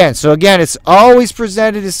 Again, it's always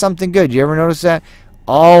presented as something good. You ever notice that?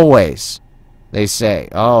 Always. They say,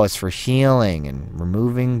 oh, it's for healing and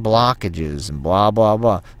removing blockages and blah, blah,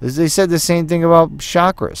 blah. They said the same thing about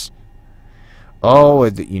chakras. Oh,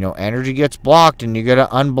 energy gets blocked and you got to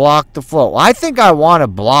unblock the flow. Well, I think I want to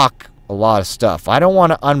block a lot of stuff. I don't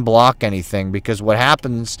want to unblock anything, because what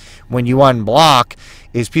happens when you unblock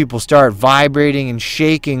is people start vibrating and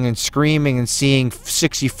shaking and screaming and seeing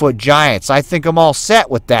 60-foot giants. I think I'm all set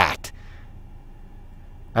with that.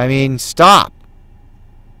 I mean, stop.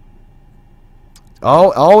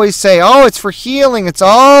 Oh, always say, oh, it's for healing. It's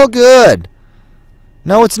all good.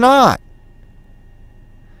 No, it's not.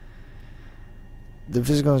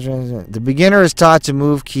 The beginner is taught to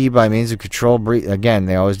move ki by means of controlled breathing. Again,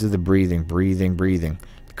 they always do the breathing.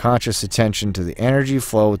 Conscious attention to the energy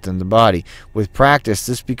flow within the body. With practice,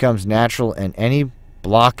 this becomes natural and any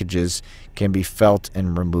blockages can be felt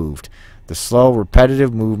and removed. The slow,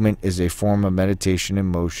 repetitive movement is a form of meditation in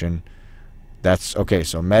motion. That's okay,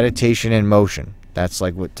 so meditation in motion. That's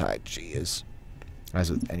like what Tai Chi is. As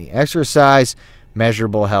with any exercise,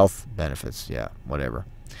 measurable health benefits. Yeah, whatever.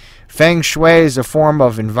 Feng Shui is a form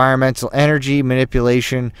of environmental energy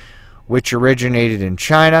manipulation which originated in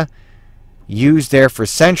China. Used there for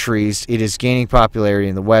centuries, it is gaining popularity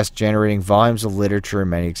in the West, generating volumes of literature and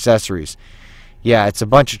many accessories. Yeah, it's a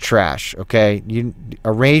bunch of trash, okay?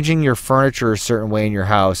 Arranging your furniture a certain way in your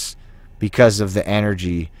house because of the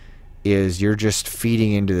energy is you're just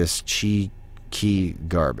feeding into this chi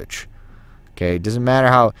garbage. Okay, it doesn't matter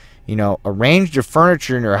how, arrange your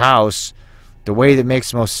furniture in your house the way that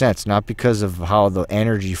makes most sense, not because of how the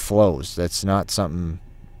energy flows. That's not something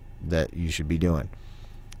that you should be doing.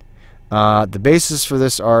 The basis for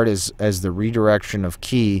this art is as the redirection of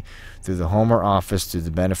ki through the home or office through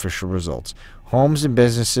the beneficial results. Homes and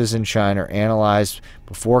businesses in China are analyzed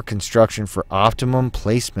before construction for optimum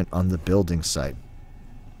placement on the building site.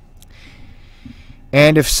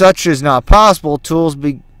 And if such is not possible, tools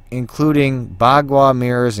including bagua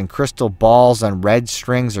mirrors and crystal balls on red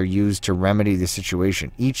strings are used to remedy the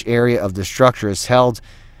situation. Each area of the structure is held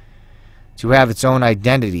to have its own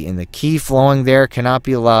identity, and the ki flowing there cannot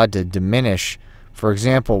be allowed to diminish. For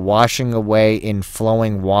example, washing away in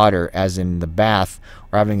flowing water, as in the bath,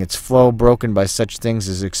 or having its flow broken by such things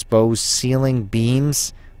as exposed ceiling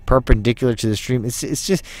beams perpendicular to the stream. It's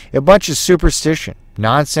just a bunch of superstition,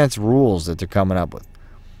 nonsense rules that they're coming up with.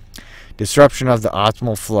 Disruption of the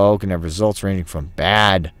optimal flow can have results ranging from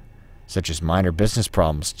bad, such as minor business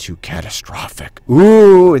problems, to catastrophic.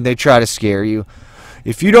 Ooh, and they try to scare you.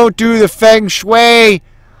 If you don't do the Feng Shui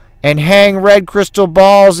and hang red crystal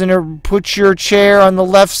balls and put your chair on the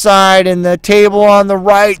left side and the table on the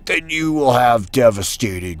right, then you will have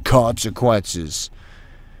devastating consequences.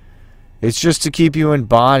 It's just to keep you in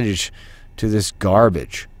bondage to this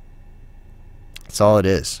garbage. That's all it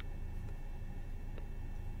is.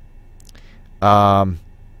 It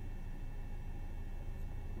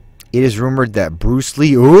is rumored that Bruce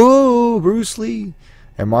Lee,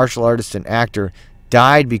 a martial artist and actor,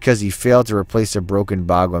 died because he failed to replace a broken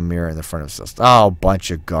bagua mirror in the front of his house. Oh,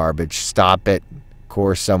 bunch of garbage. Stop it. Of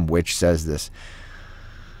course, some witch says this.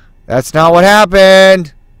 That's not what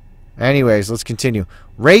happened. Anyways, let's continue.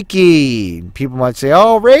 Reiki. People might say,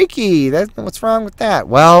 oh, Reiki. What's wrong with that?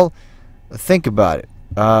 Well, think about it.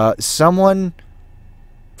 Someone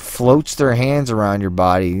floats their hands around your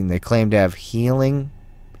body and they claim to have healing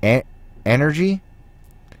energy,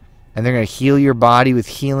 and they're going to heal your body with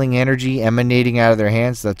healing energy emanating out of their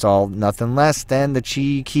hands. That's all nothing less than the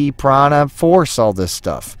chi, ki, prana force, all this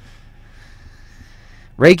stuff.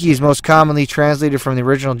 Reiki is most commonly translated from the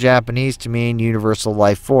original Japanese to mean universal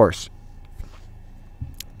life force.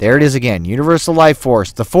 There it is again, universal life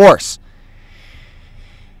force, the force.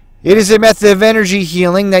 It is a method of energy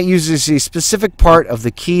healing that uses a specific part of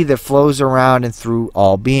the ki that flows around and through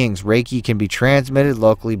all beings. Reiki can be transmitted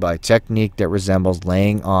locally by a technique that resembles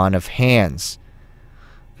laying on of hands.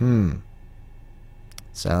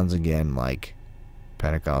 Sounds again like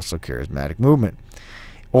Pentecostal charismatic movement.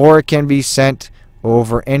 Or it can be sent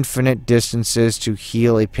over infinite distances to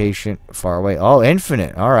heal a patient far away. Oh,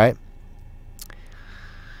 infinite. All right.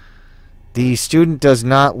 The student does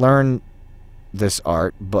not learn this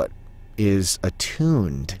art, but is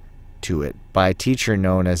attuned to it by a teacher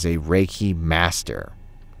known as a Reiki master.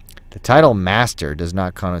 The title master does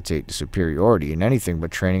not connotate superiority in anything but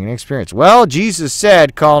training and experience. Well, Jesus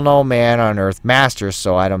said, call no man on earth master,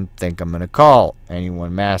 so I don't think I'm going to call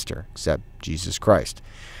anyone master except Jesus Christ.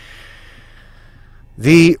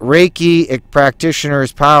 The Reiki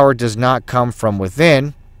practitioner's power does not come from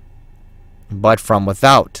within, but from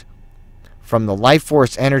without. From the life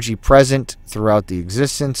force energy present throughout the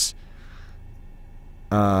existence,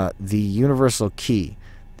 the universal key.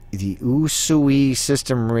 The Usui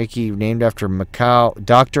system Reiki, named after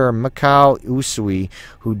Dr. Mikao Usui,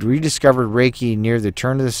 who rediscovered Reiki near the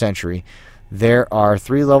turn of the century. There are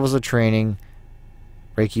 3 levels of training.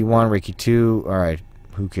 Reiki 1, Reiki 2. All right,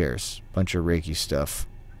 who cares? Bunch of Reiki stuff.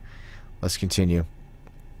 Let's continue.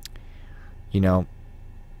 You know.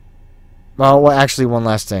 Well, actually, one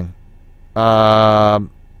last thing. There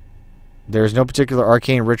is no particular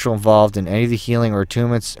arcane ritual involved in any of the healing or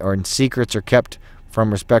attunements, or in secrets are kept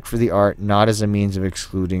from respect for the art, not as a means of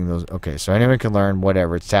excluding those. Okay, so anyone can learn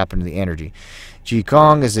whatever. It's tapping into the energy.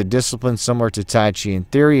 Qigong is a discipline similar to Tai Chi. In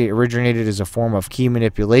theory, it originated as a form of ki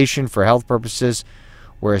manipulation for health purposes,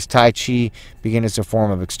 whereas Tai Chi began as a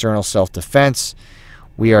form of external self-defense.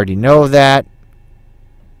 We already know that.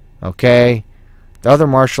 Okay. The other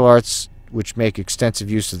martial arts which make extensive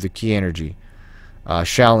use of the ki energy.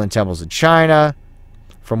 Shaolin temples in China,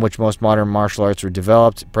 from which most modern martial arts were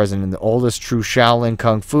developed, present in the oldest true Shaolin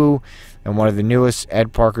Kung Fu, and one of the newest,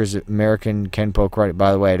 Ed Parker's American Kenpo Karate.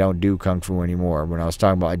 By the way, I don't do Kung Fu anymore. When I was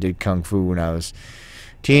talking about I did Kung Fu when I was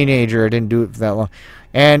a teenager, I didn't do it for that long.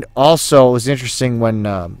 And also, it was interesting when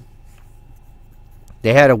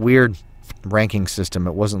they had a weird ranking system.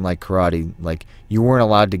 It wasn't like karate. Like, you weren't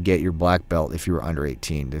allowed to get your black belt if you were under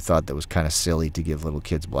 18. They thought that was kind of silly to give little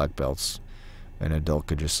kids black belts. An adult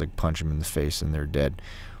could just like punch them in the face and they're dead.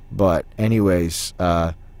 But anyways,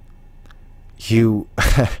 you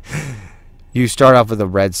you start off with a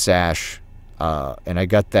red sash, and I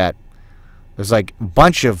got that. There's like a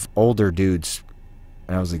bunch of older dudes,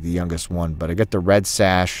 and I was like the youngest one. But I got the red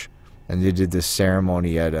sash, and they did this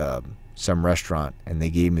ceremony at some restaurant, and they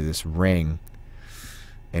gave me this ring,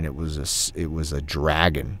 and it was a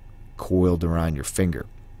dragon coiled around your finger,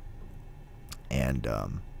 and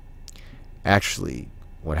actually,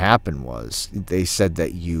 what happened was they said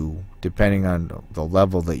that you, depending on the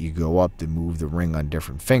level that you go up, to move the ring on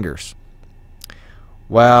different fingers.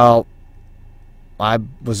 Well, I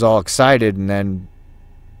was all excited, and then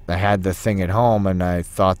I had the thing at home, and I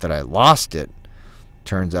thought that I lost it.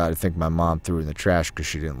 Turns out I think my mom threw it in the trash because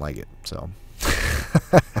she didn't like it. So,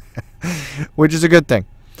 which is a good thing.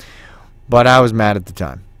 But I was mad at the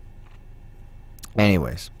time.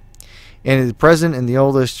 Anyways. And it is present in the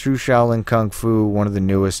oldest true Shaolin Kung Fu, one of the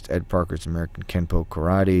newest, Ed Parker's American Kenpo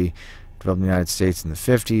Karate, developed in the United States in the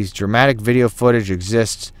 50s. Dramatic video footage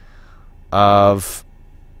exists of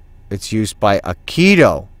its use by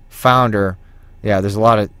Aikido founder. Yeah, there's a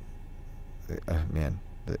lot of,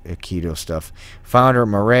 the Aikido stuff. Founder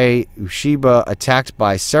Murray Ushiba, attacked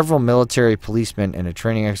by several military policemen in a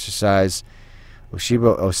training exercise.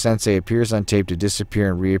 Ushiba Sensei appears on tape to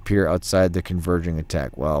disappear and reappear outside the converging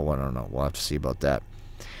attack. Well, I don't know. We'll have to see about that.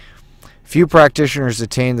 Few practitioners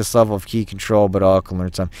attain this level of key control, but all can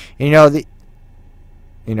learn some. And,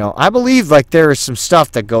 I believe like there is some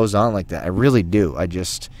stuff that goes on like that. I really do.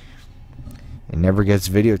 It never gets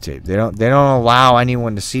videotaped. They don't allow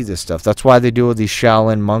anyone to see this stuff. That's why they do all these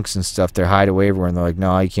Shaolin monks and stuff. They hide away everywhere, and they're like,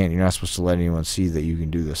 no, you can't. You're not supposed to let anyone see that you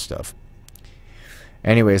can do this stuff.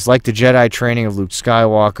 Anyways, like the Jedi training of Luke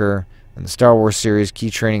Skywalker and the Star Wars series, key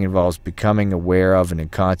training involves becoming aware of and in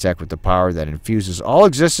contact with the power that infuses all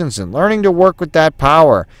existence and learning to work with that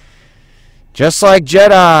power. Just like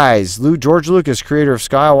Jedis, George Lucas, creator of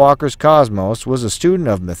Skywalker's Cosmos, was a student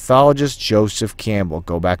of mythologist Joseph Campbell.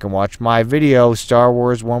 Go back and watch my video, Star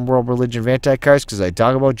Wars, One World Religion of Antichrist, because I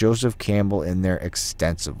talk about Joseph Campbell in there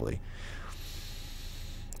extensively.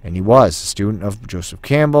 And he was a student of Joseph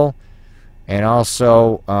Campbell. And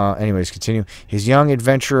also, anyways, continue. His young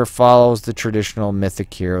adventurer follows the traditional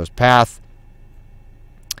mythic hero's path,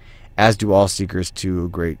 as do all seekers to a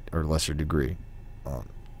great or lesser degree.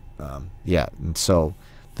 Yeah, and so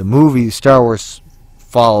the movie Star Wars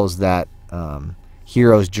follows that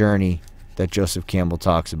hero's journey that Joseph Campbell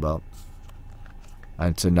talks about. And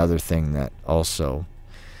it's another thing that also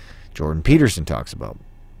Jordan Peterson talks about,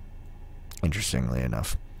 interestingly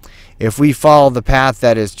enough. If we follow the path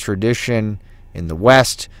that is tradition in the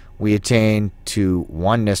West, we attain to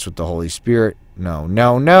oneness with the Holy Spirit. No,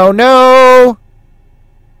 no, no, no!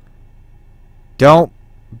 Don't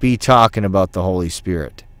be talking about the Holy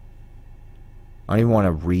Spirit. I don't even want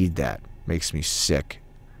to read that. Makes me sick.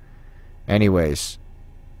 Anyways.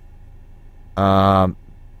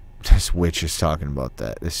 This witch is talking about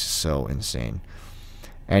that. This is so insane.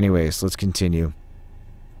 Anyways, let's continue.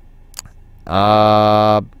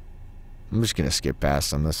 I'm just going to skip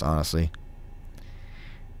past on this, honestly.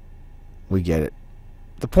 We get it.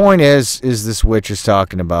 The point is this witch is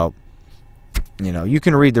talking about, you know, you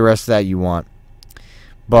can read the rest of that you want.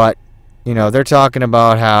 But, you know, they're talking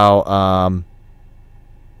about how,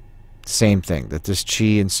 same thing, that this chi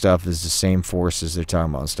and stuff is the same forces they're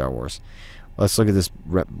talking about in Star Wars. Let's look at this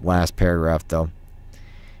last paragraph, though.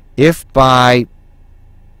 If by...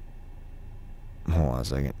 Hold on a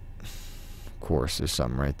second. Of course, there's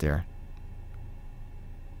something right there.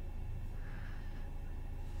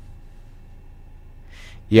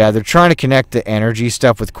 Yeah, they're trying to connect the energy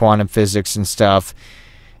stuff with quantum physics and stuff.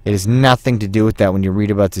 It has nothing to do with that when you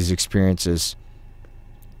read about these experiences.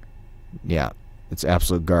 Yeah. It's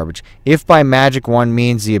absolute garbage. If by magic one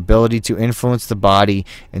means the ability to influence the body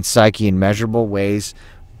and psyche in measurable ways,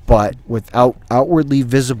 but without outwardly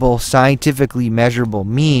visible, scientifically measurable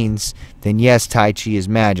means, then yes, Tai Chi is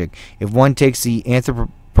magic. If one takes the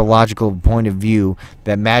anthropological point of view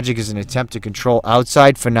that magic is an attempt to control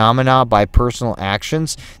outside phenomena by personal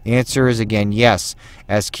actions, the answer is again yes,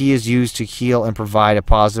 as Ki is used to heal and provide a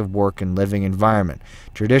positive work and living environment.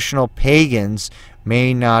 Traditional pagans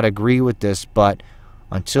may not agree with this, but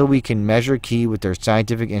until we can measure Ki with their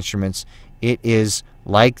scientific instruments, it is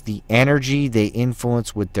like the energy they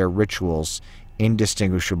influence with their rituals,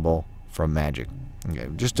 indistinguishable from magic. Okay,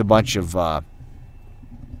 just a bunch of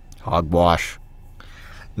hogwash.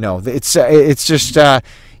 No, it's just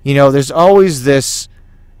you know, there's always these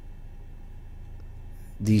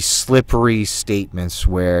slippery statements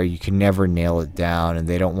where you can never nail it down, and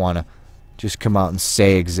they don't want to just come out and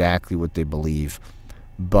say exactly what they believe.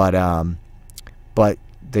 But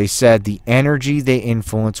they said the energy they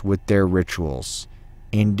influence with their rituals,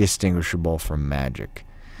 indistinguishable from magic.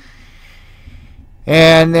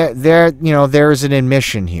 And you know, there's an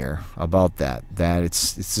admission here about that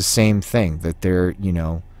it's the same thing, that they're, you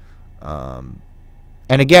know, and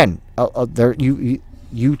again, there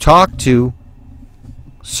you talk to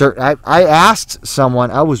certain. I asked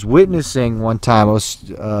someone, I was witnessing one time, I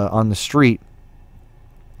was on the street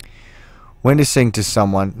witnessing to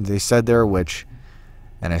someone. They said they're a witch,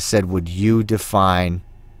 and I said, would you define,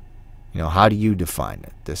 you know, how do you define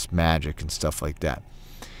it, this magic and stuff like that?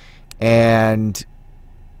 And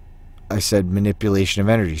I said manipulation of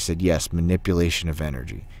energy. He said, yes, manipulation of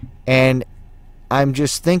energy. And I'm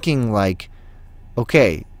just thinking, like,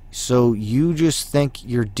 okay, so you just think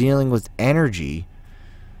you're dealing with energy,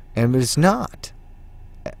 and it's not.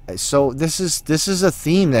 So this is a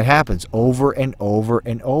theme that happens over and over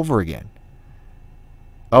and over again.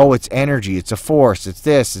 Oh, it's energy, it's a force, it's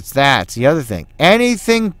this, it's that, it's the other thing.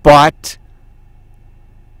 Anything but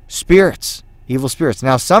spirits, evil spirits.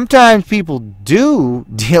 Now, sometimes people do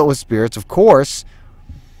deal with spirits, of course.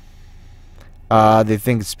 They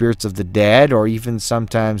think it's spirits of the dead, or even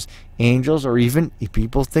sometimes angels, or even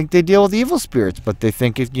people think they deal with evil spirits, but they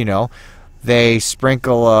think, if, you know, they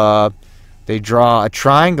sprinkle, they draw a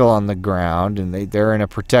triangle on the ground, and they're in a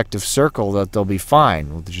protective circle, that they'll be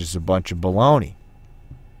fine, which is a bunch of baloney.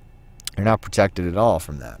 You're not protected at all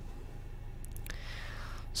from that.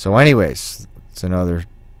 So anyways, it's another,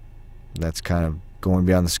 that's kind of going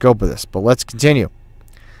beyond the scope of this. But let's continue.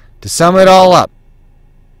 To sum it all up,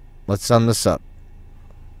 let's sum this up.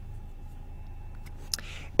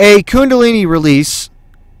 A Kundalini release,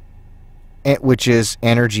 which is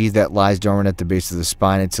energy that lies dormant at the base of the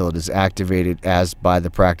spine until it is activated as by the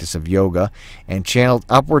practice of yoga and channeled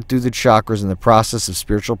upward through the chakras in the process of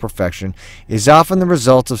spiritual perfection, is often the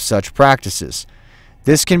result of such practices.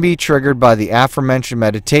 This can be triggered by the aforementioned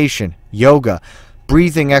meditation, yoga,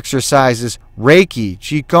 breathing exercises, Reiki,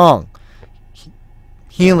 Qigong,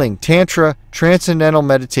 healing, Tantra, transcendental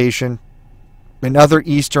meditation, and other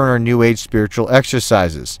Eastern or New Age spiritual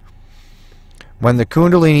exercises. When the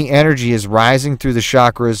Kundalini energy is rising through the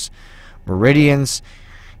chakras, meridians,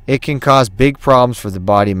 it can cause big problems for the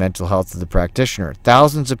body and mental health of the practitioner.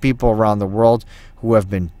 Thousands of people around the world who have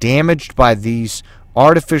been damaged by these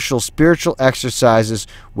artificial spiritual exercises,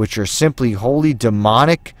 which are simply wholly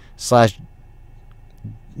demonic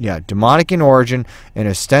in origin, and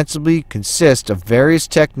ostensibly consist of various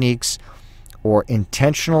techniques or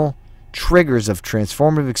intentional triggers of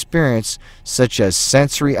transformative experience, such as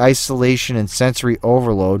sensory isolation and sensory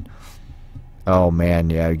overload, Oh man,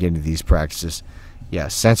 yeah, I get into these practices. Yeah,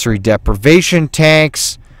 sensory deprivation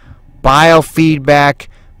tanks, biofeedback,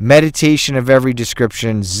 meditation of every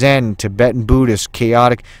description, Zen, Tibetan Buddhist,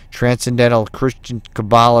 chaotic, transcendental, Christian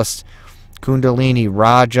Kabbalist, Kundalini,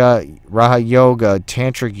 Raja Yoga,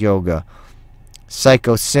 Tantric Yoga,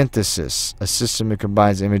 psychosynthesis, a system that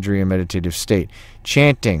combines imagery and meditative state,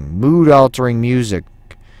 chanting, mood-altering music,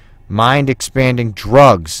 mind-expanding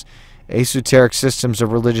drugs, esoteric systems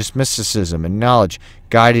of religious mysticism and knowledge,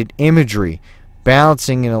 guided imagery,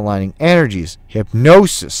 balancing and aligning energies,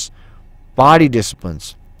 hypnosis, body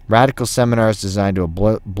disciplines, radical seminars designed to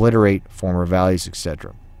obliterate former values,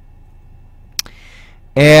 etc.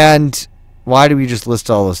 And why do we just list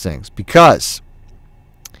all those things? Because,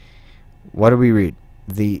 what do we read?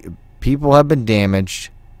 The people have been damaged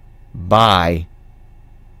by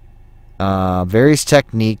various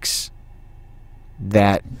techniques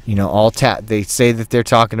that, you know, they say that they're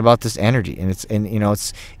talking about this energy,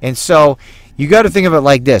 and so you got to think of it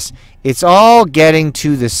like this: it's all getting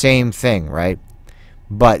to the same thing, right?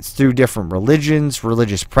 But through different religions,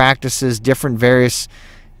 religious practices, different various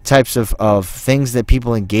types of things that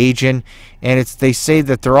people engage in, and they say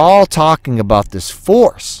that they're all talking about this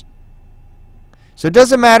force. So it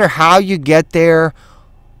doesn't matter how you get there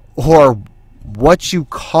or what you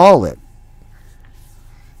call it.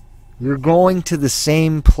 You're going to the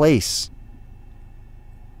same place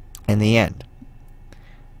in the end.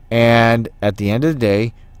 And at the end of the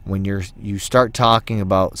day, when you start talking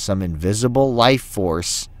about some invisible life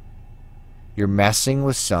force, you're messing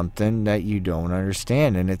with something that you don't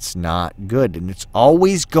understand, and it's not good. And it's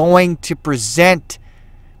always going to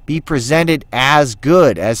be presented as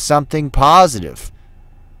good, as something positive.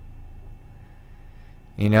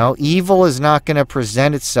 You know, evil is not going to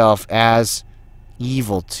present itself as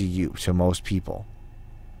evil to you, to most people,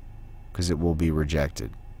 because it will be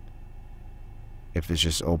rejected if it's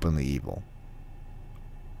just openly evil.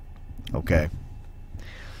 Okay,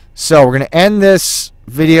 so we're going to end this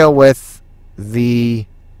video with this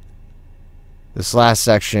last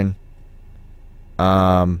section,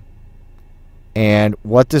 and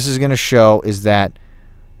what this is going to show is that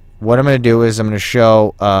what I'm going to do is I'm going to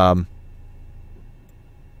show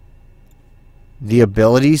the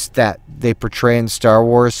abilities that they portray in Star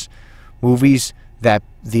Wars movies, that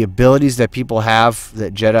the abilities that people have,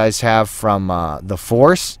 that Jedis have from the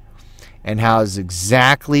Force, and how it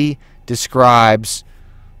exactly describes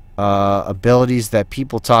abilities that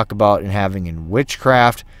people talk about and having in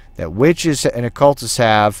witchcraft, that witches and occultists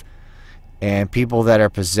have, and people that are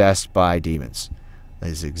possessed by demons.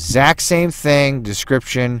 It's the exact same thing.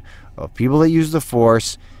 Description of people that use the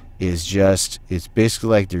Force is just, it's basically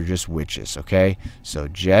like they're just witches, okay? So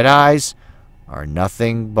Jedis are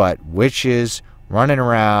nothing but witches running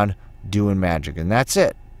around doing magic, and that's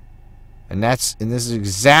it. And this is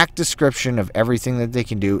exact description of everything that they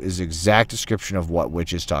can do, is exact description of what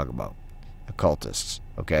witches talk about. Occultists,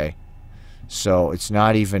 okay? So it's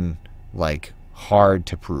not even like hard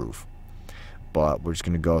to prove. But we're just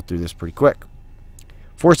going to go through this pretty quick.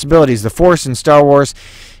 Force abilities. The Force in Star Wars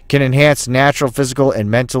can enhance natural, physical, and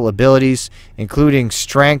mental abilities, including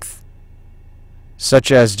strength,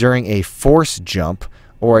 such as during a force jump,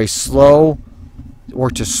 or to slow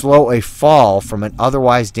a fall from an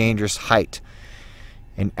otherwise dangerous height,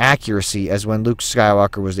 and accuracy, as when Luke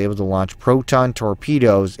Skywalker was able to launch proton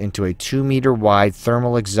torpedoes into a 2-meter wide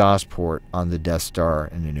thermal exhaust port on the Death Star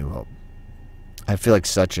in A New Hope. I feel like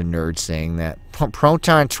such a nerd saying that.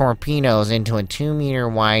 Proton torpedoes into a 2-meter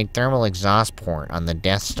wide thermal exhaust port on the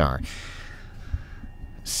Death Star.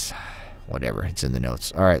 Whatever, it's in the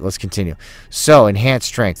notes. All right, let's continue. So, enhanced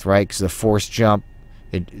strength, right? Because the force jump,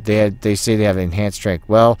 they say they have enhanced strength.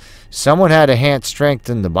 Well, someone had enhanced strength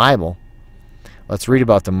in the Bible. Let's read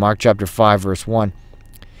about them. Mark chapter 5, verse 1.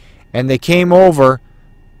 And they came over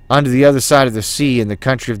unto the other side of the sea in the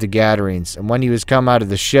country of the Gadarenes. And when he was come out of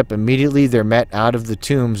the ship, immediately there met out of the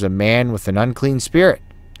tombs a man with an unclean spirit,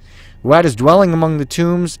 who had his dwelling among the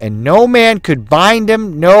tombs, and no man could bind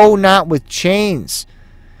him, no, not with chains,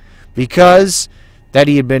 because that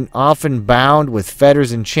he had been often bound with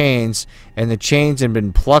fetters and chains, and the chains had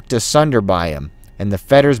been plucked asunder by him, and the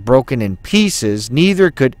fetters broken in pieces,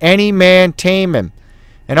 neither could any man tame him.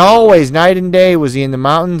 And always, night and day, was he in the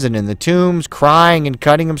mountains and in the tombs, crying and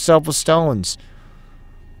cutting himself with stones.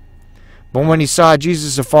 But when he saw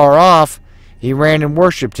Jesus afar off, he ran and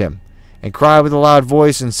worshipped him, and cried with a loud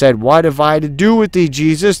voice, and said, What have I to do with thee,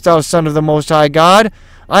 Jesus, thou Son of the Most High God?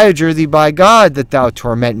 I adjure thee by God, that thou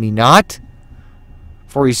torment me not.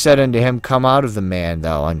 For he said unto him, Come out of the man,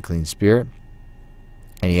 thou unclean spirit.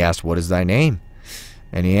 And he asked, What is thy name?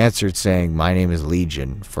 And he answered, saying, My name is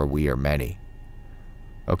Legion, for we are many.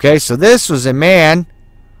 Okay, so this was a man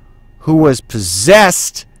who was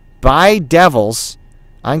possessed by devils,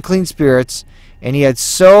 unclean spirits, and he had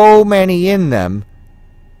so many in them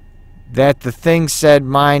that the thing said,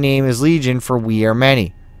 "My name is Legion, for we are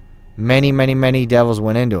many." Many, many, many devils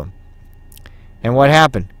went into him. And what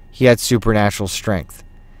happened? He had supernatural strength.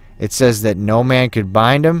 It says that no man could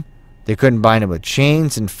bind him. They couldn't bind him with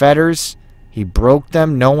chains and fetters. He broke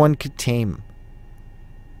them. No one could tame him.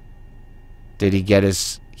 Did he get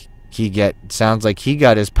his... sounds like he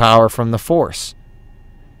got his power from the Force.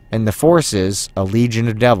 And the Force is a legion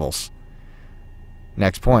of devils.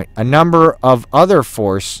 Next point. A number of other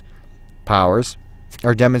Force powers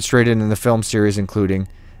are demonstrated in the film series, including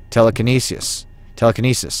telekinesis,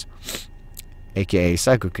 aka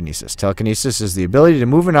psychokinesis. Telekinesis is the ability to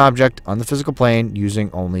move an object on the physical plane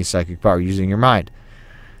using only psychic power, using your mind.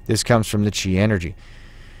 This comes from the chi energy.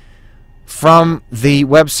 From the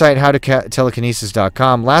website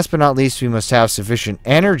howtotelekinesis.com, last but not least, we must have sufficient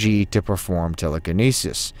energy to perform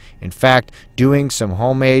telekinesis. In fact, doing some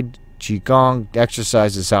homemade Qigong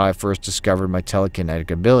exercise is how I first discovered my telekinetic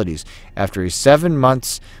abilities. After 7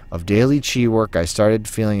 months of daily Qi work, I started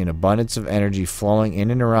feeling an abundance of energy flowing in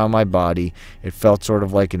and around my body. It felt sort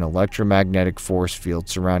of like an electromagnetic force field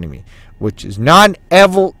surrounding me, which is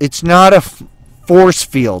it's not a force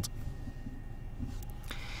field.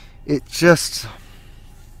 It's just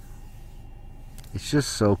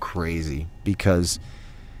so crazy, because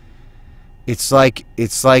it's like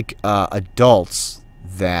adults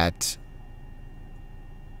that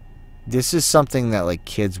this is something that like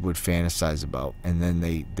kids would fantasize about, and then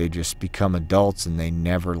they just become adults and they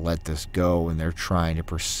never let this go, and they're trying to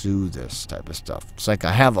pursue this type of stuff. It's like,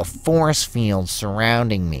 I have a force field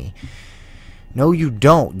surrounding me. No, you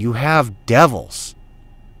don't. You have devils.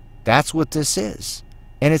 That's what this is.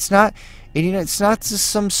 And it's not, and it's not just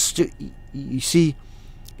some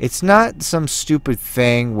it's not some stupid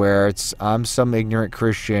thing where I'm some ignorant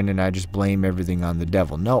Christian and I just blame everything on the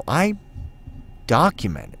devil. No, I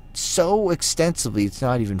document it so extensively, it's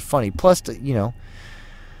not even funny. Plus,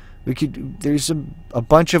 there's a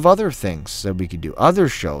bunch of other things that we could do, other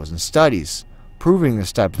shows and studies proving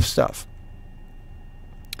this type of stuff.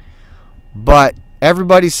 But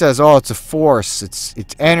everybody says, oh, it's a force,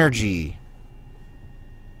 it's energy.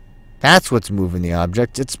 That's what's moving the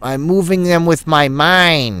object. I'm moving them with my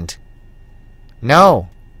mind. No,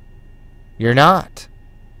 you're not.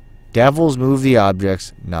 Devils move the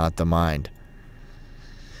objects, not the mind.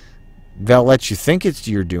 They'll let you think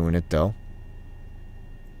you're doing it, though.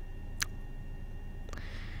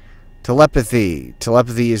 Telepathy.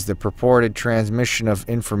 Telepathy is the purported transmission of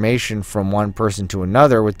information from one person to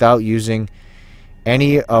another without using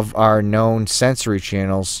any of our known sensory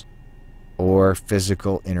channels or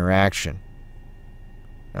physical interaction.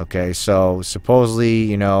 Okay, so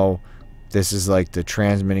supposedly, this is like the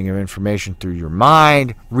transmitting of information through your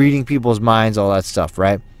mind, reading people's minds, all that stuff,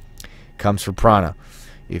 right? Comes from Prana.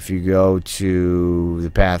 If you go to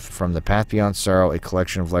From the Path Beyond Sorrow, a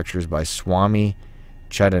collection of lectures by Swami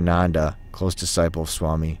Chidananda, close disciple of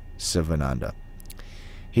Swami Sivananda.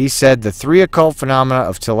 He said the 3 occult phenomena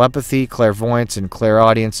of telepathy, clairvoyance, and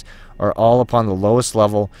clairaudience are all upon the lowest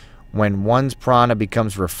level. When one's prana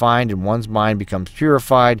becomes refined and one's mind becomes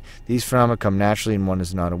purified, these phenomena come naturally and one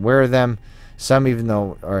is not aware of them. Some even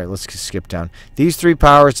though... Alright, let's skip down. These 3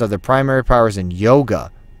 powers are the primary powers in yoga.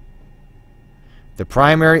 The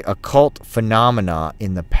primary occult phenomena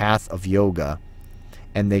in the path of yoga.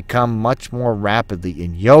 And they come much more rapidly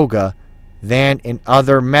in yoga than in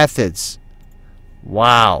other methods.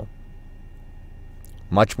 Wow.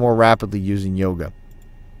 Much more rapidly using yoga.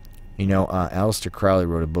 Aleister Crowley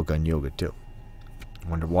wrote a book on yoga too. I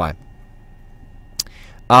wonder why.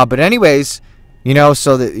 But anyways,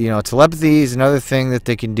 so that telepathy is another thing that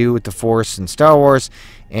they can do with the Force in Star Wars,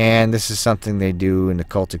 and this is something they do in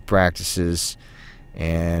occultic practices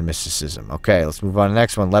and mysticism. Okay, let's move on to the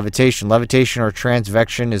next one. Levitation. Levitation or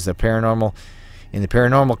transvection is the paranormal. In the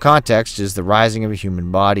paranormal context, is the rising of a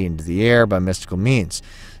human body into the air by mystical means.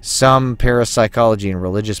 Some parapsychology and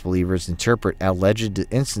religious believers interpret alleged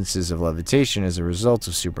instances of levitation as a result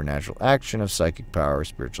of supernatural action of psychic power or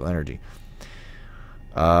spiritual energy.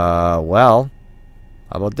 Well,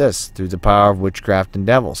 how about this? Through the power of witchcraft and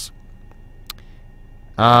devils.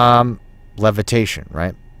 Levitation,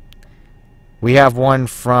 right? We have one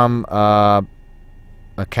from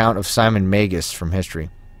account of Simon Magus from history,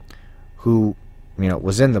 who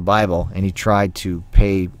was in the Bible, and he tried to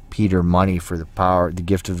pay Peter money for the power, the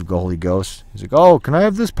gift of the Holy Ghost. He's like, oh, can I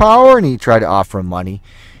have this power? And he tried to offer him money,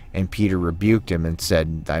 and Peter rebuked him and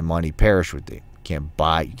said, thy money perish with thee. You can't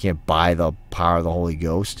buy the power of the Holy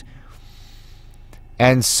Ghost.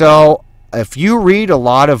 And so if you read a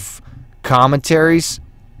lot of commentaries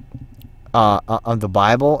on the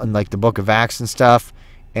Bible and like the book of Acts and stuff,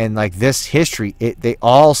 and like this history, they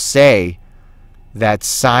all say that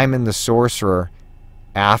Simon the sorcerer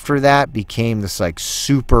after that became this like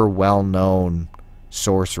super well-known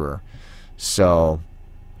sorcerer. So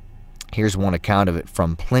here's one account of it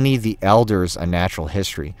from Pliny the Elder's A Natural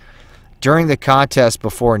History. During the contest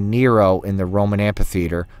before Nero in the Roman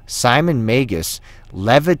amphitheater, Simon Magus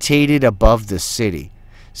levitated above the city.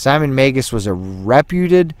 Simon Magus was a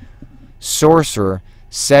reputed sorcerer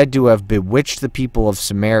said to have bewitched the people of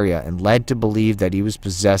Samaria and led to believe that he was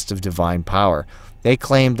possessed of divine power. They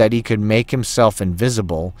claimed that he could make himself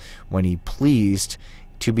invisible when he pleased,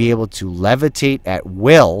 to be able to levitate at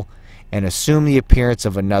will and assume the appearance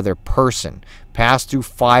of another person, pass through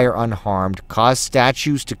fire unharmed, cause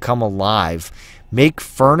statues to come alive, make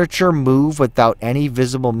furniture move without any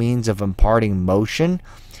visible means of imparting motion.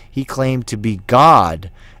 He claimed to be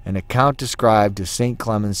God. An account described of St.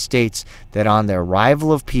 Clement states that on the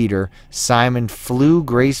arrival of Peter, Simon flew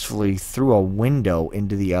gracefully through a window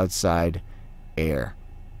into the outside air.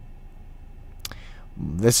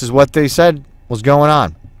 This is what they said was going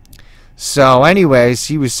on. So anyways,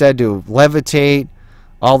 he was said to levitate,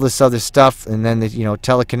 all this other stuff, and then the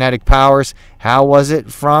telekinetic powers. How was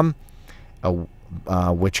it from?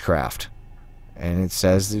 Witchcraft. And it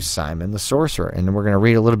says there's Simon the sorcerer. And we're going to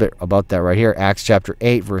read a little bit about that right here. Acts chapter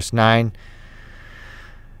 8, verse 9.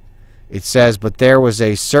 It says, but there was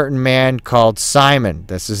a certain man called Simon.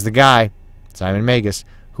 This is the guy, Simon Magus,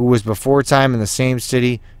 who was before time in the same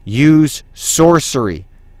city, used sorcery,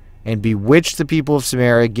 and bewitched the people of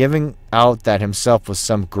Samaria, giving out that himself was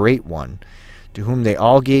some great one, to whom they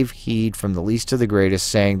all gave heed from the least to the greatest,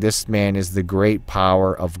 saying, this man is the great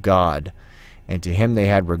power of God. And to him they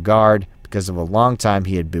had regard, because of a long time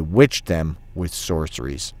he had bewitched them with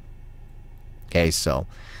sorceries. Okay, so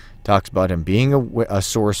talks about him being a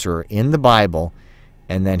sorcerer in the Bible,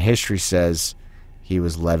 and then history says he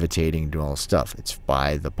was levitating and doing all this stuff. It's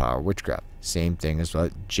by the power of witchcraft. Same thing as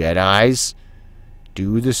what Jedis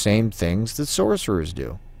do, the same things that sorcerers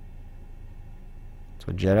do. That's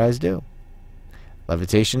what Jedis do.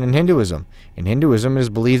 Levitation in Hinduism. In Hinduism, it is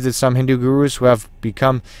believed that some Hindu gurus who have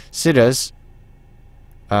become siddhas,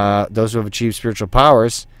 those who have achieved spiritual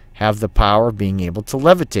powers, have the power of being able to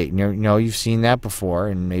levitate. You've seen that before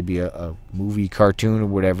in maybe a movie, cartoon, or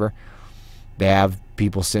whatever. They have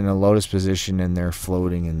people sitting in a lotus position and they're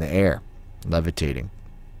floating in the air, levitating.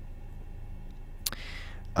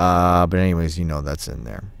 But anyways, that's in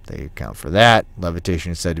there. They account for that.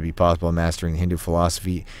 Levitation is said to be possible by mastering the Hindu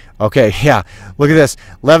philosophy. Okay, yeah, look at this.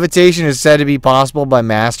 Levitation is said to be possible by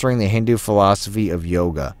mastering the Hindu philosophy of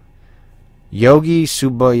yoga. Yogi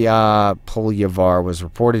Subhaya Pulyavar was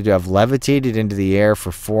reported to have levitated into the air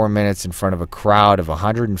for 4 minutes in front of a crowd of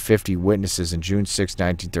 150 witnesses on June 6,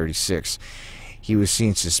 1936. He was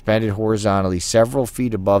seen suspended horizontally several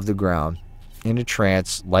feet above the ground, in a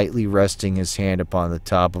trance, lightly resting his hand upon the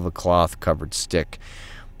top of a cloth-covered stick.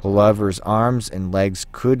 Pulyavar's arms and legs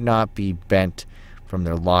could not be bent from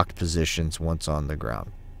their locked positions once on the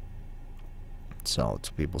ground. So,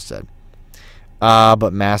 that's what people said.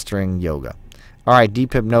 But mastering yoga. Alright,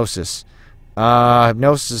 deep hypnosis.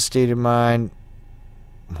 Hypnosis is a state of mind.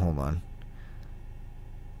 Hold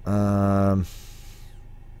on.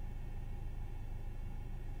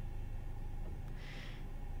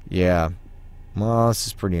 Yeah. Well, this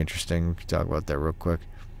is pretty interesting. We can talk about that real quick.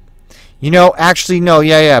 Actually, no,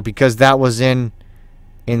 yeah, because that was in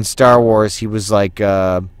Star Wars. He was like,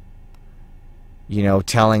 telling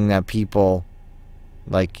that people,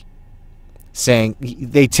 like, saying,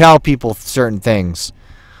 they tell people certain things.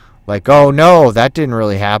 Like, oh, no, that didn't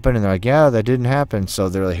really happen. And they're like, yeah, that didn't happen. So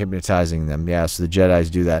they're like hypnotizing them. Yeah, so the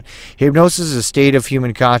Jedis do that. Hypnosis is a state of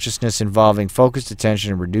human consciousness involving focused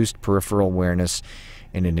attention and reduced peripheral awareness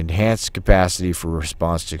and an enhanced capacity for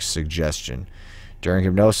response to suggestion. During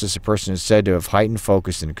hypnosis, a person is said to have heightened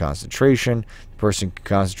focus and concentration. The person can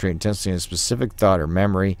concentrate intensely on a specific thought or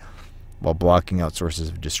memory while blocking out sources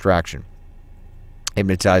of distraction.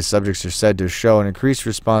 Hypnotized subjects are said to show an increased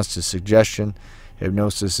response to suggestion.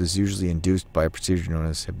 Hypnosis is usually induced by a procedure known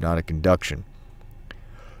as hypnotic induction,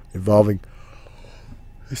 involving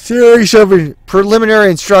a series of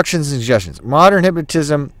preliminary instructions and suggestions. Modern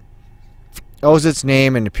hypnotism owes its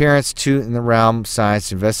name and appearance to in the realm of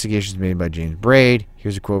science investigations made by James Braid.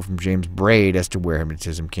 Here's a quote from James Braid as to where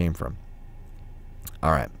hypnotism came from.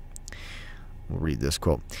 All right. We'll read this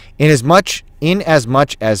quote.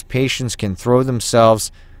 Inasmuch as patients can throw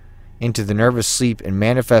themselves into the nervous sleep and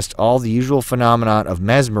manifest all the usual phenomenon of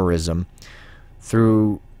mesmerism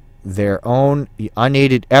through their own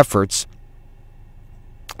unaided efforts,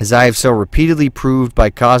 as I have so repeatedly proved, by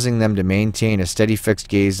causing them to maintain a steady fixed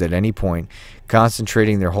gaze at any point,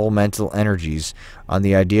 concentrating their whole mental energies on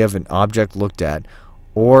the idea of an object looked at,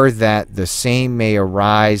 or that the same may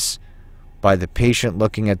arise by the patient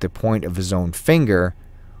looking at the point of his own finger,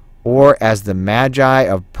 or as the Magi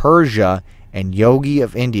of Persia and Yogi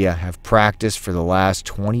of India have practiced for the last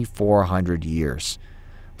 2,400 years.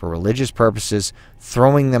 For religious purposes,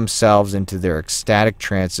 throwing themselves into their ecstatic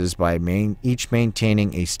trances by each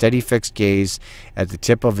maintaining a steady fixed gaze at the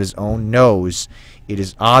tip of his own nose, it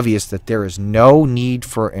is obvious that there is no need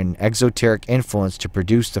for an exoteric influence to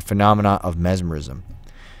produce the phenomena of mesmerism.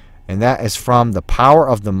 And that is from The Power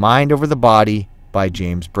of the Mind Over the Body by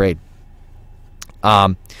James Braid.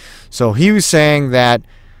 So he was saying that,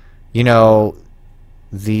 you know,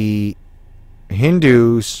 the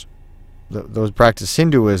Hindus, those practice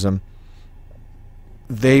Hinduism,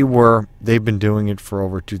 they've been doing it for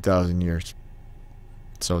over 2,000 years.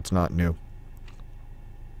 So it's not new.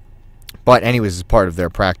 But anyways, it's part of their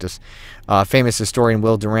practice. Famous historian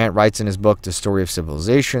Will Durant writes in his book, The Story of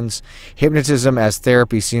Civilizations, hypnotism as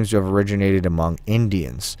therapy seems to have originated among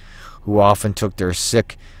Indians, who often took their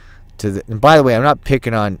sick to the... And by the way, I'm not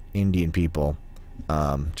picking on Indian people,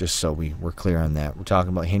 just so we're clear on that. We're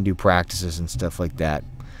talking about Hindu practices and stuff like that.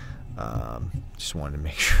 Just wanted to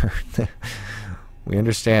make sure that we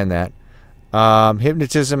understand that.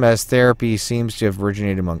 Hypnotism as therapy seems to have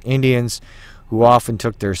originated among Indians, who often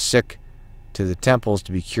took their sick to the temples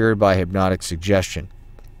to be cured by hypnotic suggestion.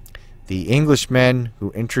 The Englishmen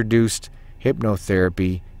who introduced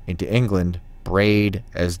hypnotherapy into England, Braid,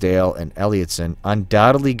 Esdale, and Elliotson,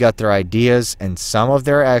 undoubtedly got their ideas and some of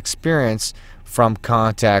their experience from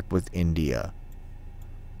contact with India.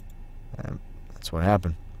 That's what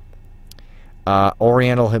happened.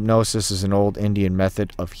 Oriental hypnosis is an old Indian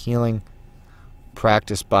method of healing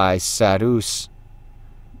practiced by sadhus,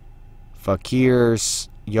 fakirs,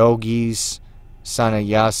 yogis,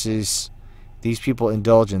 sannyasis. These people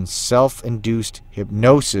indulge in self-induced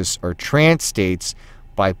hypnosis or trance states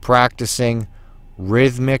by practicing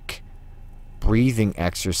rhythmic breathing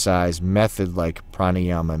exercise method like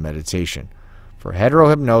pranayama meditation. For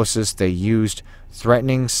heterohypnosis, they used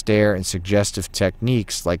threatening, stare, and suggestive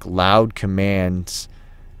techniques like loud commands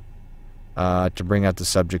to bring out the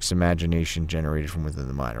subject's imagination generated from within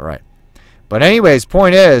the mind. All right. But anyways,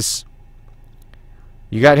 point is,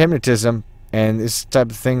 you got hypnotism, and this type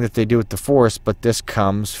of thing that they do with the Force, but this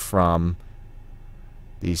comes from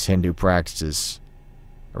these Hindu practices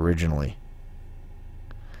originally.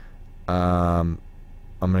 I'm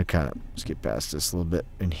going to kind of skip past this a little bit.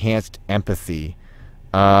 Enhanced empathy.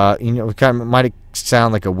 You know, it kind of might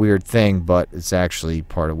sound like a weird thing, but it's actually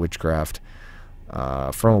part of witchcraft.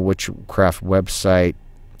 From a witchcraft website,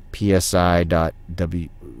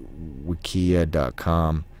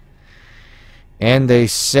 psi.wikia.com. And they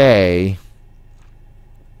say,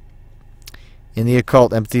 in the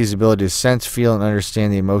occult, empathy is the ability to sense, feel, and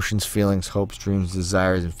understand the emotions, feelings, hopes, dreams,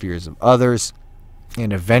 desires, and fears of others,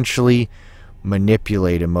 and eventually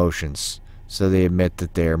manipulate emotions. So they admit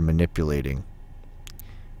that they're manipulating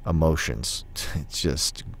emotions. It's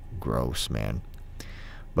just gross, man.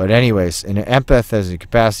 But anyways, an empath has the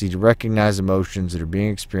capacity to recognize emotions that are being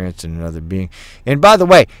experienced in another being. And by the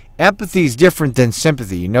way, empathy is different than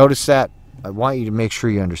sympathy. You notice that? I want you to make sure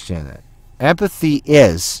you understand that. Empathy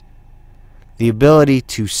is the ability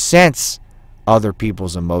to sense other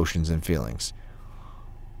people's emotions and feelings.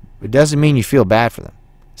 It doesn't mean you feel bad for them.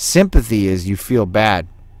 Sympathy is you feel bad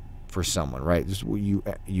for someone, right? You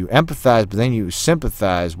empathize, but then you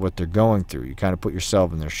sympathize what they're going through. You kind of put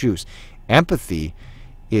yourself in their shoes. Empathy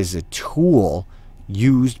is a tool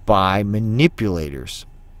used by manipulators.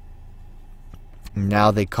 Now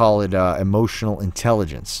they call it emotional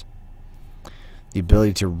intelligence. The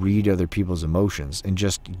ability to read other people's emotions and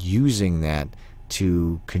just using that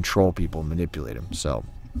to control people, manipulate them. So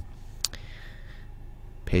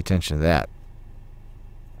pay attention to that.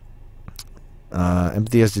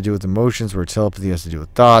 Empathy has to do with emotions, where telepathy has to do with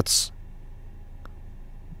thoughts.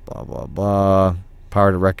 Blah, blah, blah.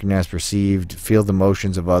 Power to recognize, perceive, feel the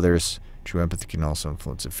emotions of others. True empathy can also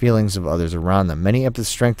influence the feelings of others around them. Many empaths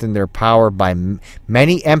strengthen their power by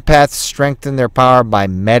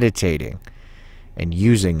meditating and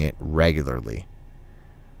using it regularly.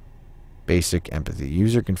 Basic empathy. The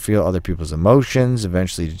user can feel other people's emotions,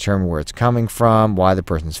 eventually determine where it's coming from, why the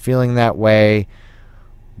person's feeling that way,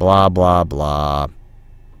 blah, blah, blah.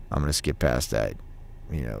 I'm going to skip past that.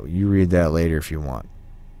 You know, you read that later if you want.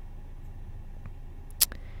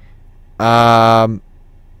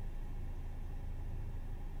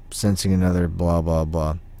 Sensing another, blah, blah,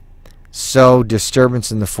 blah. So,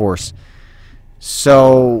 disturbance in the Force.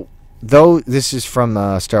 So, though this is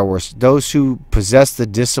from Star Wars, those who possess the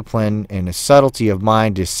discipline and the subtlety of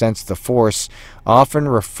mind to sense the Force often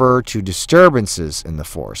refer to disturbances in the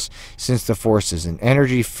Force, since the Force is an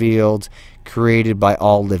energy field created by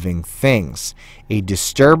all living things. A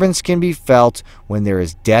disturbance can be felt when there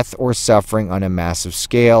is death or suffering on a massive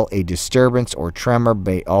scale. A disturbance or tremor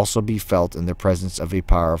may also be felt in the presence of a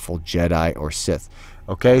powerful Jedi or Sith.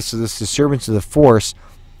 Okay, so this disturbance of the Force,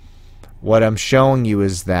 what I'm showing you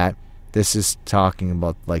is that this is talking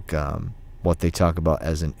about like what they talk about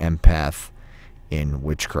as an empath in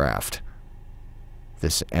witchcraft.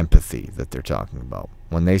 This empathy that they're talking about.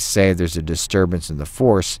 When they say there's a disturbance in the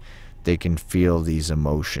Force, they can feel these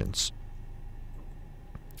emotions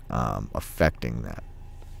affecting that.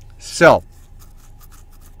 So,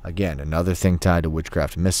 again, another thing tied to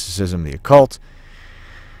witchcraft, mysticism, the occult.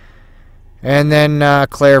 And then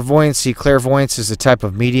clairvoyancy. Clairvoyance is a type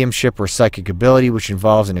of mediumship or psychic ability which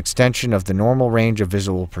involves an extension of the normal range of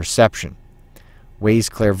visual perception. Ways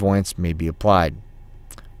clairvoyance may be applied.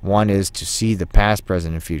 One is to see the past,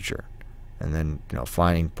 present, and future. And then,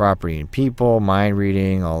 finding property in people, mind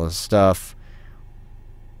reading, all this stuff.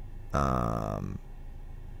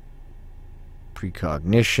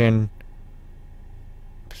 Precognition.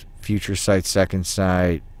 Future sight, second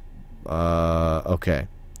sight. Okay.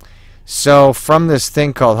 So, from this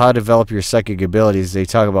thing called How to Develop Your Psychic Abilities, they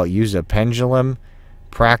talk about use a pendulum,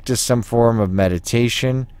 practice some form of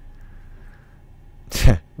meditation.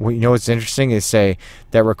 Well, you know what's interesting? They say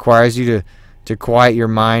that requires you to quiet your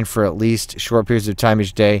mind for at least short periods of time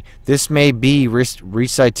each day. This may be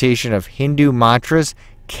recitation of Hindu mantras,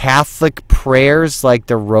 Catholic prayers like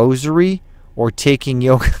the Rosary, or taking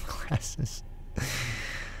yoga classes.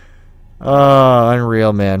 Oh,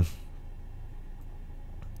 unreal, man.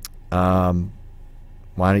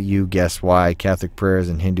 Why don't you guess why Catholic prayers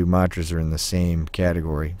and Hindu mantras are in the same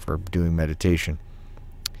category for doing meditation?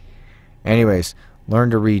 Anyways,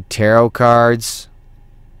 learn to read tarot cards.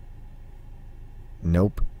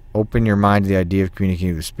 Nope. Open your mind to the idea of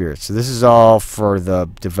communicating with spirits. So this is all for the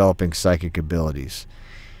developing psychic abilities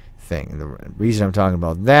thing. The reason I'm talking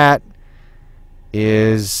about that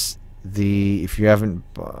is if you haven't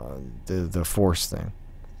the Force thing.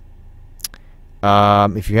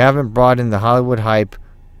 If you haven't brought in the Hollywood hype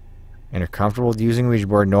and are comfortable with using Ouija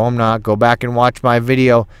board, no, I'm not. Go back and watch my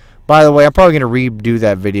video. By the way, I'm probably going to redo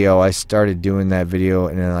that video. I started doing that video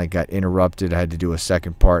and then I got interrupted. I had to do a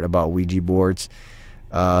second part about Ouija boards,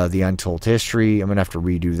 the untold history. I'm going to have to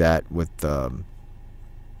redo that with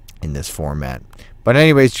in this format. But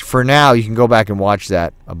anyways, for now, you can go back and watch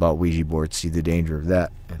that about Ouija boards, see the danger of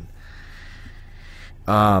that.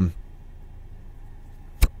 And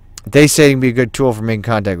they say it can be a good tool for making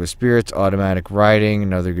contact with spirits, automatic writing,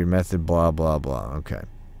 another good method, blah, blah, blah. Okay.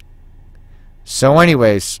 So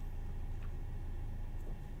anyways,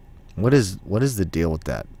 what is the deal with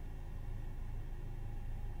that?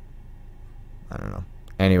 I don't know.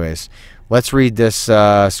 Anyways, let's read this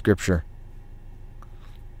scripture.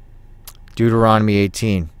 Deuteronomy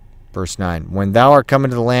 18, verse 9. When thou art come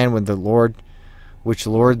into the land with the Lord, which the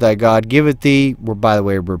Lord thy God giveth thee, by the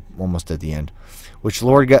way, we're almost at the end. Which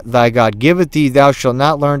Lord thy God giveth thee, thou shalt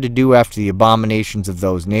not learn to do after the abominations of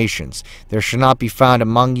those nations. There shall not be found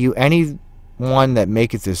among you any one that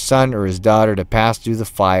maketh his son or his daughter to pass through the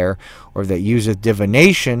fire, or that useth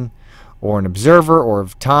divination, or an observer, or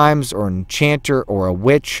of times, or an enchanter, or a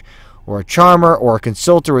witch, or a charmer, or a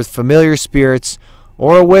consulter with familiar spirits,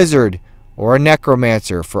 or a wizard, or a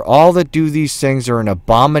necromancer. For all that do these things are an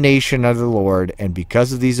abomination unto the Lord, and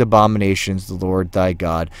because of these abominations the Lord thy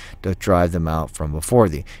God doth drive them out from before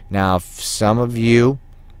thee. Now, some of you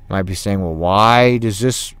might be saying, well, why does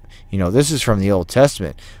this, this is from the Old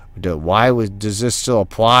Testament. Does this still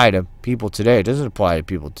apply to people today? It doesn't apply to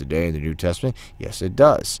people today in the New Testament. Yes, it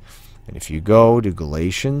does. And if you go to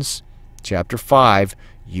Galatians chapter 5,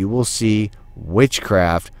 you will see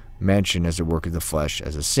witchcraft mentioned as a work of the flesh,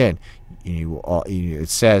 as a sin. It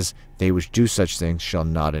says, they which do such things shall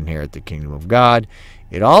not inherit the kingdom of God.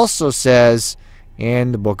 It also says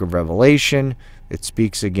in the book of Revelation, it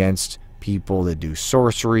speaks against people that do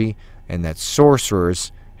sorcery, and that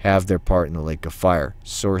sorcerers have their part in the lake of fire.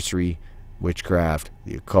 Sorcery, witchcraft,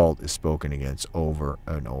 the occult is spoken against over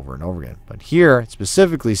and over and over again. But here it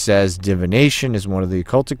specifically says divination is one of the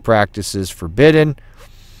occultic practices forbidden.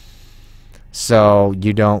 So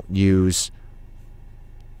you don't use,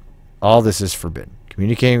 all this is forbidden.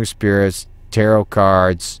 Communicating with spirits, tarot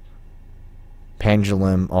cards,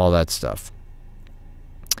 pendulum, all that stuff.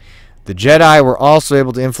 The Jedi were also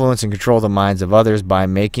able to influence and control the minds of others by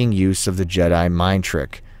making use of the Jedi mind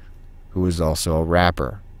trick. who is also a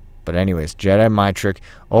rapper. But anyways, Jedi mind trick.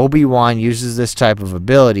 Obi-Wan uses this type of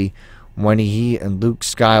ability when he and Luke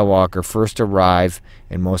Skywalker first arrive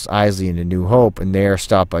in Mos Eisley in A New Hope, and they are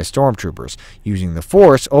stopped by stormtroopers. Using the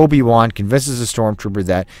Force, Obi-Wan convinces the stormtrooper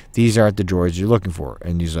that these aren't the droids you're looking for.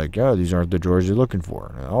 And he's like, yeah, these aren't the droids you're looking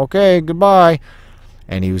for. Okay, goodbye.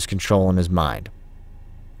 And he was controlling his mind.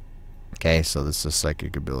 Okay, so this is a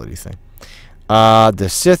psychic ability thing. The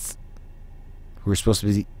Sith, who are supposed to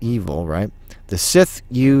be the evil, right? The Sith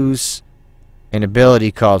use an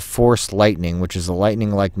ability called Force Lightning, which is a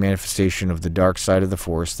lightning-like manifestation of the dark side of the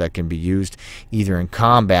Force that can be used either in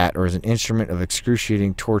combat or as an instrument of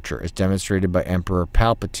excruciating torture, as demonstrated by Emperor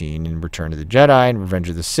Palpatine in Return of the Jedi and Revenge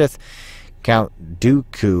of the Sith, Count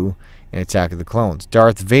Dooku in Attack of the Clones.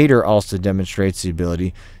 Darth Vader also demonstrates the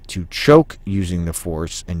ability to choke using the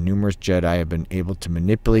Force, and numerous Jedi have been able to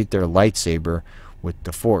manipulate their lightsaber with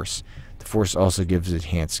the Force. The Force also gives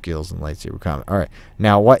enhanced skills in lightsaber combat. All right,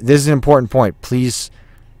 now this is an important point. Please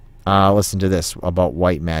listen to this about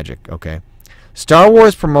white magic. Okay, Star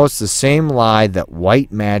Wars promotes the same lie that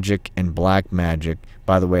white magic and black magic.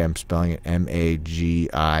 By the way, I'm spelling it M-A-G-I-C-K.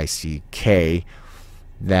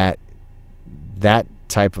 That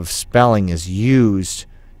type of spelling is used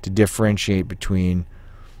to differentiate between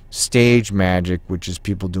stage magic, which is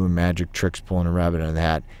people doing magic tricks, pulling a rabbit out of the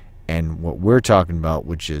hat, and what we're talking about,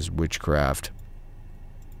 which is witchcraft.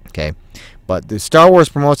 Okay, but the Star Wars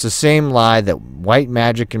promotes the same lie that white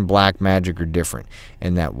magic and black magic are different,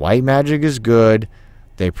 and that white magic is good.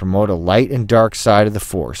 They promote a light and dark side of the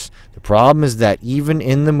Force. The problem is that even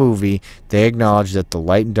in the movie, they acknowledge that the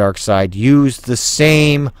light and dark side use the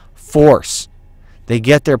same Force. They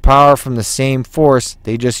get their power from the same Force.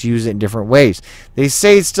 They just use it in different ways. They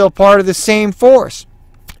say it's still part of the same Force.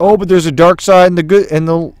 Oh, but there's a dark side and the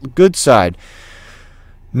good side.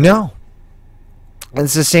 No. And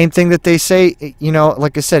it's the same thing that they say, you know,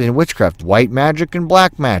 like I said, in witchcraft, white magic and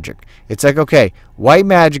black magic. It's like, okay, white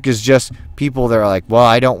magic is just people that are like, well,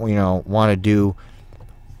 I don't, want to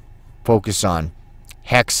focus on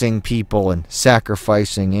hexing people and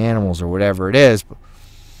sacrificing animals or whatever it is.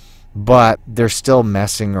 But they're still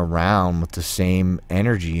messing around with the same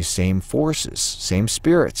energies, same forces, same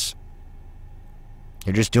spirits.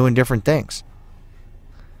 They're just doing different things.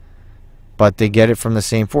 But they get it from the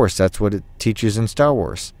same Force. That's what it teaches in Star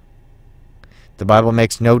Wars. The Bible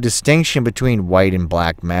makes no distinction between white and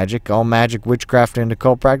black magic. All magic, witchcraft, and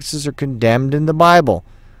occult practices are condemned in the Bible.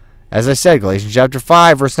 As I said, Galatians chapter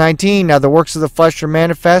 5, verse 19, now the works of the flesh are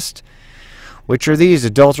manifest, which are these: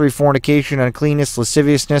 adultery, fornication, uncleanness,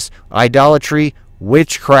 lasciviousness, idolatry,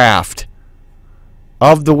 witchcraft.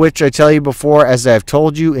 Of the which I tell you before, as I have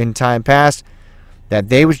told you in time past, that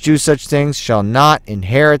they which do such things shall not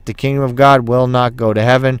inherit the kingdom of God, will not go to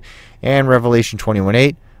heaven. And Revelation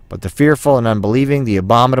 21:8, but the fearful and unbelieving, the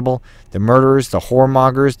abominable, the murderers, the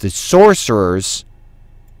whoremongers, the sorcerers,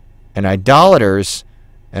 and idolaters,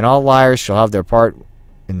 and all liars shall have their part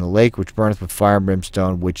in the lake which burneth with fire and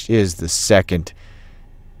brimstone, which is the second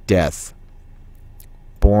death.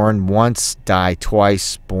 Born once, die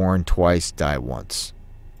twice. Born twice, die once.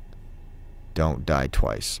 Don't die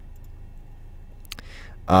twice.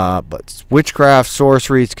 But witchcraft,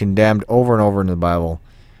 sorcery, it's condemned over and over in the Bible.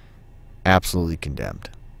 Absolutely condemned.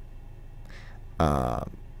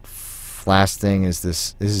 Last thing is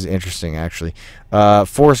this. This is interesting, actually.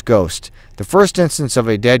 Force ghost. The first instance of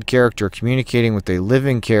a dead character communicating with a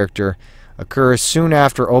living character occurs soon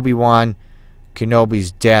after Obi-Wan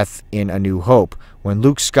Kenobi's death in A New Hope, when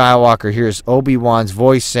Luke Skywalker hears Obi-Wan's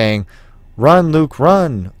voice saying, "Run, Luke,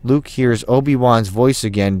 run!" Luke hears Obi-Wan's voice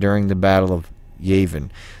again during the Battle of Yavin.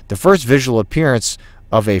 The first visual appearance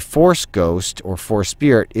of a Force ghost or Force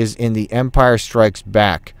spirit is in The Empire Strikes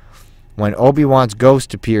Back, when Obi-Wan's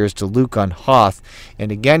ghost appears to Luke on Hoth,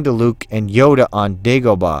 and again to Luke and Yoda on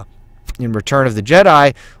Dagobah. In Return of the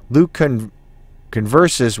Jedi, Luke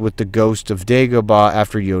converses with the ghost of Dagobah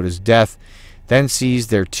after Yoda's death, then sees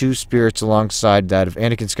their two spirits alongside that of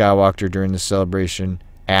Anakin Skywalker during the celebration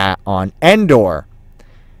on Endor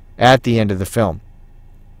at the end of the film.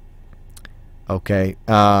 Okay,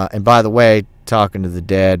 and by the way, talking to the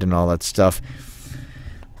dead and all that stuff,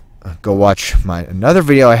 go watch another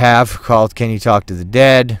video I have called "Can You Talk to the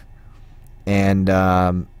Dead?" And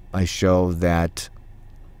I show that,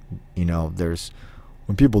 there's,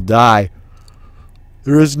 when people die,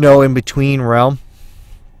 there is no in-between realm.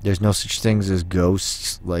 There's no such things as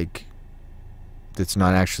ghosts, like, that's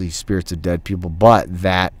not actually spirits of dead people, but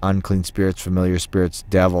that unclean spirits, familiar spirits,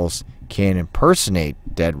 devils can impersonate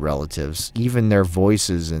dead relatives, even their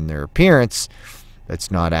voices and their appearance. That's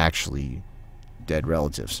not actually dead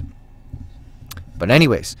relatives. But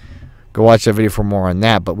anyways, Go watch that video for more on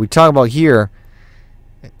that. But we talk about here,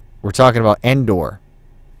 we're talking about Endor.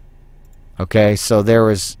 Okay, so there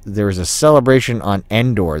was a celebration on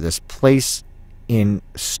Endor, this place in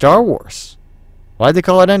Star Wars. Why'd they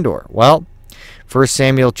call it Endor? Well, 1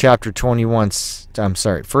 Samuel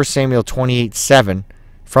 28:7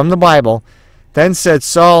 from the Bible. Then said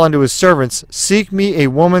Saul unto his servants, Seek me a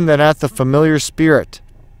woman that hath a familiar spirit,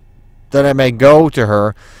 that I may go to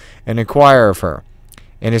her and inquire of her.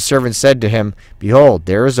 And his servant said to him, Behold,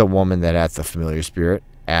 there is a woman that hath a familiar spirit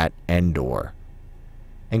at Endor.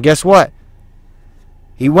 And guess what?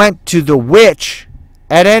 He went to the witch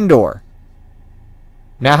at Endor.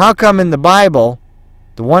 Now, how come in the Bible,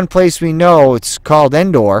 the one place we know it's called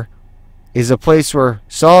Endor is a place where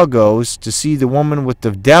Saul goes to see the woman with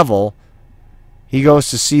the devil? He goes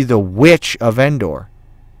to see the witch of Endor.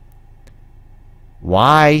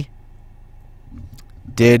 Why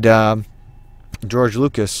did George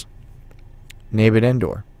Lucas name it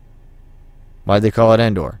Endor? Why'd they call it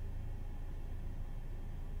Endor?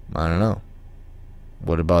 I don't know.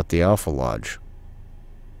 What about the Alpha Lodge?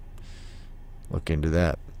 Look into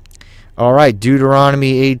that. All right,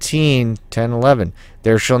 Deuteronomy 18:10-11.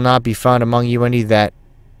 There shall not be found among you any that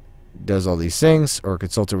does all these things, or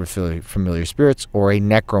consulted with familiar spirits, or a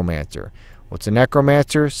necromancer. What's a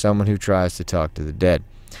necromancer? Someone who tries to talk to the dead.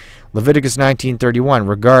 Leviticus 19:31.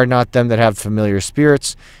 Regard not them that have familiar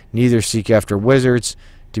spirits, neither seek after wizards,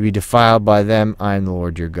 to be defiled by them. I am the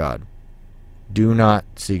Lord your God. Do not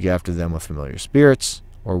seek after them with familiar spirits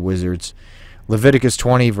or wizards. Leviticus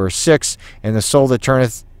 20:6. And the soul that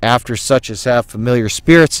turneth after such as have familiar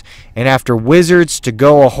spirits, and after wizards to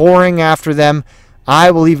go a-whoring after them,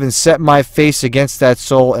 I will even set my face against that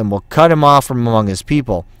soul, and will cut him off from among his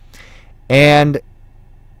people. And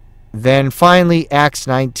then finally, Acts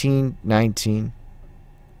 19:19,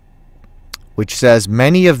 which says,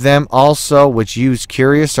 Many of them also which used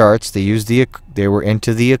curious arts, they were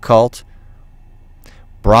into the occult,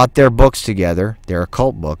 brought their books together, their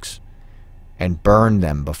occult books, and burned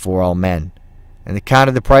them before all men. And they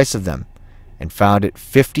counted the price of them, and found it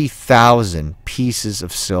 50,000 pieces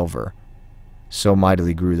of silver. So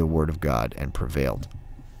mightily grew the word of God and prevailed.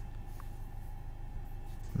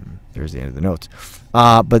 There's the end of the notes.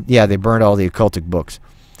 But yeah, they burned all the occultic books.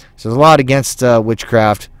 So there's a lot against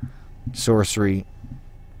witchcraft, sorcery,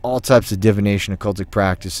 all types of divination, occultic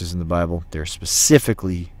practices in the Bible. They're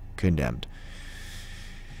specifically condemned.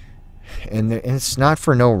 And it's not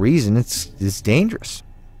for no reason. It's dangerous.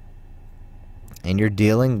 And you're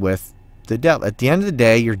dealing with the devil. At the end of the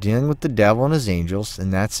day, you're dealing with the devil and his angels,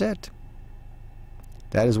 and that's it.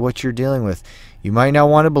 That is what you're dealing with. You might not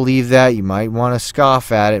want to believe that. You might want to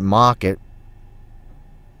scoff at it, mock it.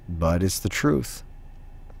 But it's the truth.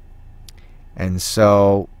 And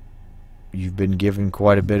so you've been given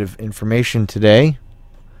quite a bit of information today,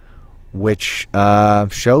 which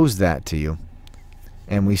shows that to you.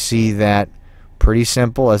 And we see that pretty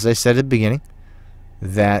simple, as I said at the beginning,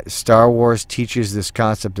 that Star Wars teaches this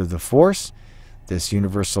concept of the Force, this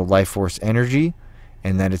universal life force energy,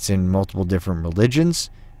 and that it's in multiple different religions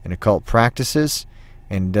and occult practices.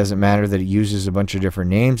 And it doesn't matter that it uses a bunch of different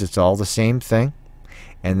names. It's all the same thing.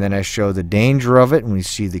 And then I show the danger of it when we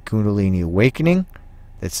see the Kundalini awakening.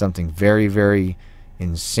 That's something very, very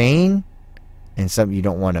insane and something you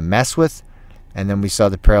don't want to mess with. And then we saw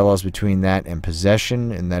the parallels between that and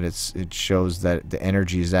possession, and that it shows that the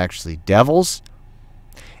energy is actually devils,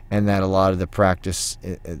 and that a lot of the practice,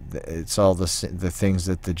 it's all the things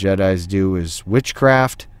that the Jedis do is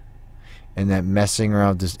witchcraft, and that messing around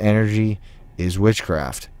with this energy is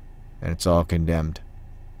witchcraft, and it's all condemned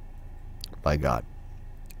by God.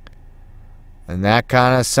 And that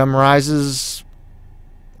kind of summarizes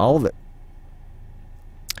all of it.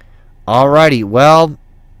 Alrighty, well,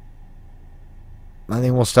 I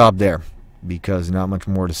think we'll stop there because not much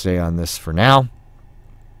more to say on this for now.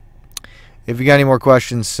 If you got any more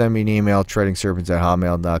questions, send me an email,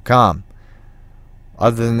 tradingserpents@hotmail.com.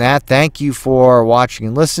 Other than that, thank you for watching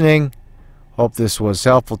and listening. Hope this was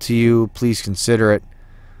helpful to you. Please consider it.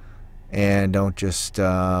 And don't just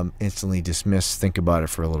instantly dismiss. Think about it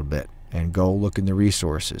for a little bit. And go look in the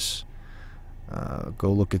resources.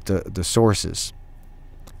 Go look at the sources.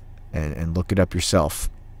 And look it up yourself.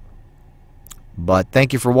 But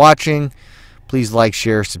thank you for watching. Please like,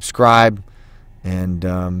 share, subscribe,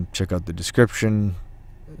 and check out the description.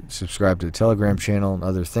 Subscribe to the Telegram channel and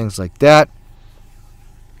other things like that.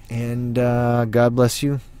 And God bless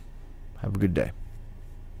you. Have a good day.